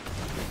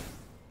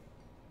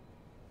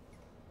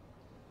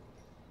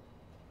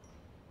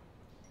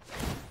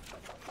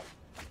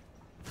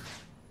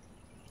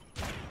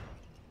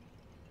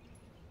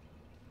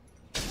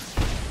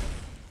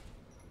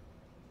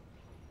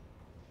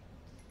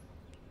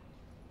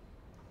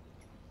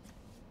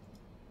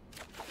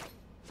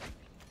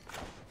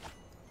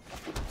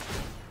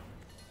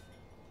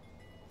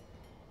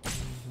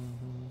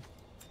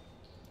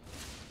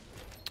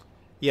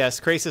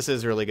 Yes, Krasis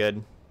is really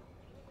good.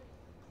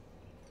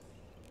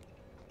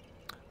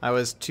 I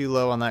was too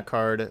low on that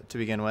card to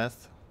begin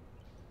with.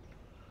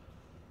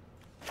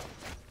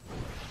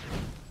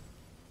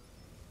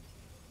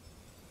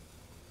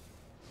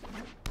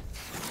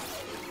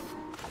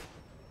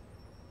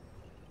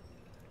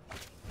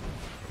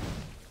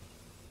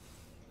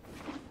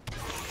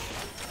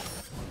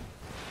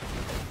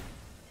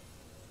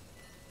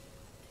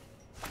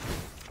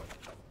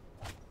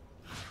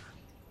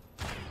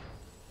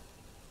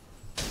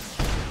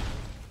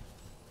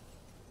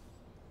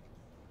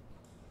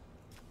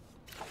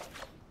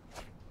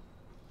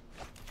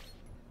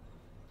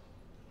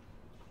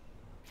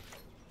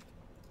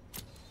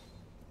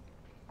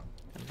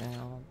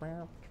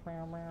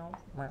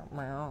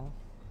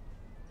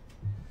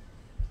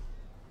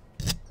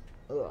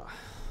 Ugh.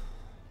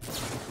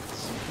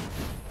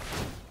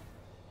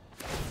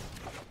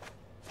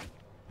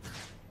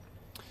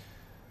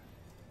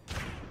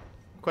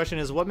 Question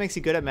is, what makes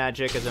you good at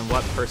Magic, as in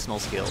what personal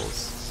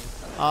skills?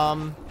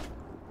 I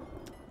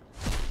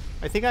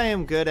think I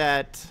am good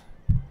at.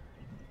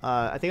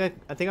 I think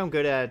I'm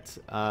good at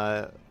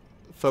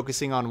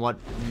focusing on what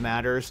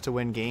matters to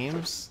win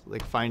games,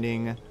 like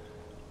finding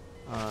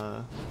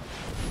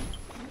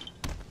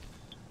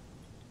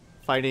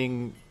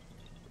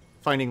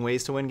finding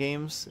ways to win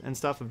games and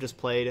stuff. I've just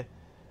played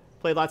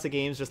lots of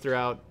games just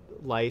throughout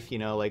life, you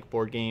know, like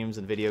board games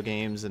and video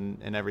games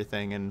and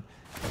everything. And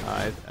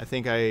I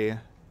think I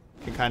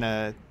can kind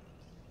of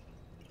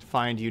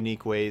find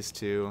unique ways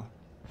to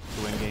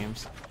win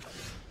games.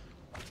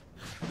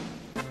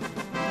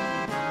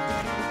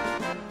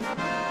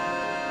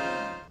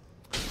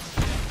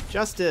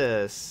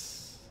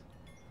 Justice,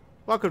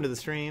 welcome to the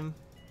stream.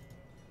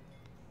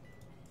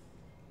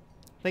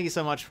 Thank you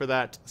so much for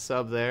that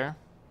sub there.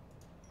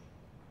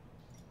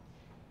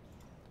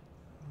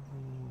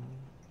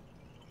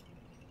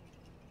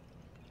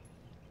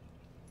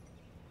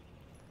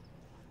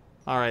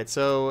 All right,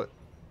 so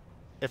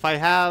if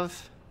I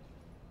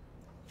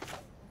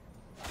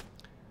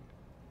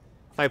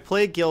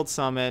play Guild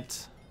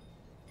Summit,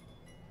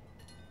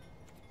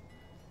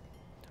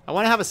 I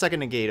want to have a second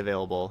negate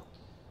available.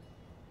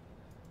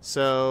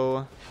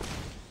 So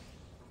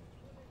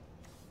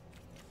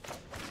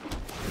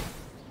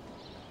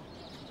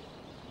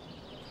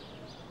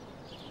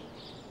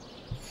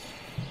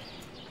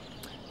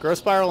Growth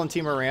Spiral and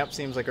Temur Ramp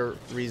seems like a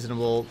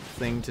reasonable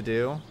thing to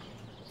do.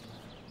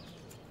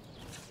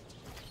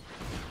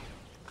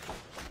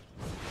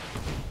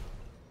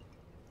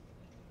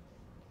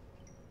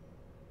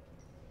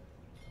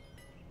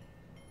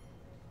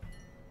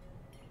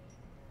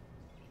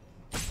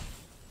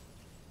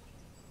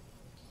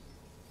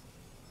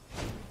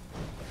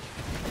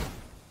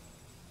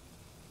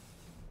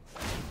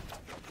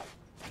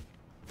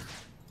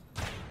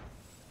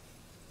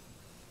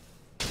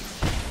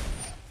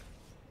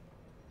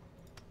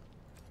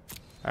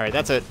 Alright,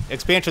 that's it.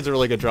 Expansion's a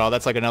really good draw.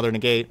 That's like another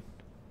negate.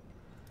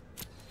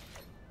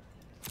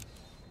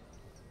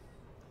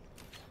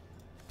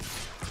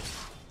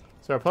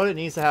 So our opponent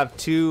needs to have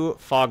 2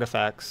 fog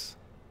effects.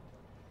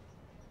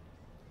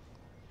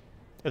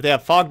 If they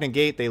have fog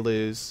negate, they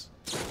lose.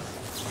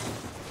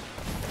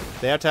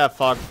 They have to have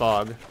fog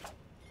fog.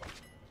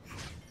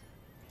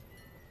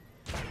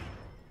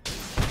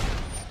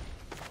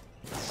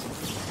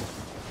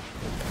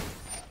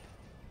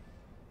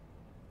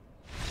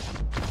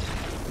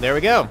 There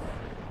we go.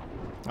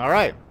 All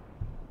right.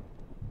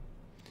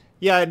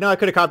 Yeah, no, I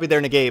could have copied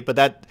their negate, but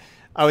that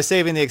I was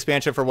saving the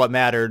expansion for what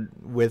mattered.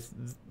 With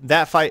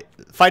that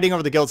fighting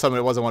over the Guild Summit,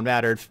 it wasn't what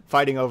mattered.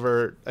 Fighting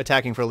over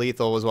attacking for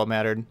lethal was what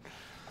mattered.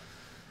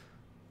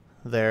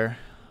 There.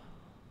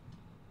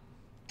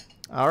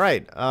 All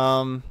right.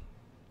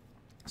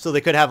 So they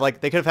could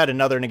have had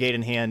another negate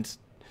in hand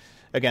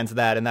against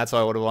that, and that's what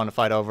I would have wanted to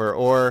fight over.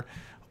 Or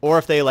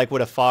if they like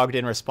would have fogged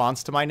in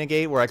response to my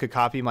negate, where I could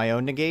copy my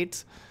own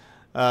negate.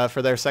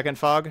 For their second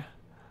fog,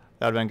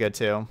 that would have been good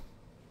too.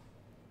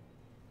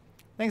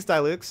 Thanks,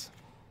 Dilux.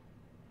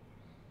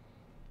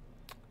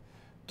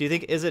 Do you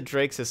think Is It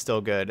Drake's is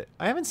still good?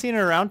 I haven't seen it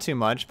around too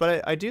much,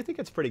 but I do think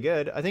it's pretty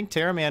good. I think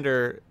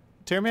Terramander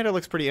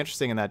looks pretty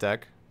interesting in that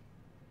deck.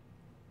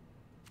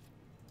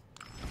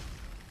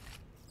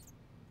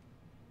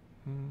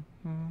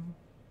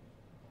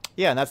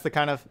 Yeah, and that's the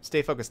kind of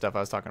stay focused stuff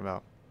I was talking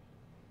about.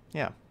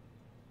 Yeah.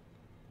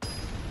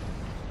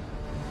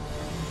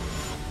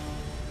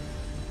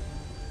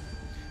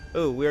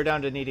 Oh, we're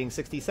down to needing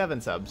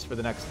 67 subs for towards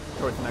the next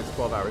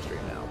 12-hour stream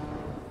now.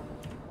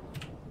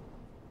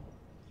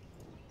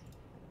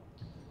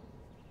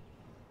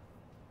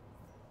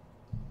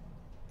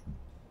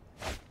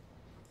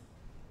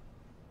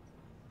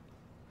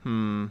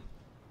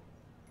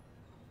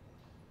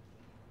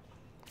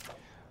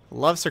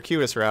 Love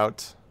Circuitous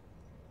Route.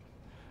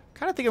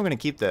 Kind of think I'm going to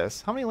keep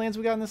this. How many lands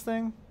we got in this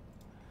thing?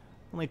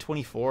 Only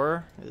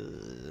 24?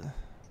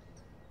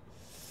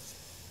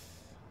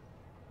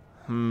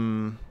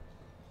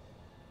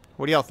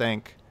 What do y'all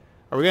think?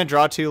 Are we going to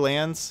draw 2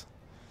 lands?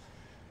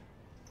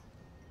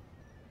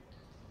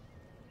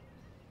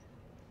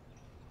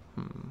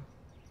 You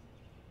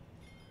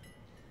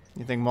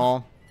think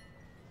Maul?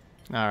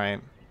 Alright.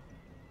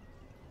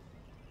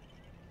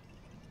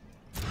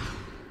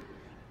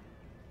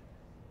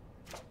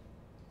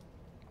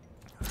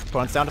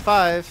 Opponent's down to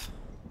 5.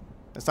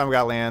 This time we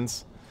got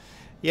lands.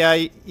 Yeah,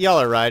 y'all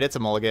are right. It's a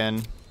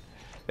mulligan.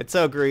 It's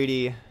so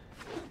greedy.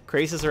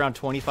 Krace is around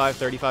 $25,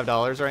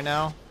 $35 right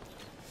now.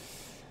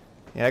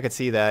 Yeah, I could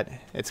see that.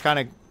 It's kind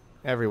of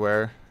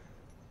everywhere.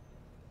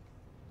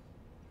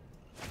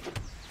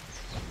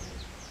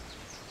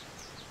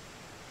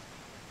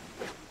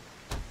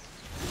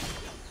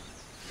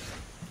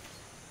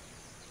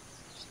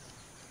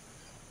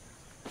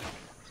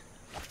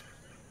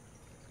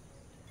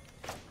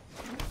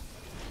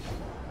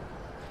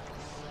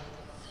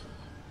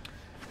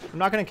 I'm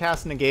not going to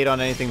cast Negate on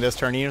anything this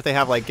turn. Even if they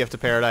have like Gift of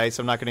Paradise,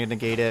 I'm not going to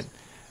negate it.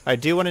 I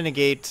do want to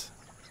negate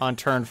on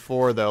turn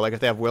 4 though. Like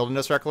if they have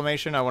Wilderness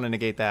Reclamation, I want to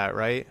negate that,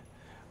 right?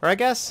 Or I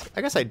guess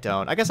I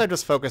don't. I guess I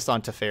just focused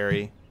on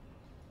Teferi.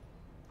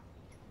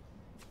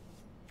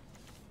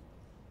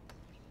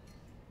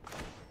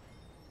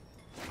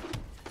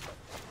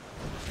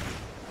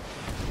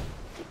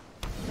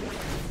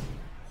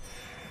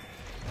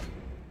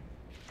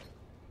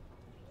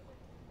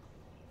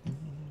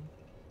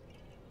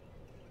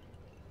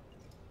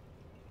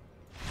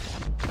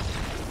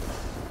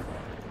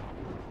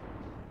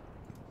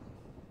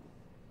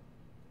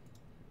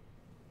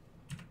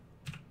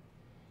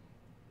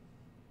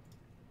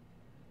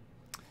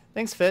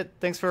 Thanks, Fit.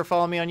 Thanks for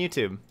following me on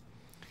YouTube.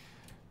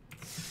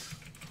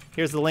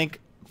 Here's the link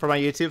for my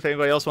YouTube if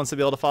anybody else wants to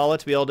be able to follow it,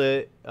 to be able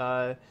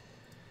to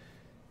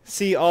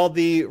see all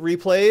the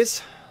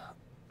replays.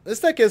 This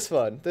deck is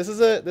fun. This is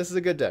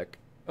a good deck.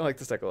 I like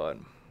this deck a lot.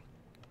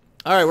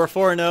 All right, we're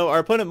 4-0. Our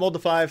opponent mulled to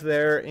 5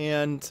 there,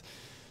 and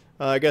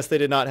I guess they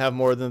did not have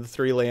more than the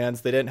 3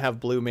 lands. They didn't have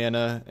blue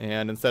mana,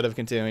 and instead of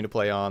continuing to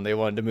play on, they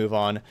wanted to move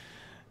on.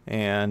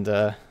 And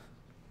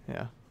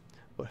yeah,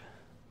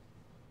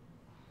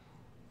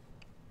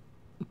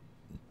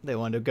 they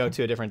wanted to go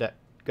to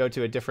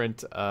a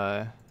different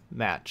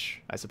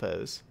match, I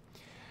suppose.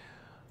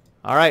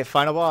 All right,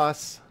 final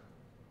boss.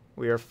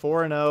 We are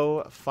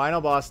 4-0.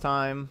 Final boss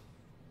time.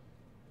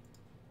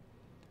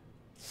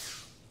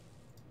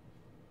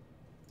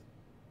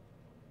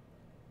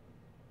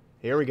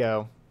 Here we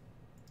go.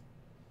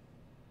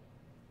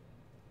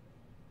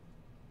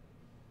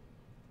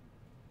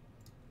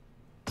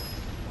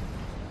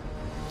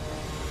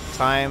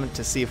 Time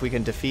to see if we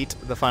can defeat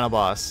the final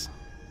boss.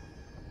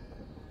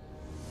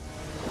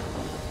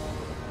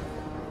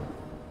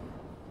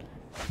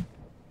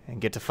 And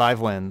get to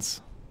 5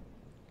 wins.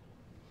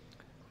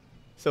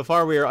 So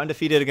far, we are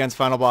undefeated against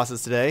final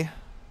bosses today.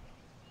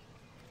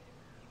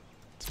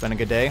 It's been a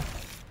good day.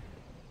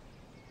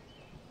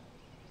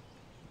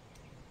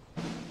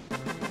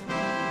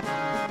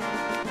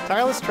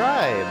 Tireless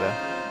Tribe.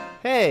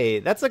 Hey,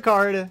 that's a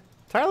card.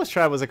 Tireless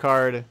Tribe was a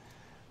card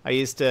I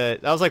used to...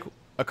 That was like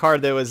a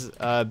card that was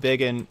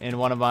big in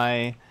one of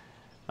my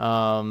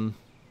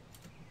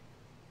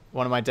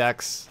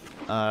decks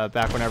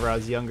back whenever I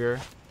was younger.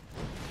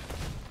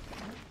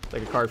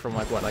 Like a card from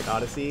like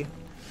Odyssey.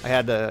 I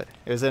had it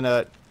was in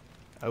a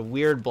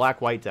weird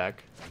black-white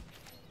deck.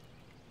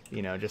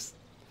 You know, just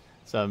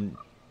some,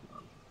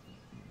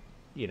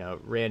 you know,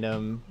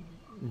 random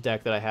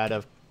deck that I had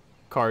of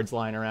cards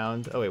lying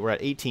around. Oh wait, we're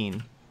at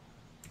 18.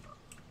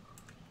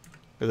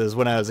 This is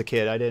when I was a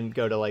kid. I didn't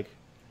go to like...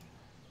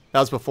 That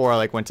was before I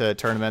like went to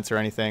tournaments or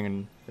anything,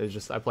 and it was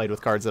just I played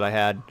with cards that I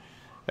had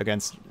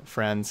against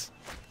friends.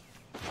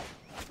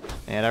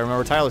 And I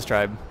remember Tireless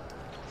Tribe.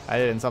 I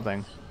did it in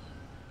something.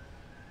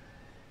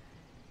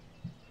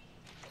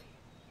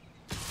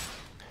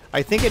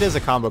 I think it is a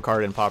combo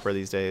card in Pauper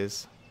these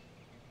days.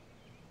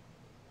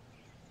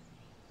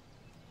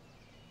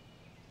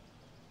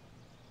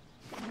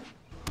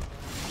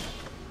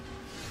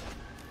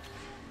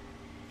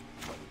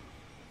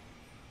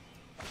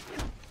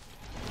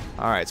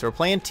 Alright, so we're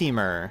playing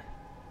Temur.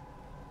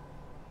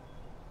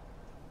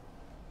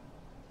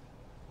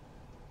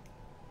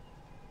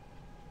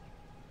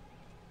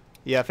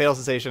 Yeah, Fatal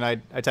Sensation, I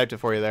typed it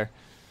for you there.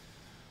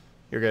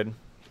 You're good.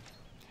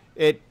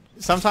 It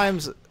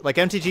sometimes, like,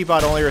 MTG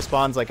bot only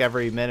responds like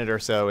every minute or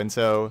so, and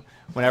so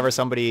whenever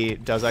somebody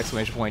does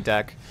exclamation point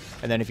deck,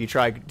 and then if you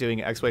try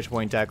doing exclamation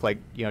point deck like,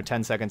 you know,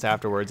 10 seconds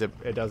afterwards,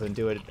 it doesn't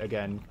do it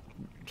again,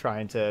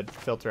 trying to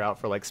filter out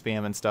for like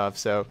spam and stuff.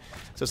 So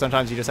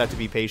sometimes you just have to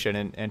be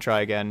patient and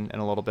try again in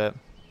a little bit.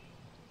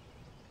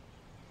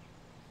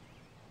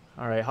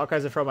 All right,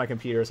 Hawkeye's in front of my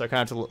computer, so I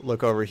kind of have to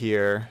look over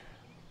here.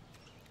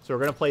 So we're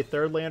gonna play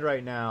third land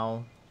right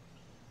now,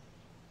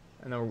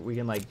 and then we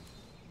can like.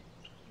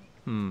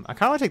 I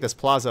kind of want to take this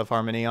Plaza of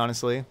Harmony,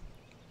 honestly. I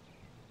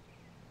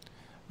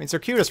mean,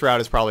 Circuitous Route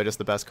is probably just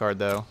the best card,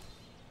 though.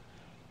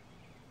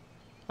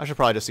 I should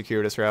probably just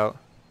Circuitous Route.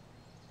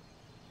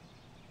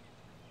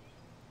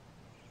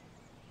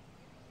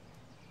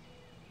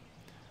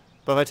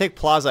 But if I take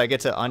Plaza, I get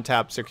to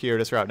untap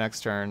Circuitous Route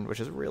next turn, which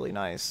is really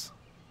nice.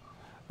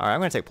 Alright, I'm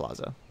going to take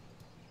Plaza.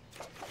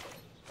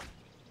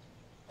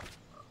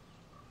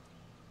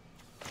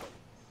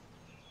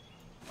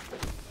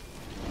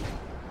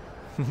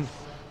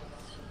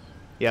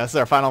 Yeah, this is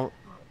our final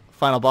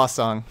boss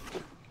song.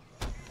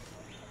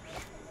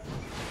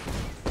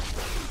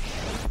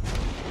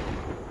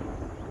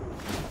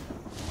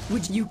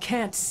 Which you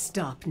can't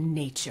stop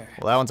nature.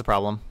 Well, that one's a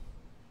problem.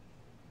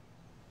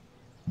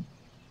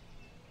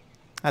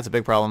 That's a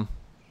big problem.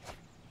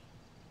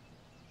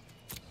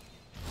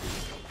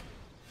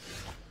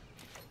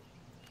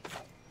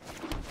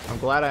 I'm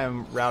glad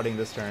I'm routing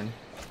this turn.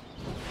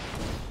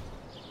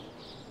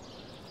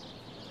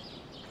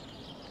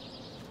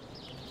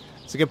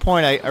 It's a good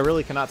point. I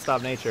really cannot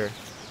stop nature.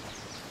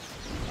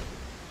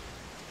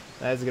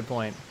 That is a good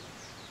point.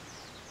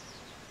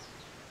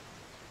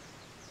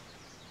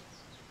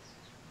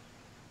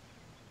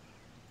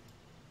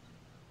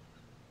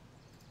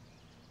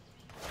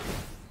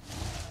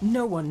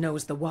 No one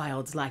knows the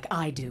wilds like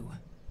I do.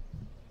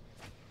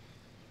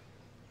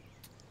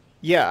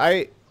 Yeah,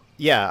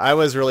 I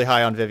was really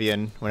high on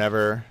Vivian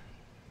whenever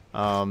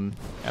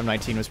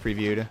M19 was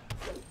previewed.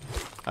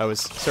 I was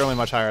certainly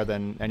much higher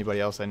than anybody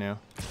else I knew.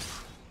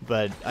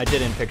 But I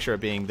didn't picture it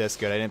being this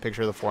good. I didn't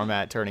picture the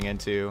format turning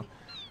into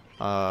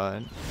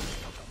where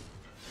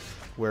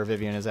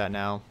Vivian is at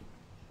now.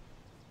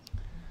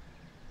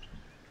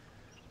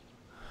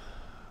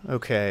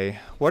 Okay,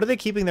 what are they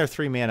keeping their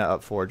 3 mana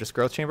up for? Just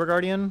Growth Chamber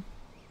Guardian?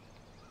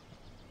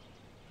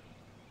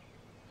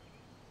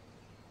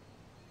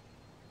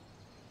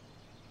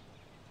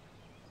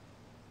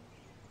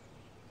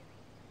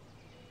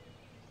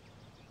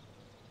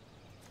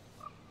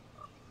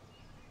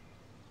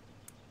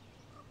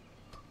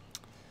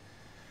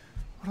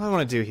 What do I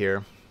want to do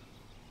here?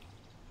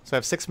 So I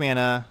have 6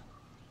 mana.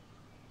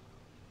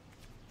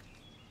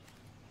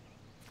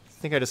 I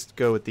think I just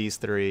go with these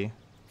 3.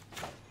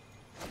 So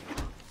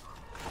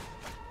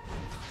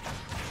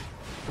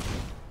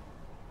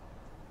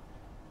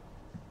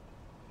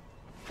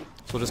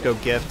we'll just go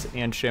Gift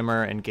and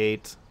Shimmer and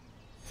Gate.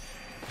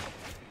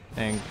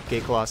 And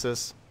Gate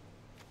Colossus.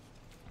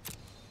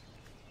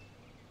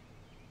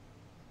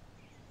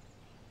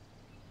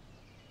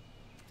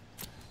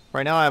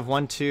 Right now I have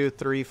 1, 2,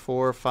 3,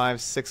 4,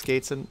 5, 6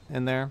 gates in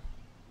there.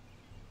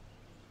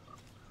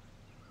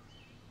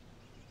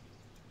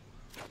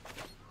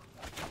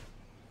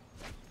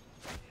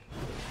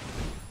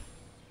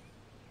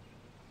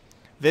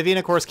 Vivian,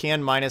 of course,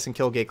 can minus and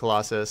kill Gate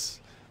Colossus.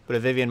 But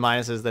if Vivian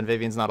minuses, then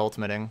Vivian's not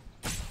ultimating.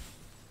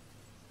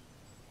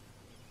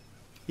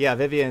 Yeah,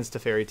 Vivian's to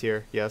Fairy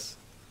tier, yes.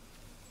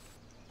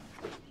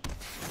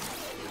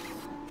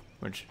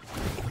 Which...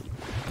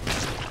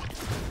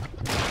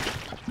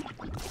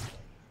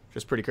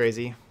 just pretty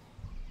crazy.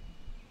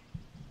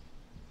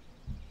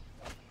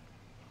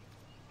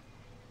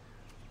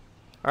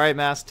 Alright,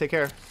 Mask, take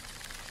care.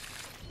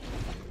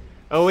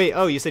 Oh, wait.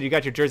 Oh, you said you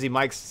got your Jersey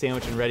Mike's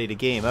sandwich and ready to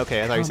game.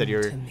 Okay, I thought you said you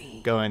were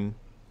going...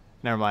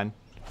 Never mind.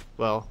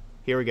 Well,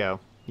 here we go.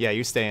 Yeah,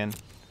 you're staying.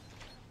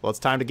 Well, it's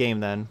time to game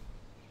then.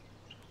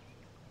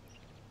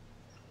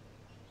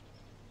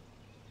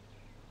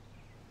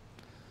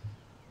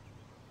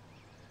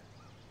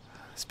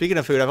 Speaking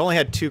of food, I've only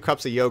had 2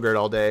 cups of yogurt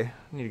all day.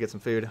 I need to get some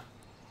food.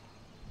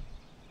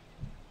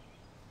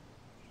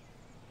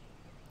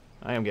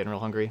 I am getting real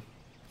hungry.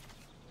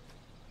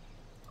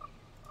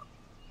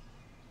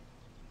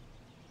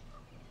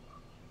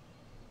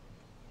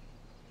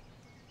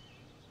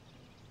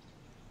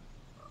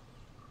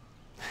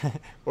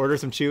 Order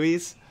some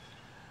Chewies.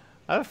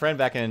 I have a friend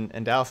back in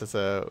Dallas that's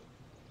a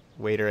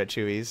waiter at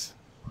Chewies.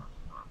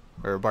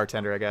 Or a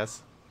bartender, I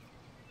guess.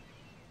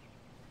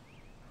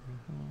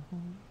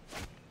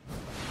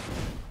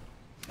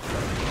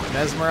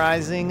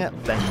 Mesmerizing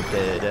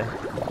Bended.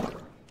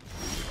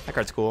 That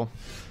card's cool.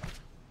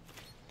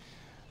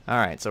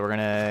 Alright, so we're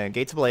gonna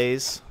Gates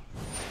Ablaze.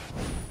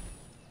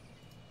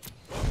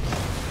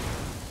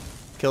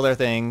 Kill their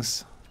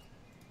things.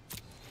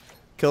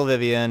 Kill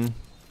Vivian.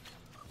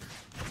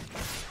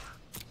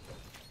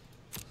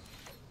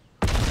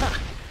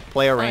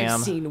 Play a ram.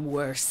 I've seen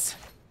worse.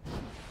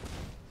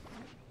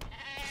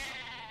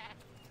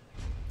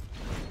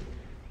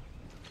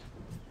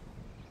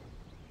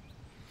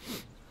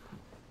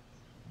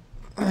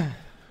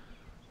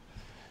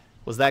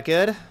 Was that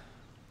good? I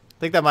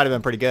think that might have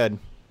been pretty good.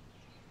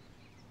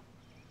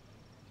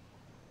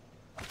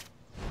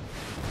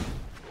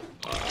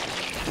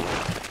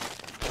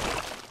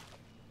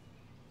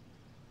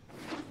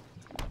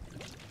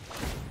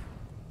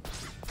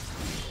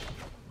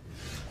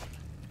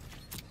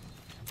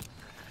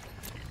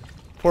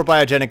 Poor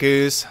biogenic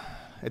ooze.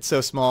 It's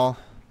so small.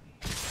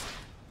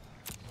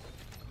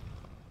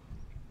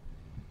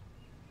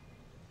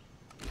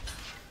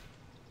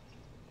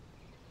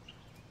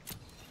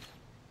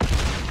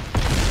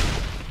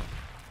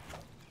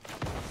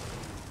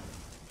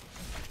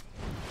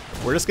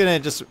 We're just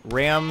gonna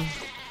ram.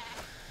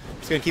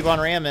 Just gonna keep on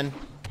ramming.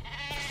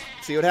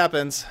 See what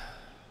happens.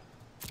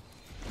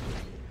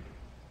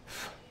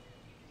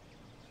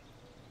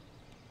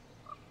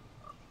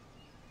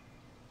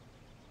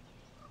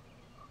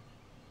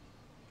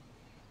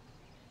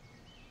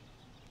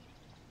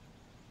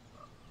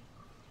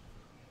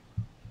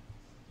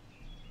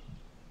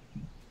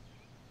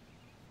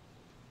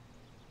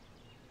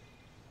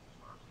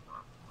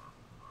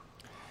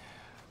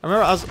 I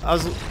remember I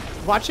was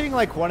watching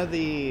like one of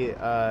the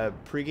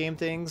pregame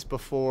things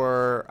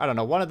before, I don't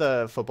know, one of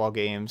the football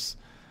games,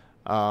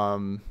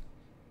 of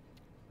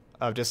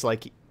just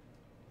like,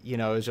 you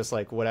know, it was just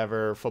like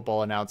whatever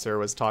football announcer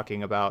was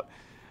talking about.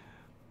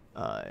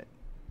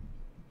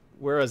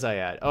 Where was I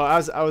at? Oh,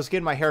 I was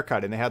getting my hair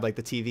cut and they had like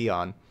the TV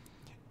on,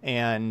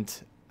 and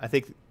I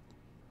don't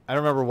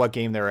remember what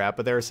game they were at,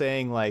 but they were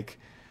saying like,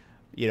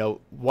 you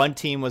know, one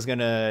team was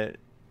gonna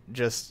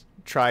just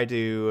try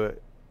to,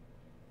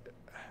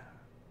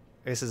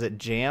 I guess, is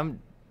it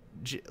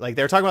like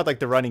they're talking about like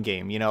the running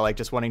game, you know, like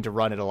just wanting to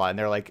run it a lot, and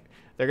they're like,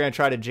 they're going to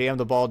try to jam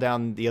the ball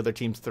down the other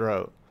team's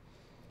throat.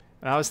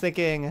 And I was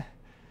thinking,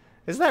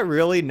 is that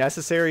really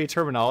necessary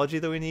terminology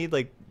that we need,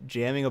 like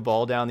jamming a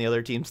ball down the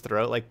other team's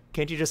throat? Like,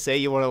 can't you just say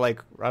you want to,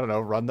 like, I don't know,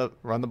 run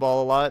the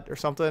ball a lot or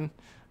something?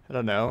 I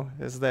don't know.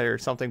 Is there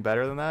something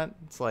better than that?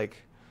 It's like,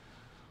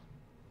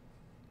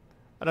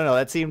 I don't know,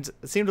 it seemed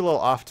a little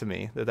off to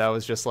me that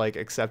was just like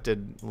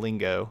accepted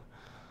lingo.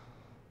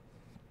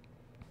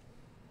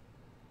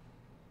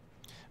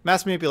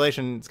 Mass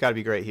manipulation, it's got to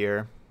be great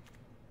here.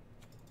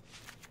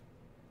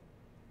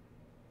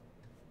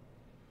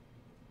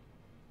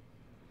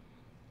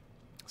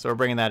 So we're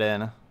bringing that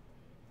in.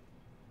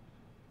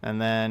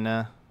 And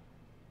then...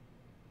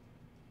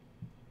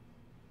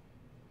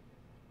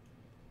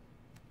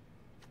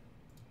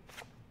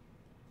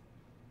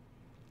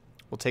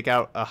 we'll take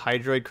out a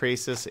Hydroid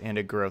Krasis and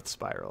a Growth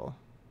Spiral.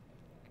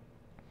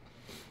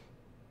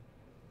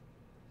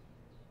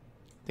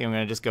 think I'm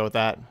gonna just go with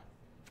that.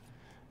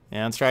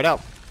 And let's try it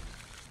out.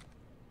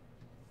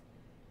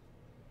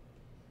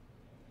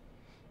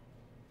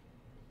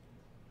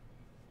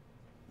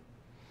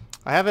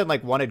 I haven't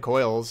like wanted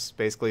coils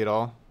basically at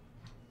all.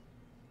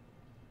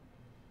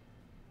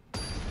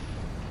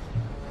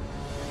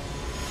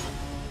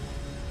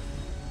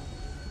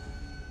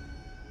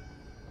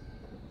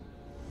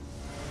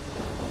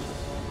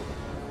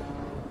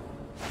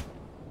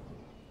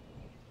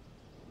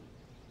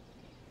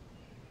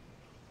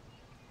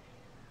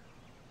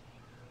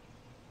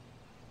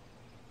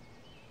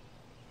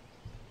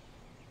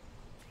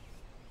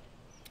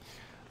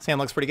 This hand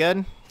looks pretty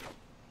good.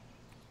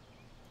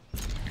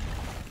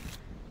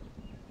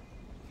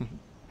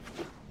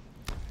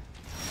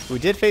 We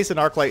did face an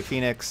Arclight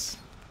Phoenix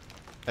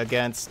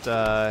against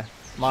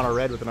Mono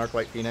Red with an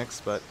Arclight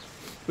Phoenix, but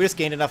we just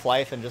gained enough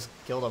life and just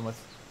killed him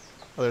with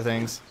other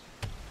things.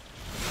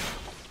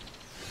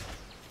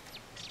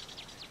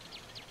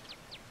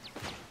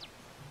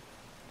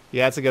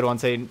 Yeah, it's a good one,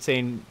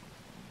 saying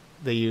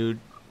that you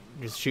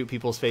just shoot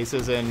people's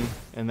faces in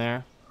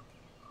there.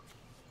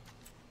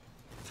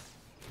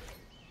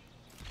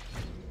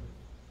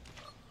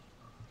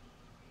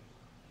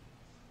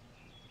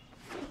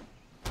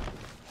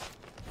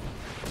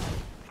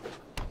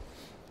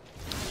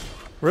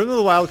 Rhythm of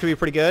the Wild could be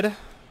pretty good.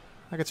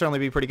 That could certainly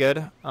be pretty good.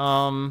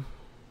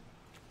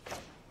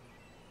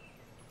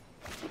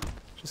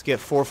 Just get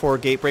 4/4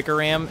 Gatebreaker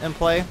Ram in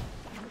play.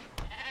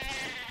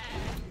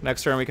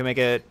 Next turn we can make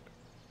it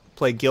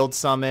play Guild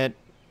Summit,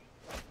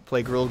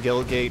 play Grilled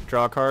Guild Gate,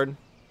 draw a card.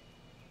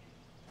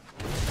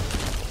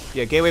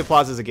 Yeah, Gateway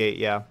Plaza is a gate,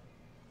 yeah.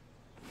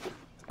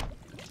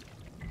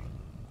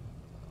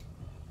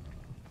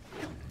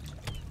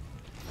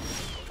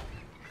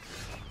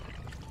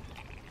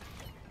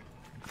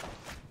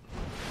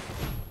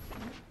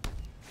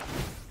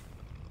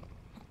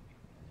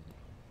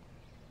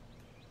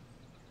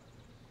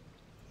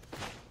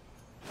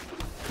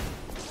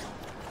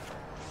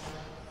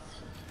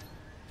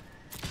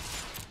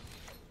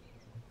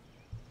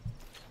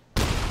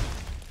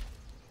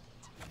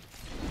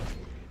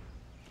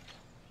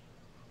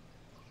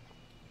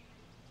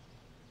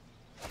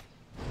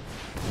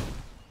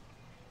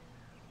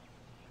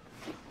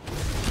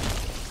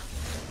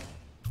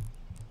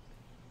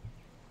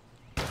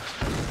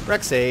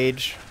 Rex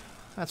Age.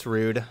 That's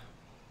rude.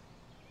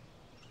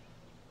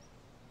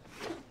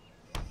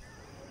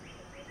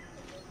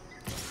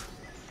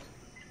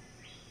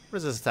 What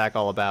is this attack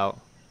all about?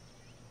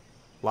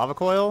 Lava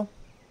Coil?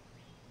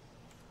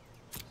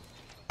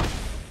 It's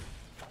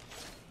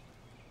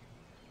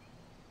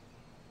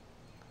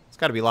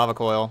gotta be Lava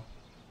Coil.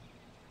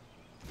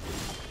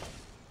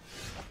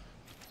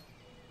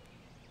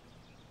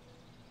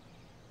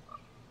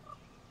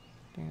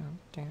 Down,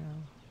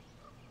 down.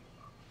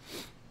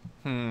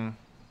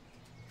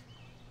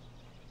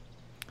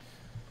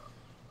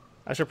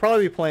 I should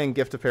probably be playing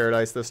Gift of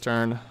Paradise this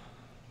turn.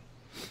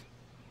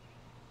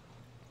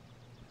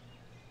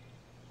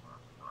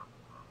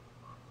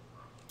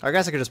 I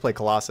guess I could just play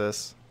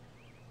Colossus.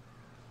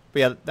 But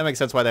yeah, that makes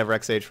sense why they have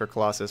Rex Age for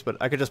Colossus. But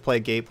I could just play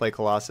Gate, play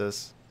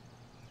Colossus.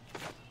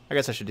 I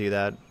guess I should do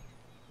that.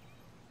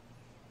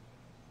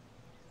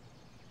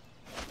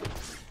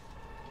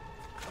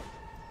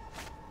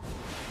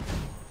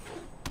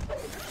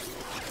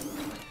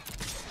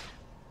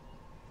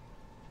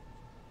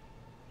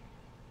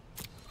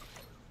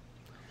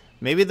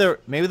 Maybe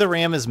the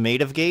Ram is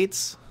made of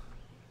gates.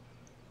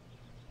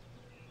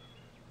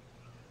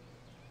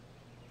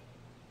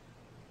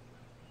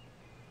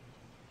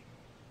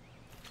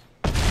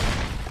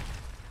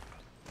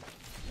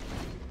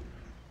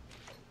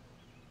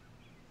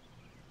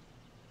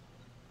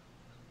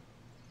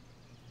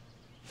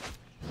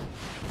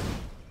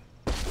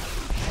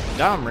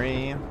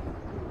 Domri.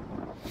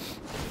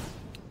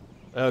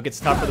 Oh, it gets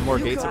tougher the more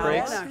gates it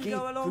breaks.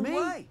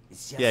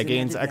 Yeah,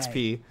 gains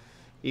XP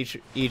each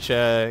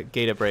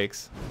gate it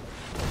breaks.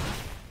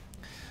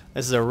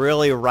 This is a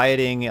really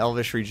rioting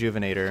Elvish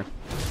Rejuvenator.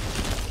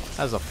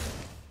 That was a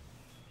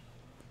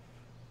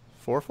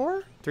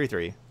 4/4?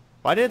 3/3.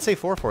 Why did it say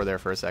 4/4 there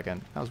for a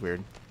second? That was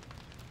weird.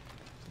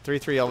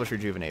 3/3 Elvish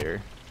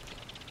Rejuvenator.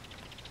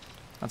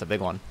 That's a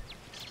big one.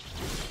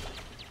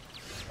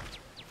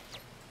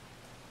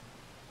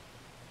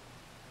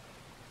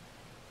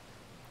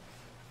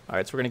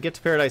 Alright, so we're going to get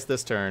to Paradise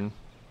this turn.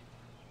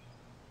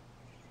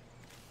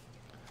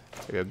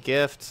 We go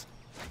Gift.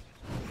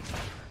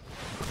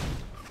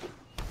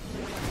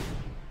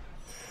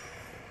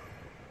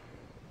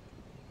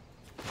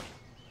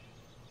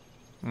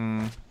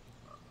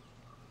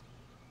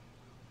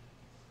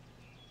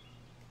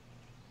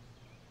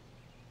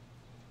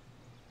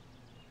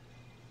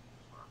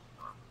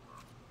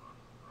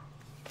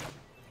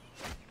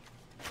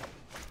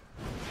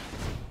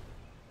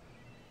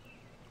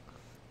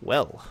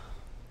 Well.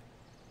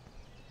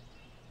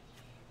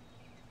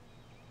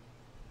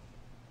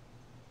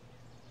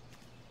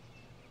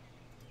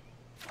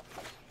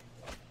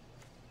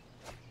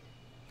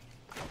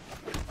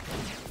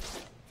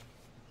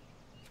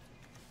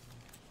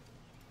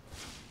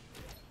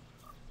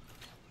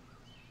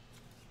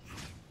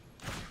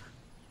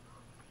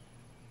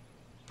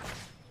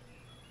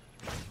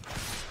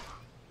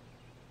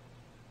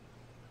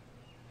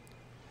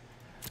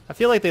 I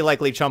feel like they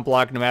likely chump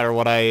block no matter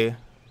what I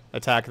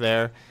attack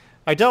there.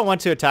 I don't want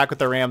to attack with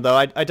the ram, though.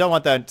 I don't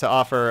want that to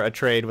offer a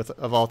trade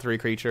of all 3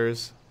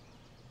 creatures.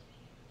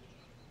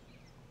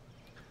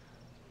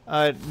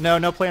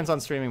 No plans on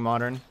streaming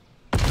Modern.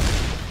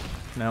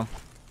 No.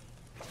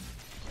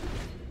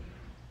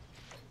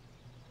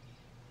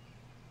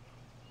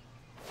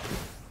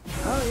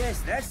 Oh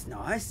yes, that's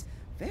nice.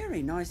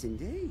 Very nice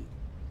indeed.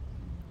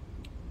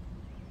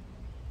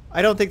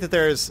 I don't think that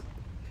there's...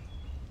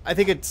 I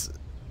think it's...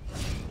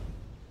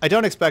 I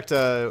don't expect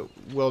a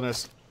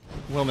Wilderness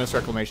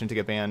Reclamation to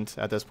get banned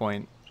at this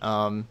point.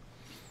 There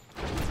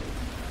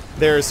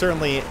is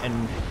certainly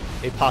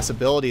a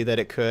possibility that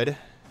it could, in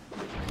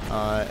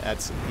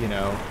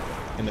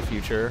the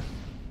future.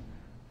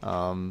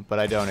 But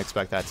I don't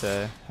expect that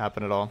to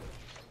happen at all.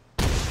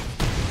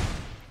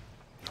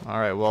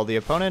 Alright, well, the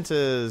opponent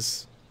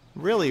is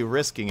really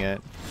risking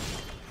it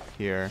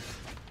here.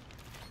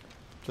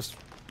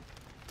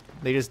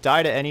 They just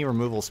die to any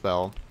removal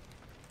spell.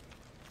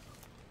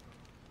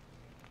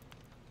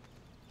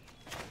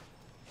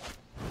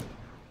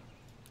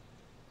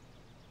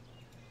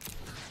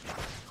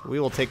 We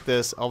will take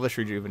this Elvish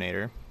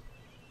Rejuvenator.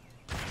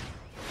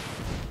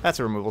 That's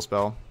a removal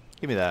spell.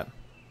 Give me that.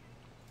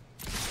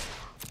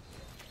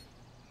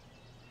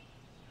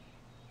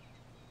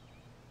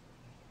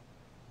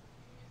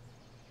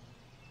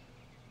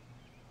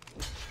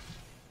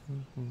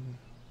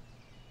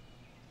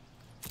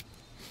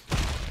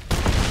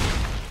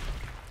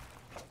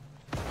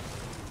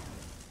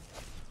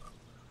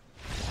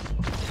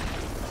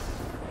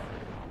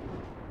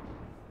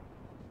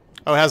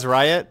 Oh, it has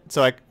Riot?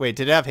 So wait,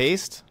 did it have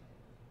haste?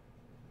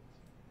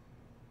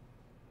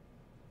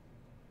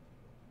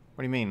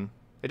 What do you mean?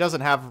 It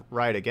doesn't have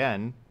Riot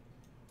again.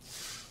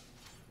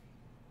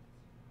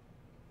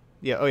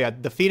 Yeah, oh yeah,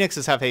 the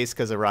Phoenixes have haste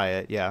because of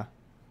Riot, yeah.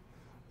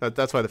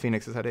 That's why the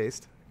Phoenixes had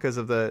haste. Because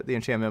of the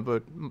enchantment,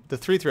 but the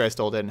 3/3 I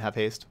stole didn't have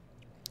haste.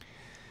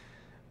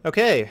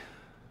 Okay.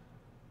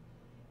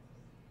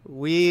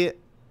 We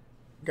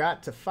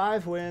got to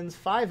 5 wins,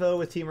 5-0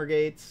 with Temur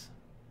Gates.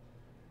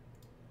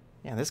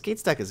 Yeah, this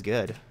Gates deck is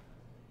good.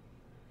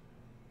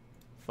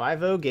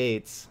 5-0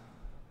 Gates.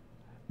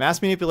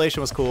 Mass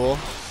Manipulation was cool.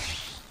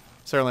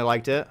 Certainly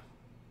liked it.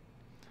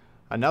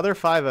 Another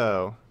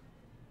 5-0.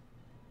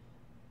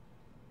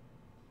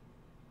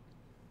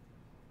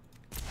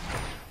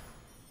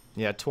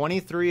 Yeah,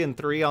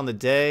 23-3 on the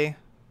day.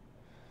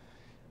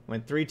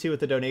 Went 3-2 with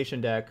the donation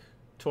deck.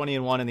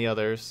 20-1 in the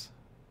others.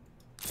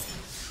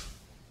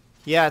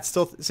 Yeah, it's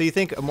still... So you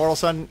think Immortal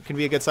Sun can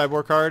be a good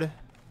sideboard card?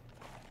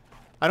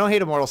 I don't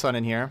hate Immortal Sun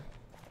in here.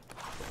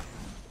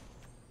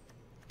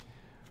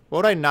 What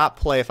would I not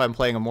play if I'm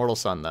playing Immortal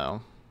Sun,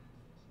 though?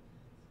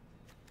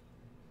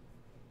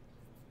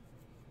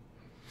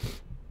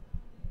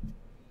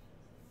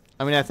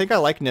 I mean, I think I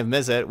like Niv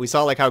Mizzet. We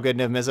saw like how good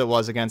Niv Mizzet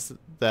was against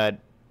that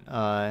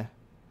the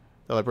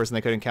other person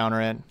that couldn't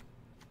counter it.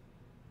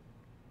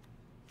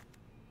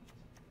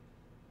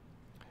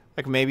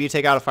 Like maybe you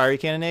take out a Fiery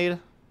Cannonade.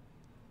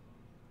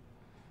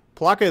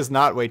 Palaka is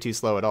not way too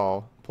slow at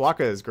all.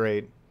 Palaka is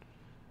great.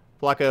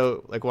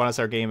 Palaka like won us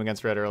our game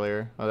against Red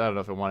earlier. Well, I don't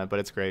know if it won it, but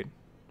it's great.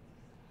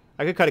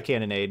 I could cut a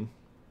Cannonade.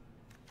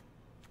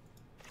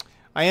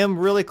 I am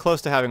really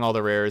close to having all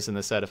the rares in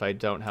the set if I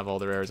don't have all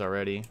the rares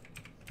already.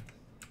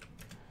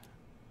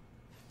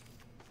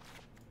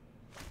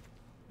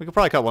 We could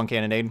probably cut one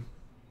Cannonade.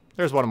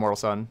 There's one Immortal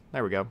Sun.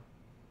 There we go.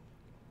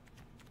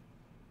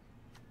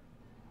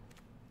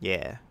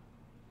 Yeah.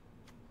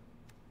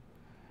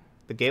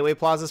 The Gateway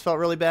Plazas felt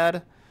really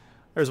bad.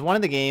 There's one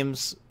of the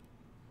games...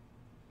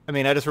 I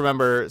mean, I just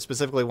remember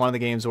specifically one of the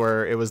games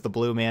where it was the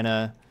blue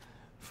mana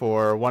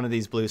for one of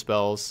these blue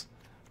spells.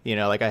 You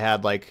know, like I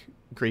had like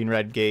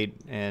green-red gate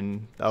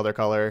and the other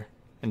color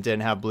and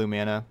didn't have blue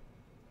mana.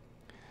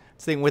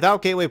 This thing,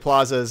 without Gateway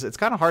Plazas, it's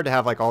kind of hard to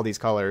have like all these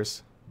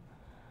colors.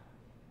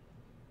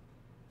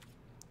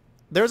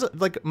 There's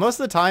like most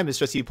of the time it's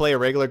just you play a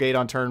regular gate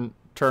on turn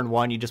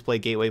 1, you just play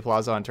Gateway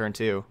Plaza on turn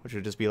 2, which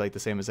would just be like the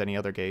same as any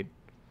other gate.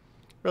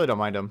 Really don't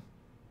mind them.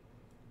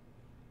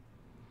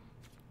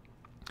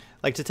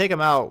 Like to take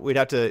them out, we'd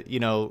have to, you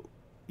know,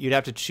 you'd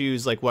have to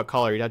choose like what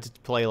color. You'd have to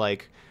play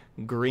like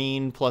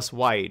green plus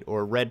white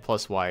or red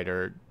plus white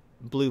or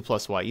blue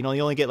plus white. You know,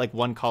 you only get like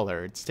one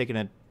color. It's taking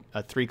a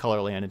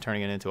 3-color land and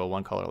turning it into a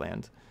 1-color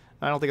land.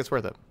 I don't think it's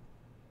worth it.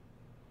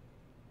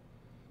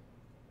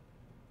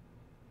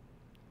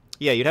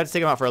 Yeah, you'd have to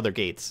take them out for other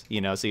gates,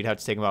 you know, so you'd have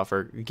to take them out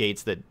for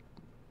gates that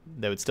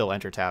would still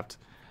enter tapped.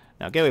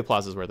 Now, Gateway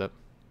Plaza is worth it.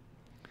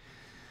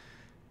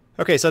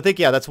 Okay, so I think,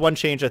 yeah, that's one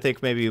change I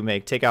think maybe you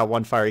make. Take out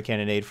one Fiery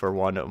Cannonade for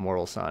one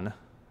Immortal Sun.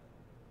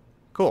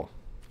 Cool.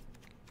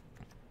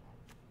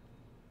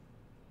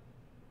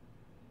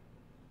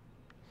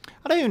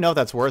 I don't even know if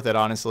that's worth it,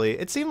 honestly.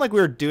 It seemed like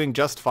we were doing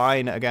just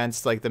fine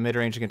against, like, the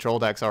mid-range and control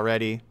decks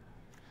already.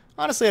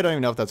 Honestly, I don't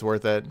even know if that's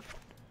worth it.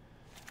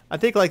 I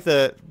think, like,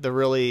 the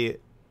really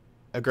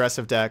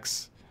aggressive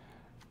decks,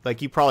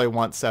 like, you probably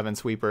want 7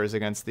 sweepers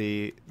against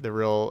the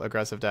real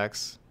aggressive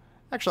decks.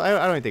 Actually, I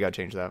don't even think I'd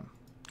change that.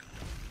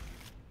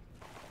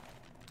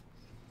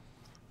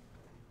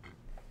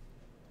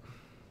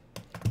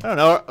 I don't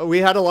know. We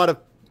had a lot of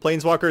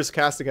planeswalkers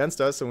cast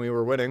against us, and we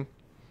were winning.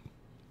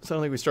 So I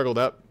don't think we struggled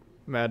that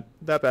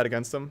bad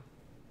against them.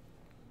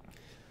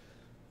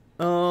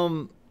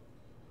 All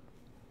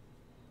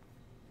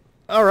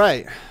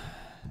right.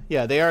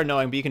 Yeah, they are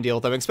annoying, but you can deal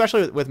with them,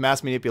 especially with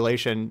mass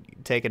manipulation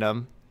taking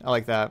them. I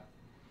like that.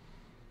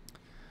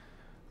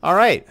 All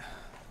right.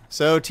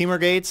 So Temur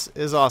Gates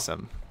is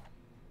awesome.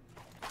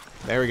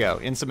 There we go.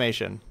 In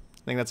summation,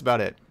 I think that's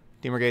about it.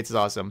 Temur Gates is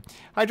awesome.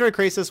 Hydroid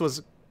Krasis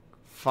was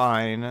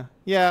fine.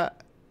 Yeah,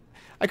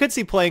 I could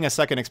see playing a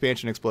second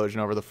Expansion Explosion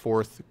over the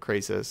 4th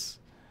Krasis.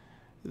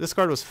 This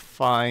card was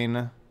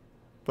fine,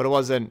 but it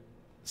wasn't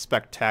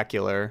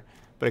spectacular.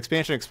 But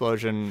Expansion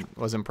Explosion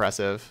was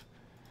impressive.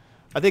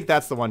 I think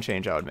that's the one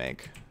change I would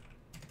make.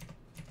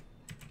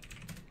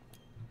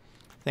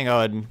 I think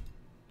I would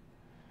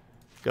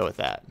go with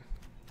that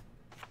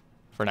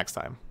for next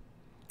time.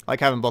 I like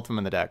having both of them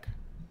in the deck.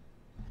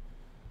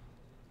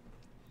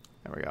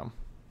 There we go.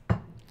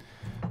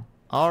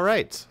 All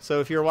right. So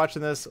if you're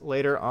watching this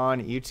later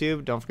on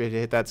YouTube, don't forget to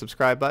hit that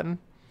subscribe button.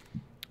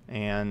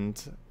 And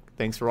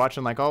thanks for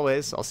watching like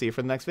always. I'll see you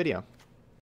for the next video.